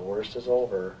 The worst is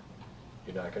over.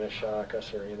 You're not going to shock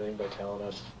us or anything by telling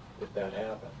us if that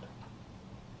happened.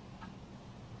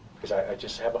 Because I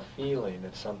just have a feeling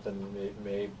that something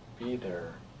may be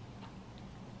there.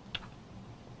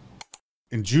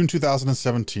 In June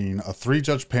 2017, a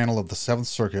 3-judge panel of the 7th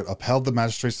Circuit upheld the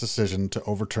magistrate's decision to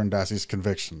overturn Dassey's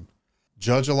conviction.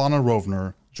 Judge Alana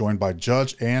Rovner, joined by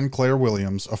Judge Ann Claire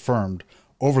Williams, affirmed,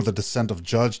 over the dissent of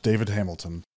Judge David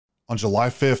Hamilton. On July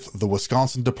 5th, the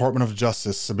Wisconsin Department of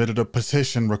Justice submitted a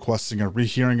petition requesting a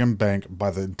rehearing en banc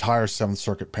by the entire 7th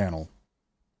Circuit panel.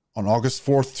 On August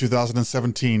 4th,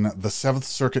 2017, the 7th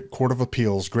Circuit Court of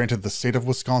Appeals granted the state of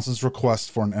Wisconsin's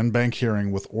request for an en banc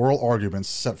hearing with oral arguments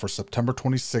set for September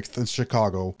 26th in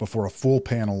Chicago before a full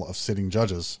panel of sitting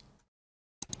judges.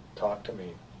 Talk to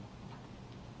me.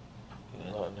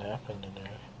 Nothing happened in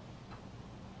there.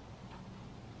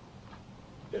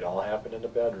 It all happened in the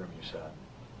bedroom, you said.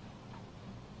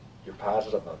 You're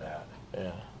positive of that.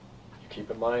 Yeah. You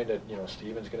keep in mind that,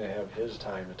 Stephen's going to have his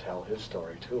time to tell his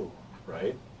story too,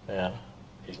 right? Yeah.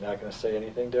 He's not going to say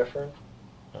anything different?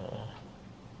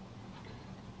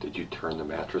 Did you turn the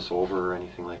mattress over or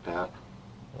anything like that?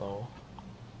 No.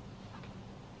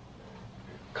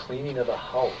 Cleaning of the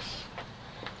house,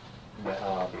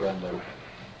 Brendan.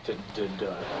 Did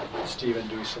Stephen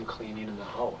do some cleaning in the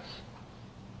house?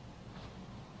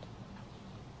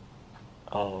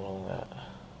 I don't know that.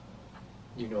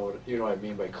 You know what I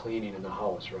mean by cleaning in the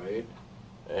house, right?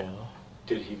 Yeah.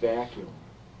 Did he vacuum?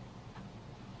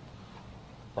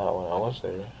 Not when I was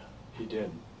there. He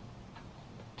didn't.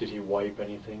 Did he wipe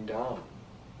anything down?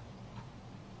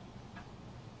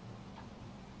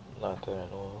 Not that I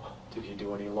know of. Did he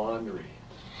do any laundry?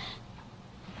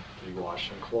 Did he wash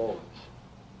some clothes?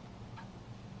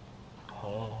 I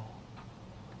don't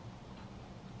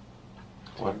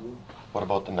know. What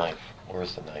about the knife?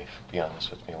 Where's the knife? Be honest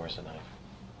with me, where's the knife?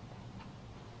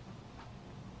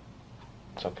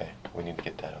 It's okay. We need to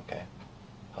get that, okay?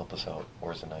 Help us out.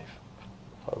 Where's the knife?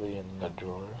 Probably in the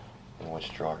drawer. In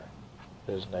which drawer?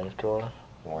 His knife drawer.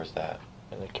 And where's that?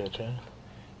 In the kitchen.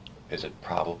 Is it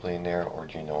probably in there, or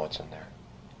do you know what's in there?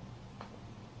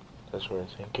 That's where I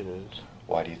think it is.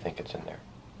 Why do you think it's in there?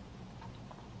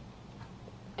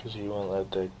 Because he wouldn't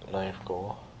let the knife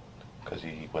go. Because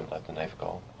he wouldn't let the knife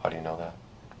go. How do you know that?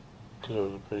 Because it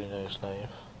was a pretty nice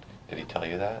knife. Did he tell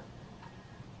you that?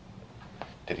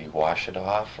 Did he wash it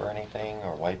off or anything,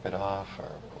 or wipe it off,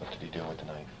 or what did he do with the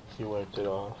knife? He wiped it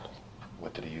off.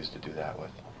 What did he use to do that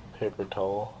with? Paper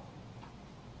towel.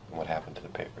 And what happened to the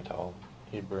paper towel?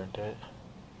 He burnt it.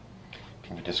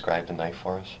 Can you describe the knife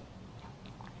for us?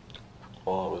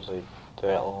 Well, it was like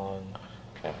that long.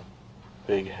 Okay.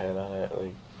 Big head on it,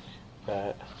 like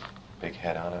that. Big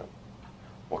head on it?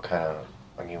 What kind of,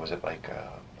 was it like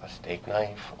a steak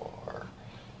knife, or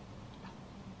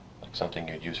like something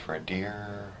you'd use for a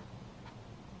deer?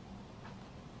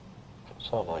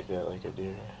 Something like that, like a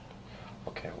deer.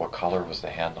 Okay, what color was the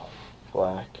handle?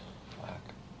 Black. Black.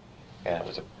 And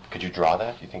could you draw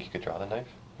that? Do you think you could draw the knife?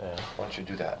 Yeah. Why don't you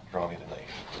do that? Draw me the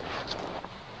knife.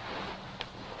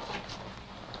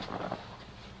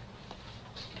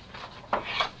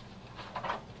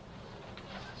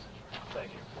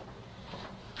 Thank you.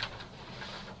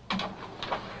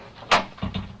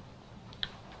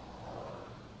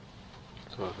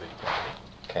 So it's like that.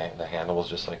 Okay, the handle was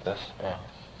just like this? Yeah.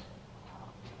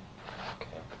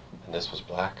 Okay. And this was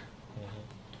black?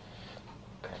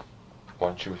 Mm-hmm. Okay. Why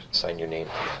don't you sign your name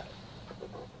to that?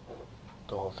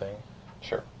 The whole thing?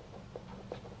 Sure.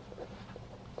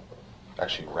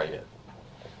 Actually, write it.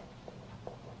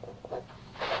 Okay.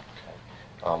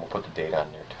 We'll put the date on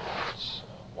there too. It's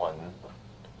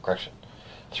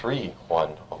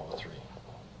 3/1/03.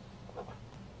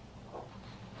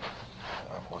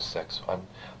 Was 6. I'm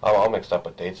all mixed up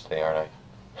with dates today, aren't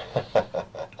I?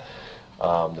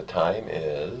 The time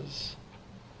is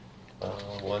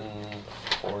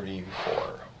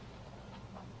 1:44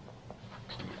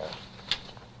 p.m.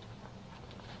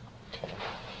 Okay.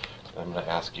 I'm going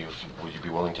to ask you, would you be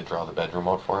willing to draw the bedroom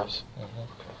out for us? Mm-hmm.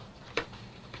 Okay.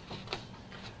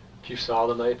 If you saw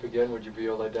the knife again, would you be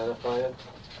able to identify it?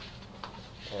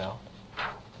 Yeah.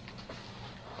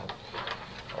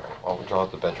 While we draw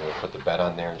out the bedroom, we'll put the bed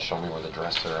on there and show me where the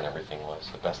dresser and everything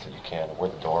was, the best that you can, and where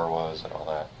the door was and all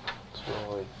that.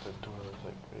 So like the door was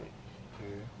like right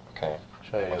here. Okay.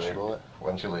 Should I label it? Why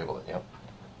don't you label it? Yep.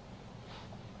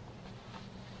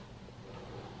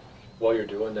 While you're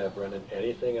doing that, Brendan,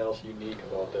 anything else unique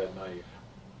about that knife?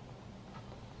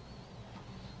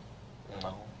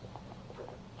 No.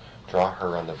 Draw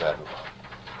her on the bed.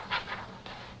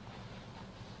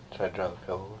 Should I draw the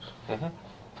pillows? Mm-hmm.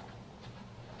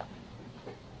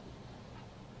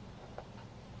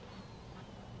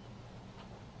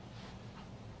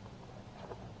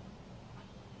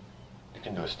 You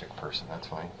can do a stick person, that's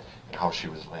fine. And how she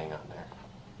was laying on there.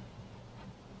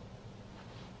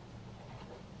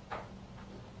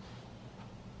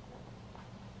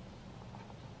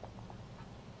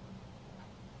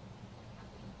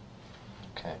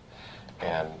 Okay.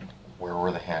 And where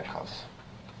were the handcuffs?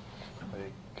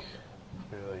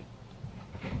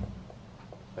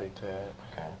 Like that.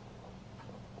 Okay.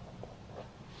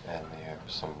 And there were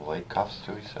some leg cuffs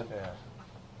too, you said? Yeah.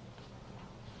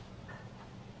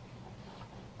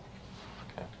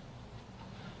 Okay.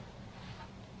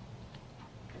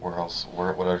 Where else,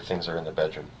 what other things are in the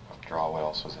bedroom? Draw what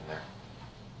else was in there.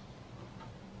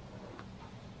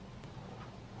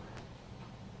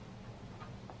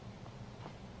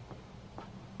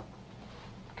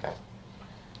 Okay.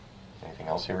 Anything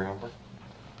else you remember?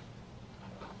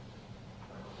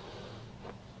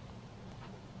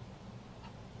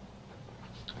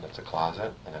 And that's a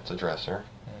closet, and that's a dresser.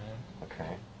 Mm-hmm.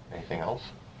 Okay. Anything else?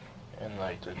 And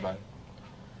like the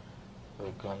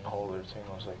gun holder thing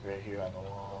was like right here on the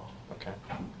wall. Okay.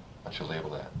 Why don't you label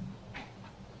that?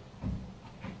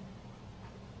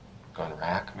 Gun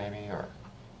rack, maybe, or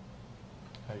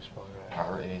How do you spell that?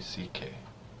 R-A-C-K.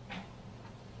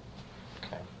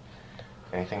 Okay.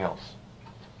 Anything else?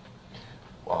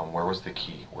 Where was the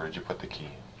key? Where did you put the key?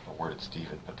 Or where did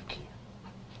Stephen put the key?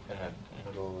 In the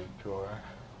middle of the drawer.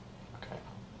 Okay.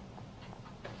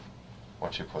 Why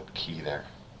don't you put key there?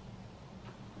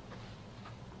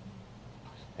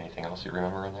 Anything else you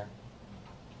remember in there?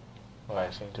 Well,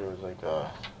 I think there was like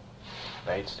a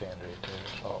nightstand right there.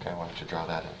 So Okay, why don't you draw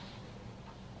that in?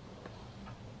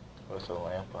 with a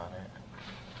lamp on it.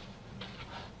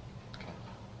 Okay.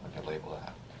 Why don't you label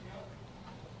that?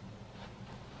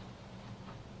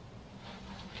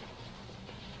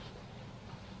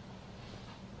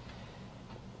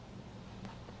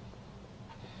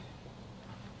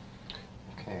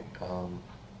 Okay,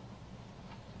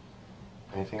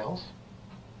 anything else?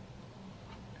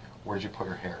 Where did you put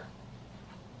her hair?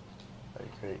 Like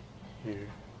right here.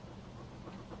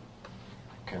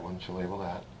 Okay, why don't you label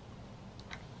that?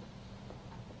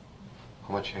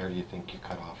 How much hair do you think you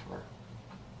cut off of her?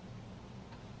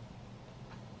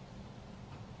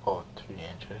 Oh, 3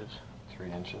 inches.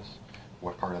 3 inches?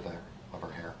 What part of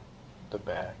her hair? The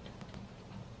back.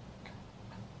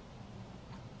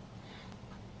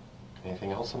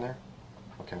 Anything else in there?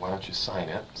 Okay, why don't you sign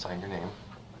it? Sign your name.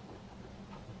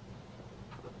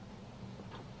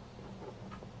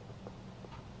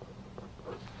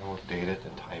 And we'll date it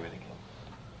and time it again.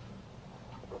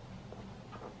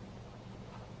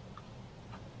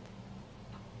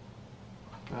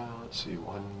 Let's see,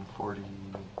 148.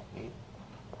 Okay.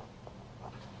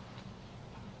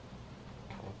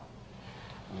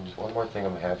 And there's one more thing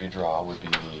I'm going to have you draw would be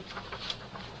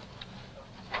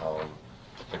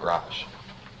the garage.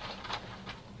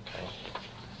 Okay.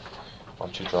 Why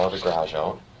don't you draw the garage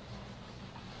out?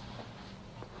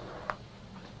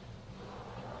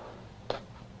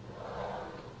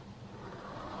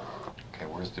 Okay,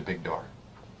 where's the big door?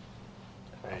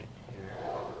 Right here.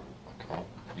 Okay.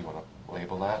 You want to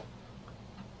label that?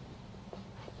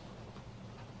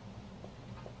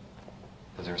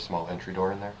 Is there a small entry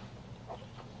door in there?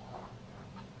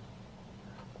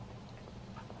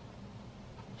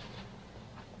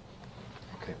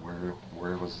 Okay,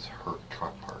 where was her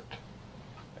truck parked?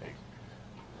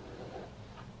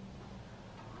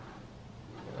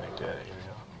 Like that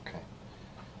area. Okay.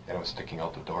 And it was sticking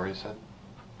out the door, you said?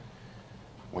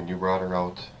 When you brought her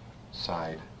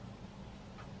outside,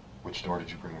 which door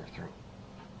did you bring her through?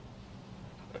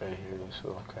 Right here, this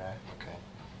little crack. Okay.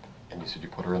 And you said you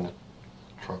put her in the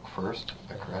truck first, is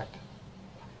that correct?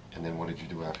 And then what did you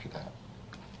do after that?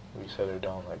 We set her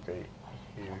down like right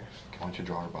here. Okay, why don't you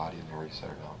draw her body and then where you set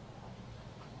her down?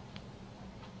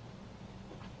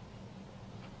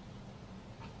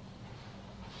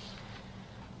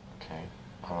 Okay.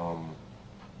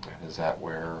 And is that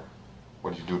where,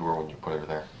 what did you do to her when you put her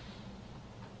there?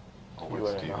 Or He what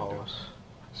went did in the Steven do? house.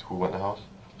 So who went in the house?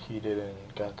 He did it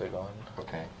and got the gun.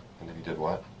 Okay. And then he did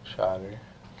what? Shot her. Okay.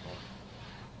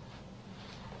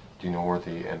 Do you know where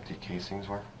the empty casings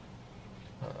were?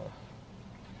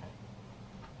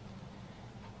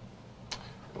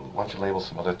 Why don't you label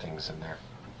some other things in there?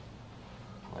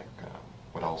 Like,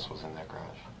 what else was in that garage?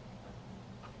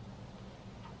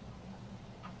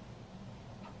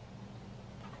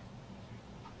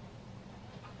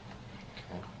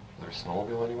 Okay. Is there a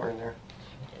snowmobile anywhere in there?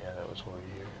 Yeah, that was over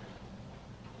here.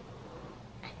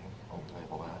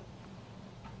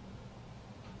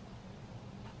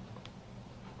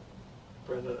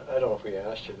 Brendan, I don't know if we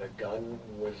asked you, the gun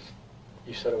was,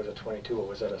 you said it was a .22, but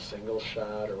was that a single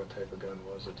shot, or what type of gun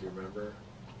was it, do you remember?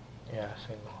 Yeah,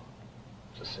 single.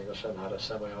 It's a single shot, not a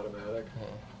semi-automatic?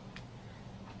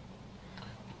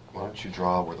 Why don't you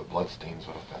draw where the blood stains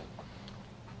would have been?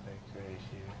 Like right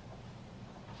here.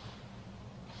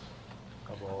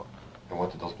 About. And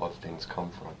what did those blood stains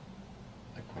come from?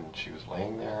 Like when she was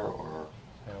laying there, or?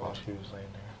 Yeah, when she was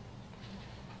laying there.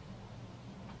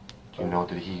 Do you know,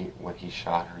 did he, when he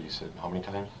shot her, you said how many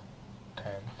times? 10.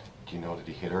 Do you know, did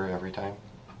he hit her every time?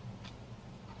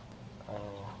 I don't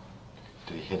know.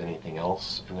 Did he hit anything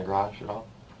else in the garage at all?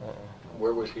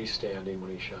 Where was he standing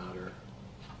when he shot her?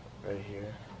 Right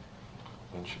here.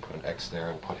 And she put an X there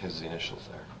and put his initials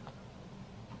there.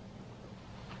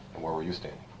 And where were you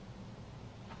standing?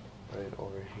 Right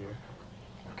over here.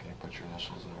 Okay, put your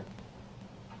initials there.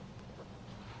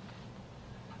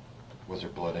 Was there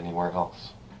blood anywhere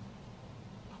else?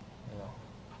 No.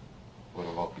 What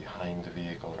about behind the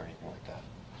vehicle or anything like that?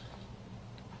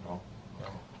 No? No.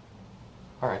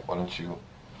 All right, why don't you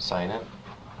sign it?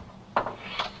 And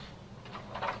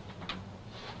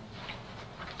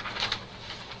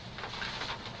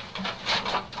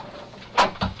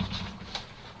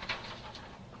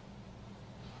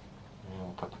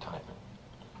we'll put the time in.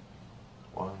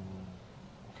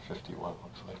 1:51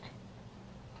 looks like.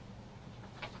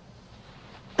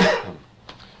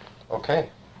 Okay.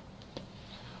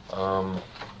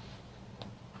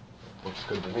 Looks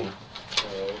good to me.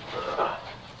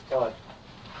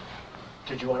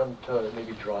 Did you want him to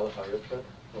maybe draw the fire pit?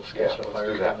 We'll sketch Yeah, the let's fire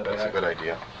do pit that. in the That's a back. good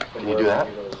idea. And Can you where do that?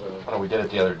 those, Oh, we did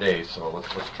it the other day, so let's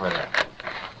try that.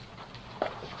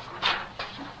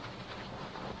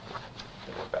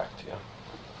 Give it back to you.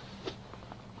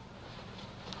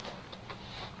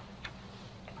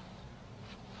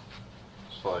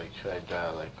 So like, should I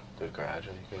draw like the garage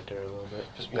right there a little bit?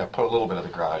 Just, yeah, put a little bit of the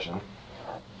garage in. And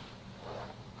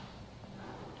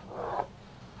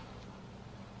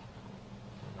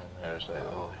then there's that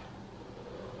little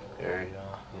area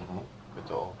with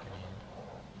the opening.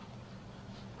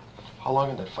 How long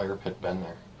had that fire pit been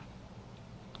there?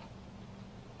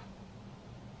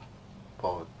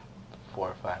 About 4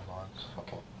 or 5 months.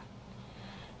 Okay.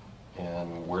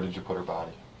 And where did you put her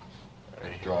body?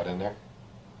 Right here. Draw it in there?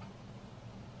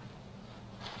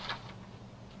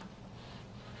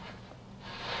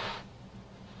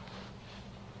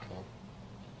 Okay.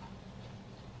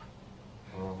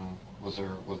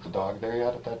 Was the dog there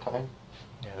yet at that time?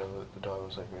 Yeah, the dog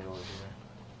was like right over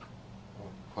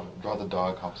here. Draw the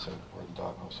dog house in, where the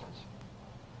dog house is.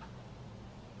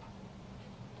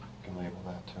 You can label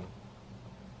that too.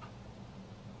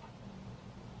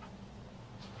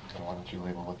 And why don't you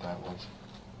label what that was?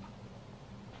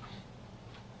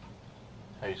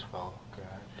 How do you spell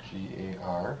garage?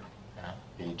 G-A-R-A-G-E.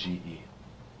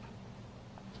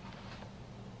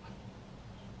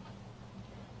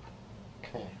 Yeah.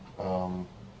 Okay.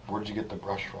 Where did you get the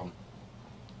brush from?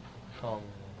 From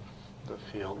the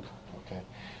field. Okay.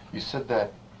 You said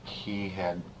that he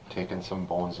had taken some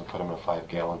bones and put them in a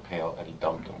 5-gallon pail and he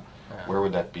dumped them. Yeah. Where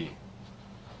would that be?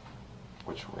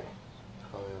 Which way?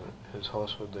 His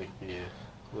house would like be a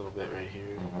little bit right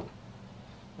here.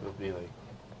 It would be like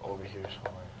over here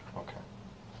somewhere. Okay.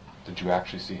 Did you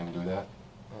actually see him do that?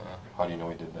 How do you know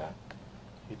he did that?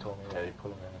 He told me that he put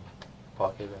them in a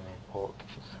pocket and he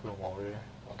threw them over there.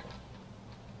 Okay.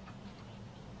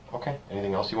 Okay.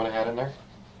 Anything else you want to add in there?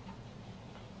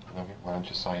 Okay. Why don't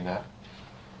you sign that?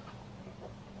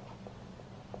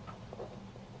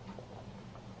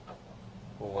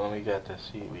 Well, when we got the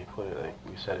seat, we put it like,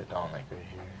 we set it down like right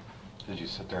here. Did you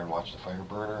sit there and watch the fire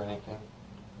burn or anything?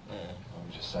 Or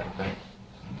we just set it there?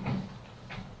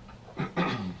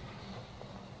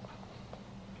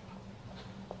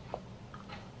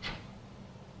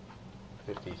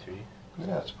 53. Yeah,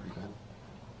 that's pretty good.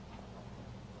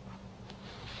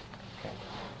 Okay.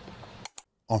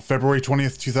 On February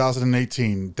 20th,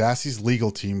 2018, Dassey's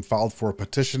legal team filed for a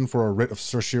petition for a writ of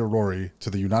certiorari to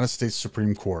the United States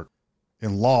Supreme Court.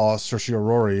 In law,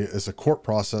 certiorari is a court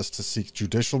process to seek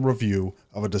judicial review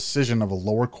of a decision of a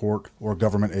lower court or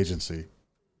government agency.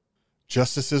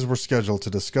 Justices were scheduled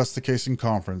to discuss the case in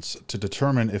conference to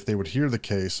determine if they would hear the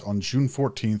case on June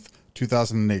 14th,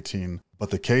 2018,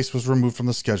 but the case was removed from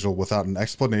the schedule without an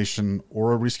explanation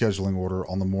or a rescheduling order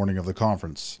on the morning of the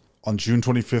conference. On June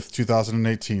 25th,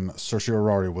 2018,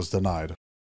 certiorari was denied.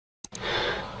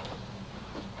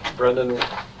 Brendan,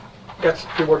 got a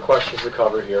few more questions to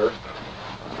cover here.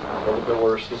 A little bit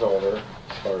worse is over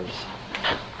as far as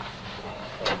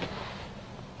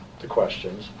the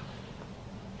questions.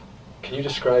 Can you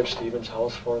describe Stephen's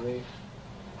house for me?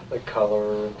 Like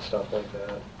color and stuff like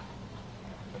that?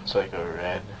 It's like a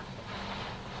red,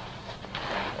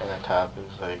 and the top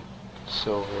is like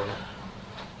silver,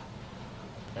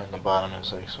 and the bottom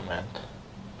is like cement.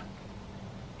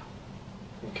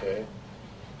 Okay.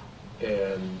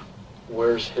 And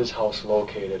where's his house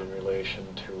located in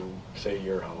relation to, say,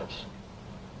 your house?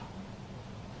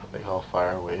 Like how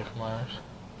far away from ours?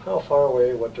 How far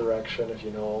away, what direction, if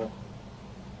you know?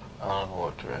 I don't know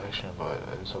what direction, but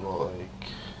it's about like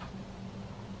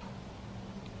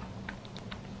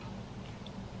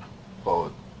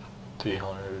about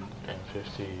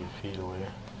 350 feet away.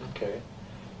 Okay.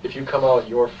 If you come out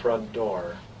your front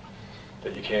door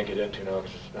that you can't get into now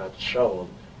because it's not shoveled,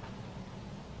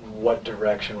 what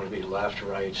direction would it be? Left,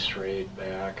 right, straight,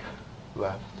 back?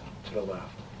 Left. To the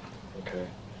left. Okay.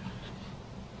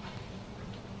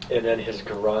 And then his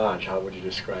garage, how would you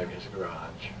describe his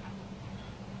garage?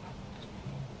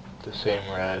 The same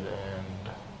red, and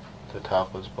the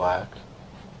top was black.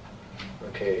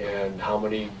 Okay, and how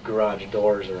many garage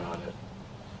doors are on it?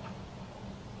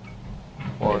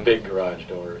 One. Big garage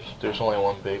doors. There's only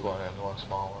one big one and one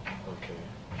small one. Okay.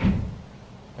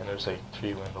 And there's like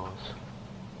 3 windows.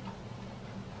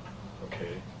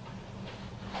 Okay.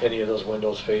 Any of those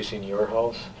windows facing your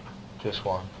house? Just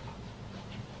one.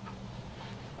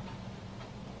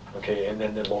 Okay, and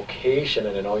then the location,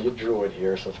 and I know you drew it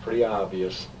here, so it's pretty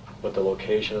obvious, but the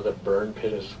location of the burn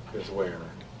pit is where?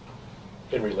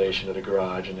 In relation to the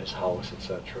garage and his house,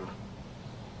 etc.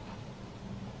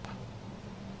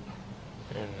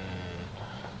 In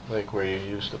like where you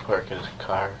used to park his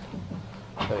car.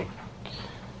 Like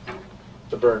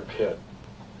The burn pit,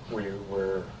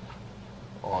 where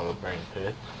on the burn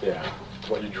pit. yeah,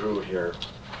 what you drew here.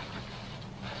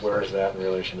 Where is that in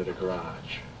relation to the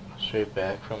garage? Straight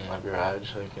back from the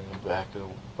garage, like in the back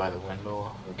of by the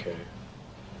window. Okay.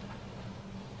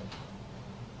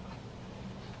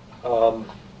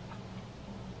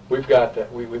 We've got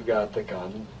the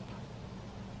gun.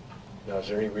 Now, is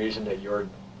there any reason that your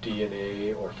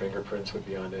DNA or fingerprints would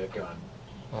be on that gun?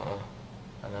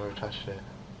 I never touched it.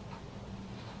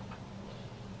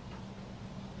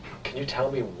 Can you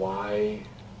tell me why,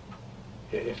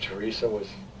 if Teresa was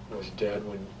dead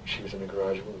when she was in the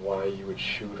garage, why you would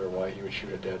shoot or why you would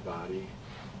shoot a dead body?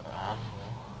 I don't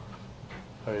know.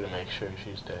 Probably to make sure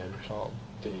she's dead or something.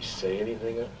 Did he say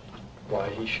anything why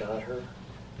he shot her?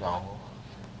 No.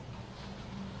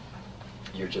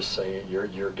 You're just saying,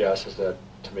 your guess is that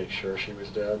to make sure she was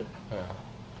dead? Yeah.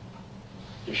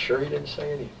 You sure he didn't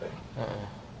say anything? Uh-uh.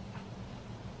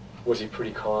 Was he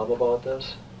pretty calm about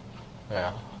this?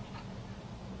 Yeah.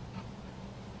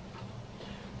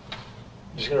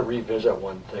 I'm just going to revisit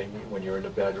one thing when you're in the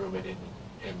bedroom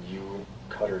and you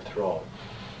cut her throat.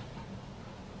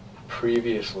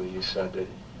 Previously, you said that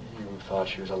you thought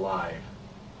she was alive.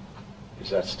 Is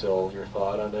that still your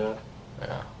thought on that?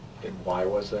 Yeah. And why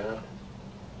was that?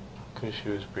 Because she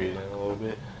was breathing a little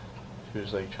bit. She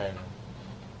was like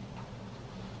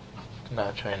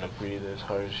not trying to breathe as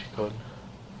hard as she could.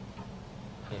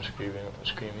 From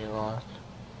screaming a lot.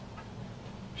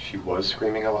 She was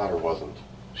screaming a lot or wasn't?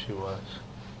 She was.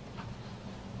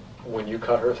 When you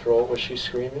cut her throat, was she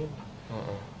screaming?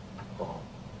 Oh.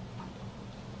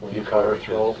 When you cut her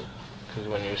throat? Because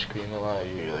when you scream a lot,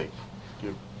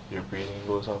 your breathing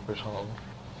goes up or something.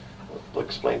 Well,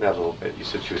 explain that a little bit. You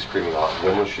said she was screaming a lot.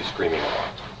 When was she screaming a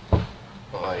lot?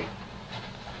 Like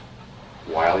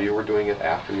While you were doing it,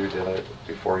 after you did it,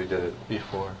 before you did it?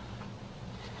 before.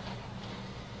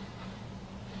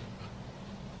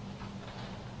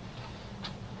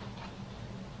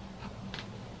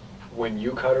 When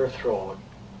you cut her throat,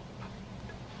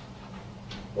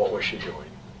 what was she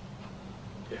doing,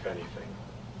 if anything?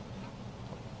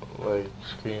 Like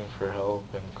screaming for help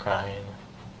and crying.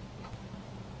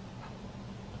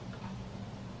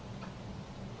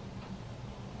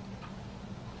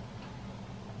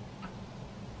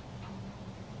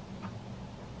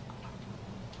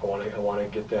 I want to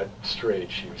get that straight.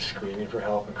 She was screaming for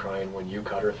help and crying when you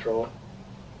cut her throat?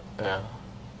 Yeah.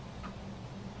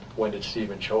 When did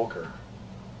Stephen choke her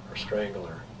or strangle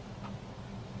her?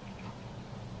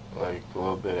 Like a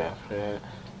little bit after that.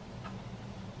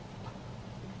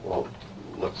 Well,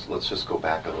 let's just go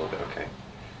back a little bit, okay?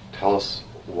 Tell us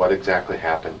what exactly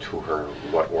happened to her,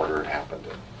 what order it happened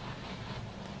in.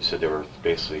 You said there were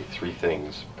basically 3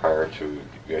 things prior to you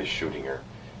guys shooting her.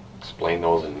 Explain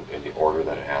those in the order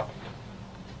that it happened.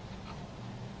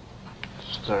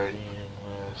 Starting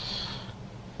with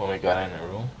when we got in the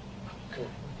room.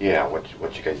 Yeah, what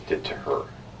you guys did to her.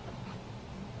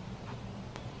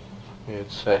 We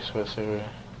had sex with her.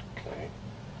 Okay.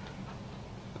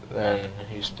 Then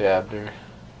he stabbed her.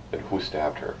 And who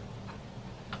stabbed her?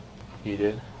 He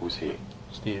did. Who's he?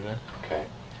 Steven. Okay.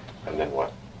 And then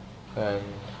what? Then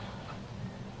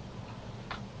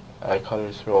I cut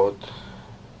her throat,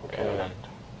 Okay. and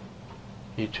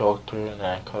he choked her, and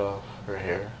I cut off her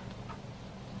hair.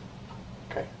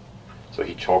 Okay. So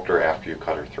he choked her after you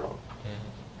cut her throat. Mm-hmm.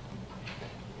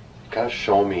 You gotta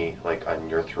show me, like, on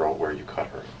your throat where you cut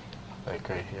her. Like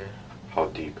right here. How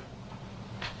deep?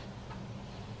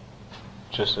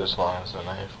 Just as long as the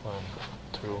knife went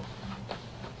through.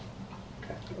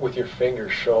 Okay. With your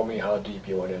fingers, show me how deep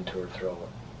you went into her throat.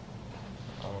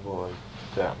 I'll go like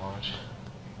that much.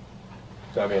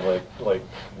 I mean, like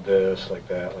this, like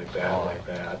that, like that, Oh, like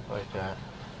that. Like that.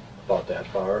 About that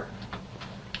far.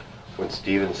 When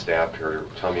Steven stabbed her,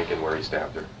 tell me again where he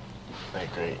stabbed her.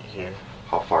 Like right here.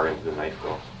 How far into the knife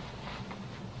go?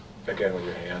 Again, with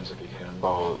your hands, if you can.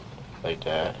 About like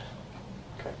that.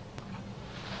 Okay.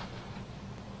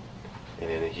 And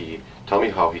then tell me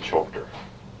how he choked her.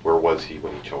 Where was he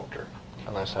when he choked her?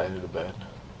 On the side of the bed.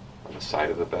 On the side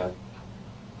of the bed?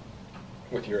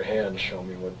 With your hands, show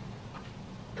me what.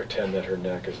 Pretend that her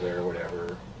neck is there,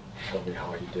 whatever. Show me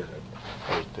how you did it.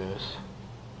 Like this.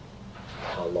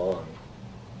 How long?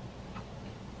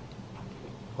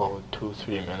 About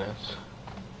 2-3 minutes.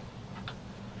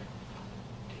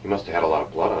 He must have had a lot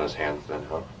of blood on his hands then,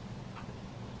 huh?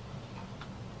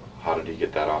 How did he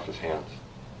get that off his hands?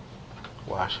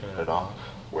 Washing it off.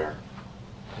 Where?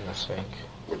 In the sink.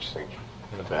 Which sink?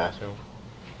 In the bathroom.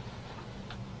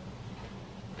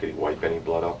 Did he wipe any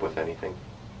blood up with anything?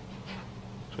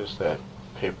 Just that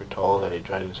paper towel that he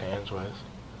dried his hands with.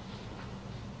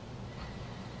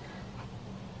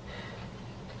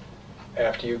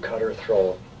 After you cut her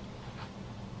throat,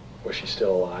 was she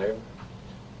still alive?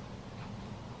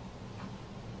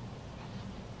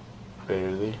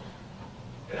 Barely.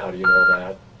 And how do you know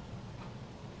that?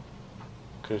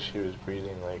 Because she was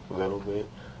breathing like a little bit.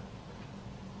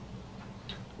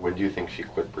 When do you think she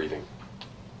quit breathing?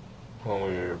 When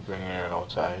we were bringing her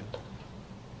outside.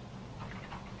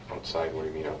 Outside? What do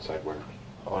you mean outside where?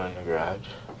 Out in the garage.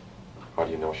 How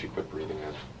do you know she quit breathing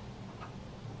then?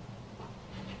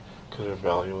 Because her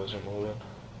belly wasn't moving.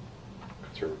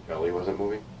 Because her belly wasn't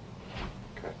moving?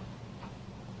 Okay.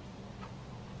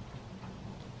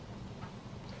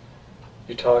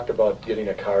 You talked about getting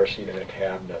a car seat and a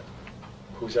cabinet.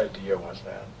 Whose idea was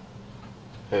that?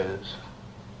 His.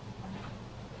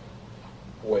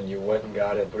 When you went and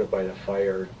got it and put it by the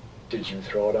fire, did you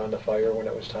throw it on the fire when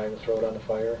it was time to throw it on the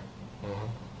fire?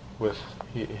 With,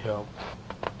 he helped.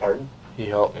 Pardon? He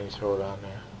helped me throw it on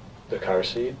there. The car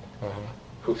seat? Uh-huh.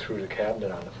 Who threw the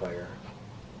cabinet on the fire?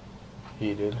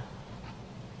 He did.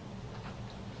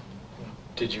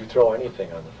 Did you throw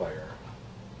anything on the fire?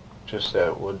 Just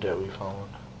that wood that we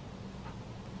found.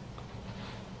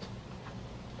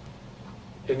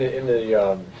 In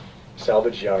the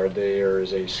salvage yard, there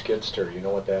is a skidster. You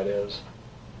know what that is?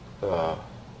 The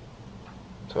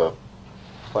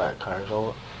flat cars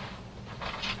out.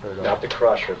 Not the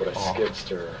crusher, but a Oh.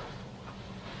 skidster.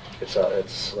 It's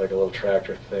like a little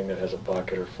tractor thing that has a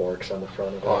bucket or forks on the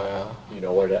front of it. Oh yeah. You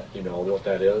know what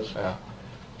that is? Yeah.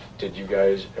 Did you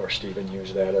guys or Stephen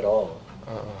use that at all?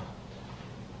 Uh-uh.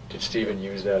 Did Stephen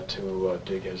use that to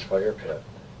dig his fire pit?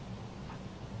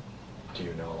 Do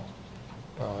you know?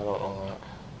 No, I don't know that.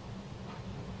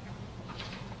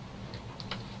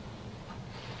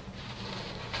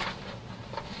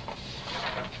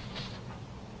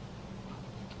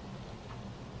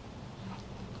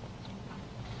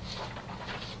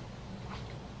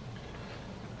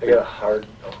 I got a hard.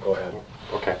 Oh, go ahead.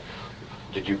 Okay.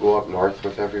 Did you go up north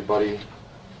with everybody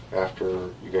after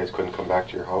you guys couldn't come back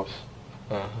to your house?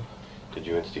 Uh-huh. Did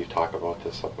you and Steve talk about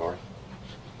this up north?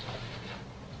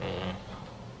 Mm.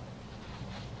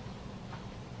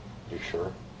 You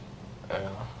sure?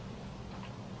 Yeah.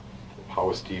 How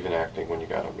was Steven acting when you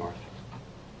got up north?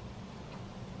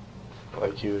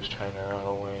 Like he was trying to run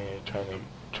away,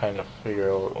 trying to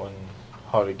figure out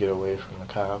how to get away from the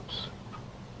cops.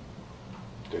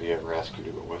 Did he ever ask you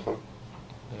to go with him?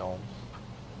 No.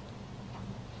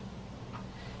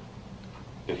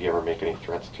 Did he ever make any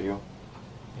threats to you?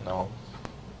 No.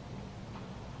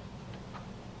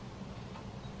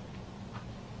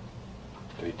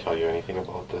 Did he tell you anything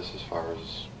about this as far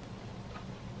as...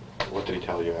 What did he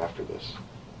tell you after this?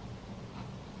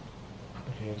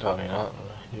 He didn't tell me nothing.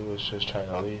 He was just trying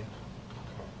to leave.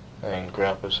 And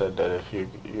Grandpa said that if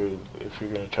you're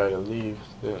gonna try to leave,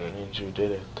 then it means you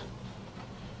did it.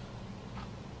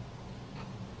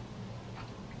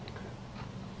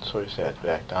 So he sat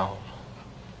back down.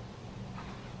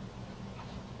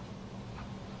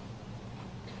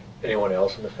 Anyone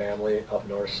else in the family up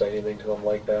north say anything to him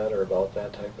like that or about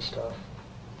that type of stuff?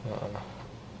 Uh-uh.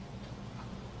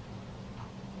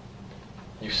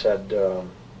 You said,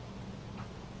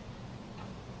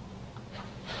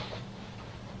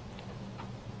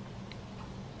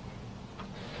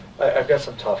 I've got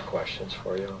some tough questions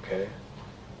for you, okay?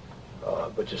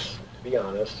 But just be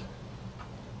honest.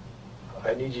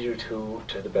 I need you to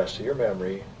the best of your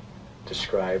memory,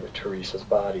 describe Teresa's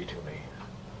body to me.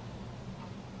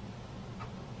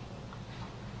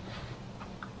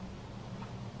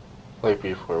 Like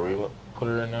before we put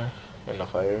her in there, in the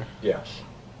fire? Yes.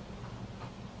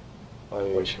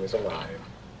 Like, When she was alive.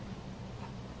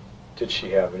 Did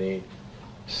she have any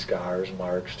scars,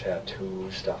 marks,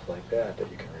 tattoos, stuff like that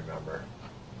you can remember?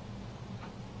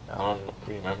 I don't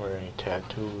remember any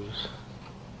tattoos.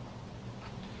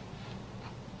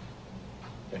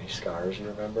 Any scars you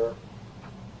remember?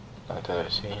 Not that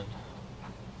I've seen.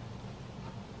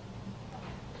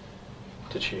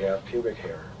 Did she have pubic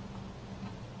hair?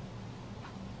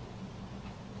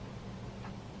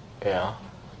 Yeah.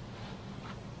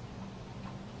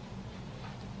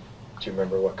 Do you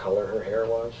remember what color her hair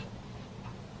was?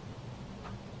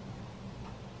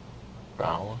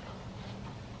 Brown.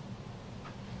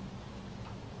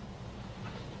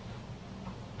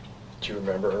 Do you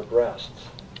remember her breasts?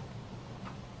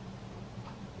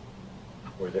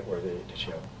 Did she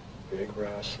have big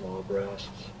breasts, small breasts?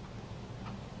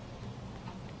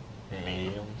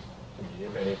 Medium.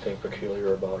 Medium? Anything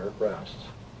peculiar about her breasts?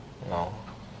 No.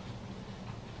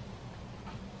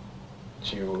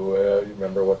 Do you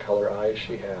remember what color eyes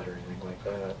she had or anything like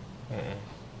that? Mm-mm.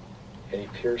 Any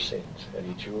piercings?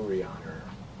 Any jewelry on her?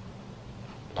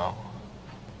 No.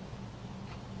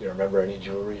 Do you remember any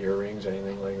jewelry, earrings,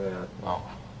 anything like that? No.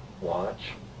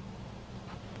 Watch?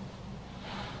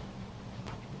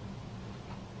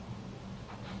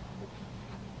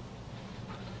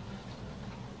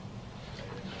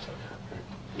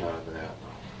 None of that,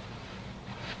 no.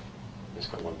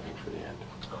 Just got one thing for the end.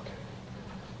 Okay.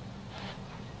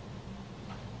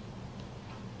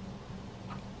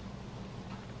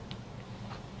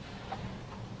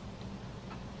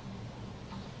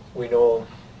 We know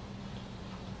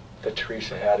that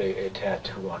Teresa had a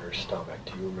tattoo on her stomach.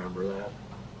 Do you remember that?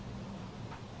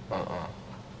 Uh-uh.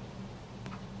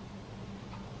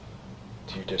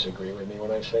 Do you disagree with me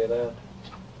when I say that?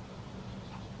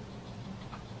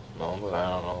 No, but I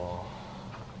don't know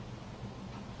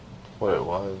what it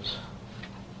was.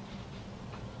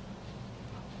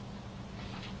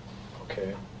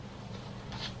 Okay.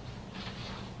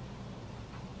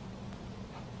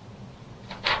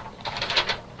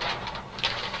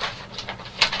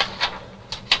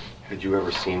 Had you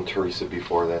ever seen Teresa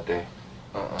before that day?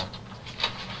 Uh-uh.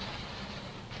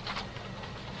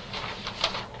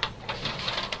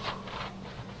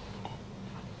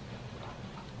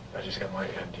 I just got my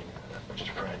ending, which is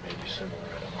probably maybe similar.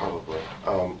 I don't know.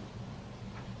 Probably.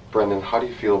 Brendan, how do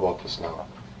you feel about this now?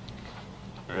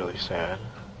 Really sad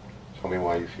Tell me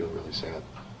why you feel really sad.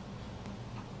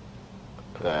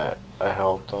 that I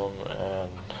helped them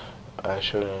and I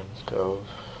shouldn't have,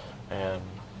 and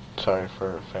sorry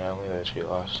for her family that she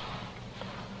lost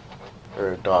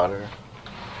her daughter.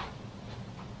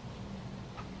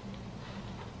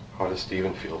 How does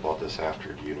Steven feel about this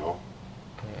after, do you know?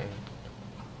 Mm-mm.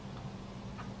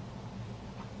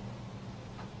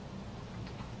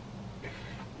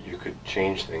 If you could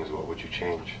change things, what would you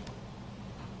change?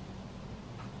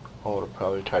 I would have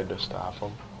probably tried to stop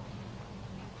him.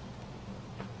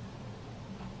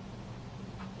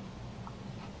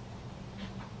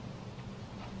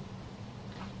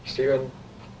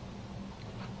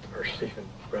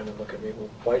 Brendan, look at me.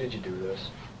 Why did you do this?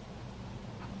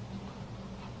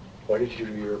 Why did you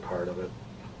do your part of it?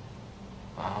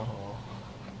 I don't know.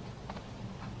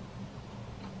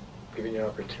 Giving you an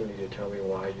opportunity to tell me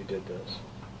why you did this.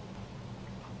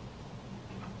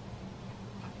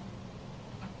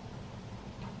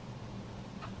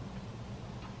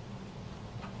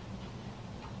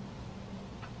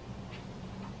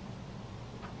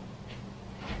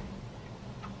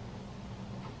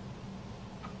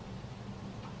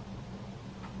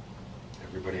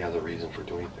 Everybody has a reason for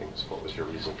doing things. What was your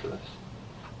reason for this?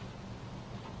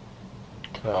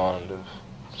 I wanted to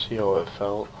see how it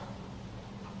felt.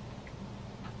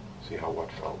 See how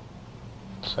what felt?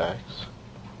 Sex.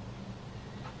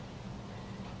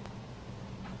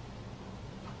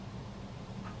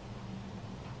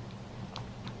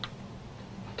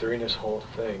 During this whole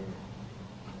thing,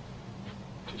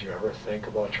 did you ever think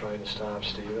about trying to stop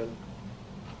Steven?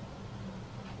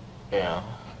 Yeah.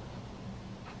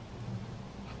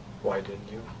 Why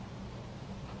didn't you?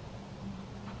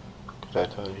 Because I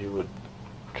thought he would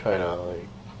try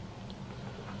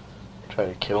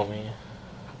to kill me.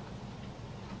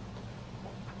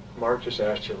 Mark just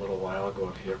asked you a little while ago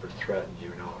if he ever threatened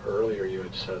you. Now, earlier you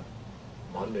had said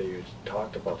Monday you had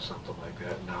talked about something like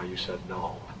that, and now you said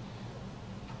no.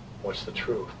 What's the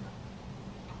truth?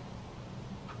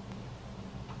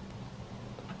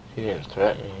 He didn't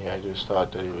threaten me. I just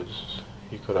thought that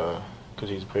he could have,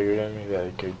 because he's bigger than me, that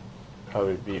he could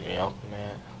probably beat me up in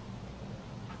that.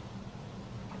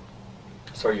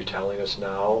 So are you telling us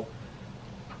now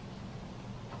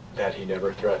that he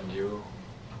never threatened you?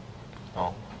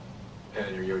 No.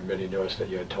 And are you admitting to us that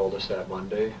you had told us that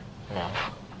Monday?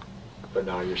 Yeah. But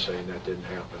now you're saying that didn't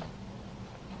happen.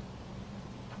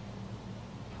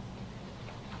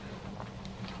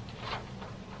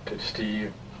 Did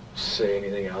Steve say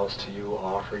anything else to you,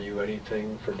 offer you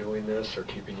anything for doing this, or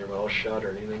keeping your mouth shut,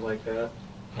 or anything like that?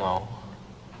 No.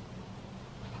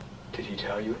 Did he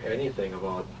tell you anything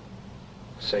about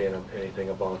saying anything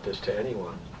about this to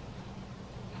anyone?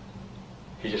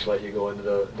 He just let you go into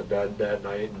the bed that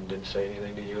night and didn't say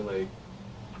anything to you, like,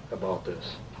 about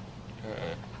this?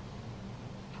 Mm-mm.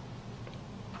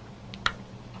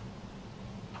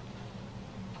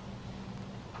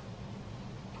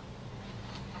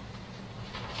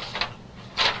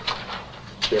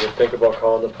 Do you ever think about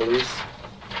calling the police?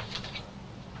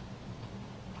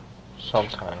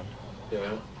 Sometime.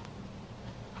 Yeah.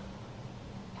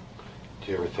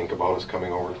 Do you ever think about us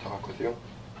coming over to talk with you?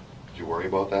 Did you worry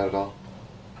about that at all?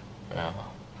 Yeah.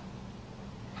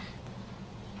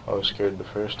 I was scared the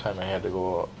first time I had to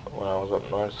go when I was up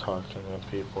north talking to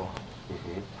people.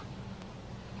 Mm-hmm.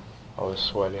 I was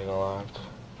sweating a lot.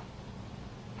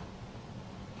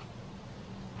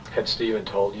 Had Steven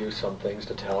told you some things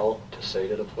to say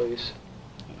to the police?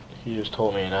 He just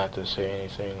told me not to say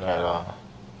anything that,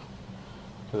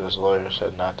 because his lawyer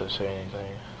said not to say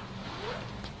anything.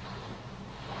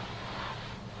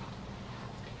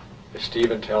 If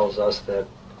Steven tells us that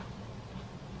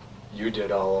you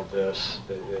did all of this,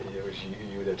 that it was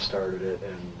you that started it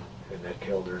and that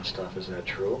killed her and stuff, is that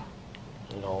true?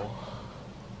 No.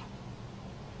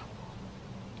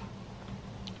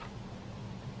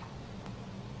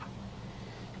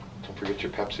 Don't forget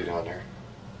your Pepsi down there.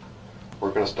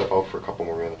 We're going to step out for a couple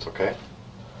more minutes, okay?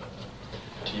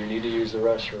 Do you need to use the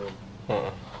restroom?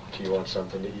 Uh-uh. Do you want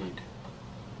something to eat?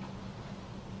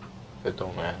 It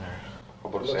don't matter. How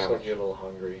about a Looks sandwich? like you're a little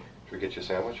hungry. Should we get you a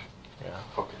sandwich? Yeah.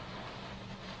 Okay.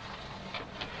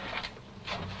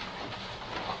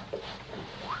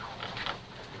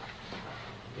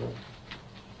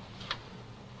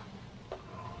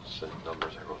 Set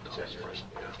numbers I wrote down. Is that yours?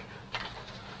 Yeah.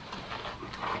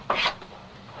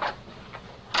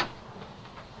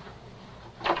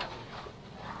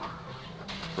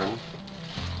 Brendan?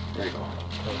 There you go.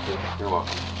 Thank you. You're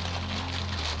welcome.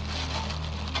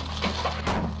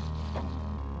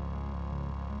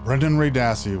 Brendan Ray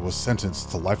Dassey was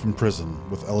sentenced to life in prison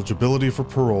with eligibility for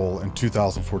parole in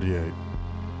 2048.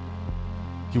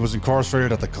 He was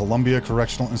incarcerated at the Columbia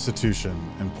Correctional Institution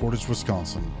in Portage,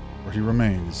 Wisconsin, where he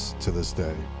remains to this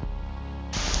day.